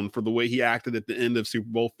down for the way he acted at the end of Super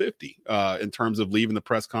Bowl 50 in terms of leaving the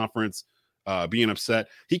press conference, being upset.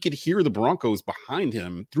 He could hear the Broncos behind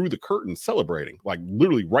him through the curtain celebrating, like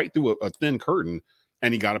literally right through a thin curtain,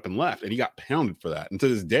 and he got up and left, and he got pounded for that. And to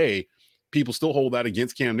this day, people still hold that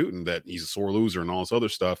against Cam Newton, that he's a sore loser and all this other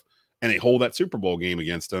stuff, and they hold that Super Bowl game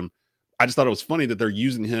against him. I just thought it was funny that they're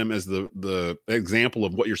using him as the example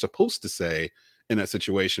of what you're supposed to say in that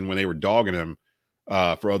situation when they were dogging him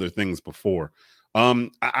for other things before.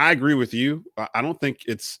 I agree with you. I don't think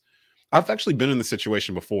I've actually been in the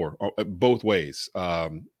situation before, both ways,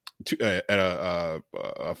 at a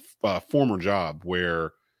former job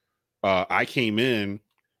where I came in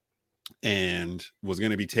and was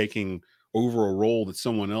going to be taking over a role that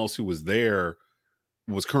someone else who was there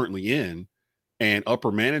was currently in, and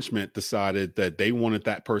upper management decided that they wanted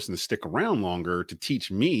that person to stick around longer to teach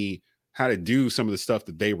me how to do some of the stuff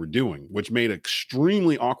that they were doing, which made an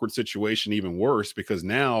extremely awkward situation even worse, because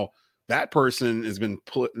now that person has been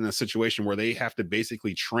put in a situation where they have to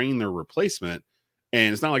basically train their replacement.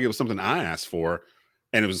 And it's not like it was something I asked for,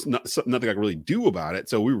 and it was nothing I could really do about it.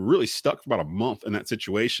 So we were really stuck for about a month in that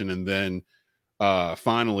situation. And then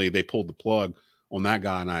finally they pulled the plug on that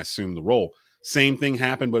guy and I assumed the role. Same thing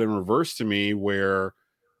happened, but in reverse to me, where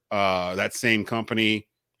that same company,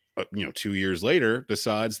 2 years later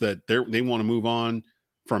decides that they want to move on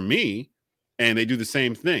from me, and they do the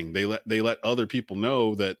same thing. They let other people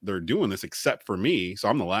know that they're doing this except for me. So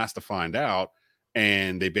I'm the last to find out,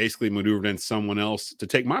 and they basically maneuvered in someone else to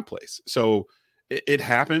take my place. So it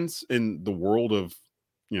happens in the world of,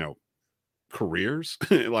 careers,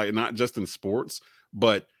 like not just in sports,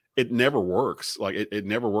 but it never works. Like it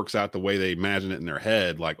never works out the way they imagine it in their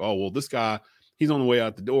head. Like, oh, well, this guy, he's on the way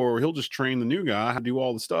out the door. He'll just train the new guy how to do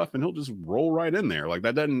all the stuff, and he'll just roll right in there. Like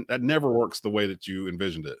that never works the way that you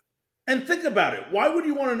envisioned it. And think about it. Why would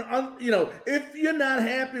you want if you're not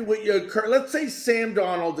happy with let's say Sam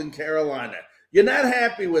Darnold in Carolina, you're not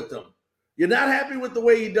happy with them. you're not happy with the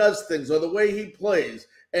way he does things or the way he plays,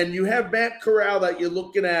 and you have Matt Corral that you're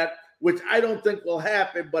looking at, which I don't think will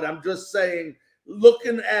happen, but I'm just saying,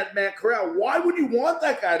 looking at Matt Corral, why would you want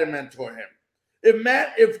that guy to mentor him?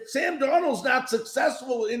 If Sam Darnold's not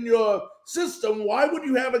successful in your system, why would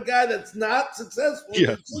you have a guy that's not successful in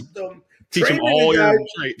your system? Teach him all your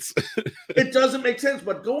traits. It doesn't make sense.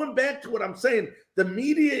 But going back to what I'm saying, the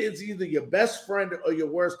media is either your best friend or your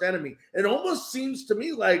worst enemy. It almost seems to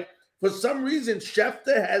me like for some reason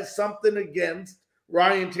Schefter has something against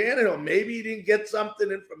Ryan Tannehill. Maybe he didn't get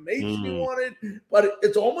information he wanted, but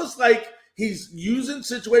it's almost like he's using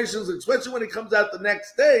situations, especially when he comes out the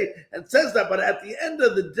next day and says that. But at the end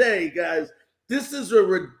of the day, guys, this is a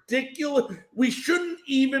ridiculous. We shouldn't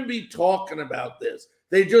even be talking about this.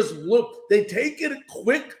 They just they take it a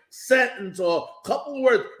quick sentence or a couple of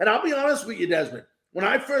words. And I'll be honest with you, Desmond, when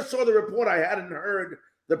I first saw the report, I hadn't heard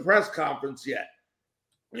the press conference yet.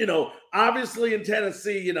 Obviously in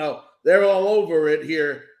Tennessee, they're all over it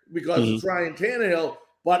here because it's Ryan Tannehill.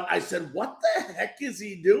 But I said, what the heck is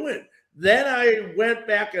he doing? Then I went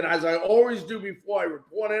back, and as I always do before I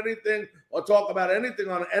report anything or talk about anything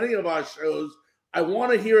on any of our shows, I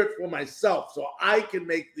want to hear it for myself so I can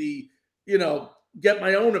make get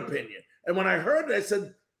my own opinion. And when I heard it, I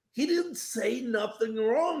said, he didn't say nothing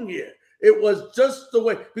wrong here. It was just the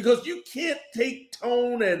way, because you can't take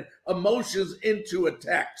tone and emotions into a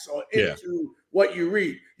text or into what you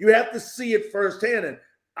read. You have to see it firsthand. And,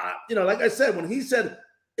 like I said, when he said,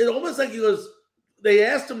 it almost like they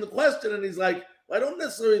asked him the question and he's like, well, I don't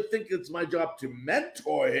necessarily think it's my job to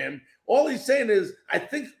mentor him. All he's saying is, I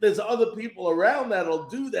think there's other people around that'll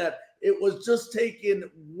do that. It was just taken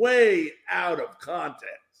way out of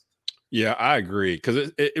context. Yeah, I agree,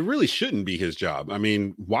 because it really shouldn't be his job. I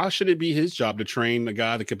mean, why should it be his job to train a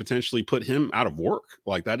guy that could potentially put him out of work?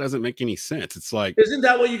 Like, that doesn't make any sense. It's like, isn't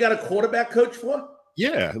that what you got a quarterback coach for?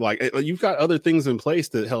 Yeah, like you've got other things in place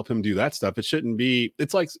to help him do that stuff. It shouldn't be.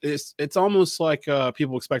 It's like it's almost like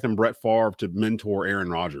people expecting Brett Favre to mentor Aaron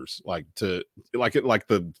Rodgers, like the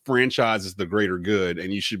franchise is the greater good,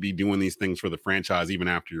 and you should be doing these things for the franchise even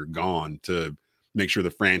after you're gone to make sure the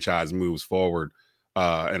franchise moves forward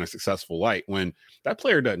in a successful light. When that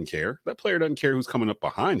player doesn't care, who's coming up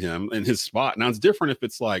behind him in his spot. Now it's different if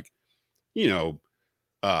it's like, an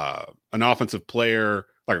offensive player,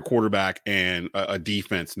 like a quarterback and a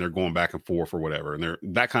defense, and they're going back and forth or whatever. And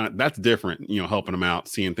that's different, helping them out,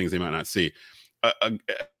 seeing things they might not see. I'm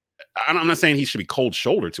not saying he should be cold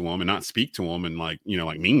shoulder to him and not speak to him and like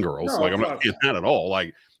Mean Girls. No, like I'm not saying that at all.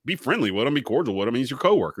 Like, be friendly with him, be cordial with him. He's your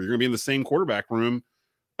coworker. You're going to be in the same quarterback room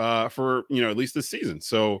for, at least this season.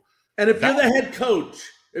 So, and if you're the head coach,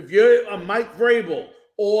 if you're a Mike Vrabel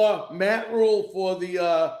or Matt Rule for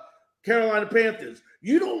the Carolina Panthers,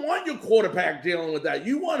 you don't want your quarterback dealing with that.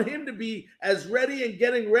 You want him to be as ready and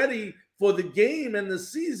getting ready for the game and the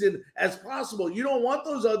season as possible. You don't want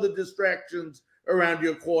those other distractions around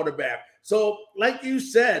your quarterback. So, like you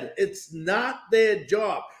said, it's not their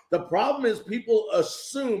job. The problem is people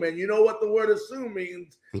assume, and you know what the word assume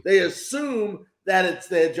means. They assume that it's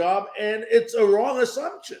their job, and it's a wrong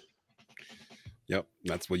assumption. Yep,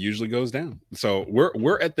 that's what usually goes down. So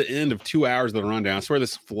we're at the end of 2 hours of the rundown. I swear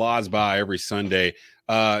this flies by every Sunday.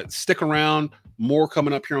 Stick around. More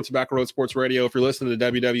coming up here on Tobacco Road Sports Radio. If you're listening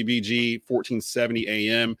to WWBG 1470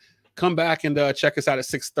 AM, come back and check us out at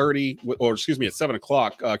 6:30, or excuse me, at 7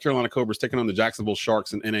 o'clock. Carolina Cobras taking on the Jacksonville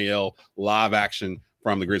Sharks in NAL live action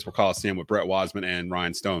from the Greensboro Coliseum with Brett Wiseman and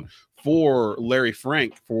Ryan Stone. For Larry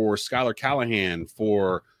Frank, for Skylar Callahan,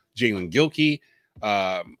 for Jalen Gilkey,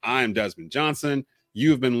 I'm Desmond Johnson.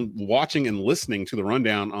 You've been watching and listening to the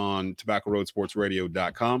rundown on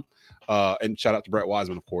TobaccoRoadSportsRadio.com. And shout out to Brett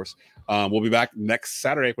Wiseman, of course. We'll be back next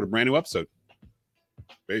Saturday with a brand new episode.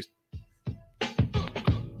 Peace.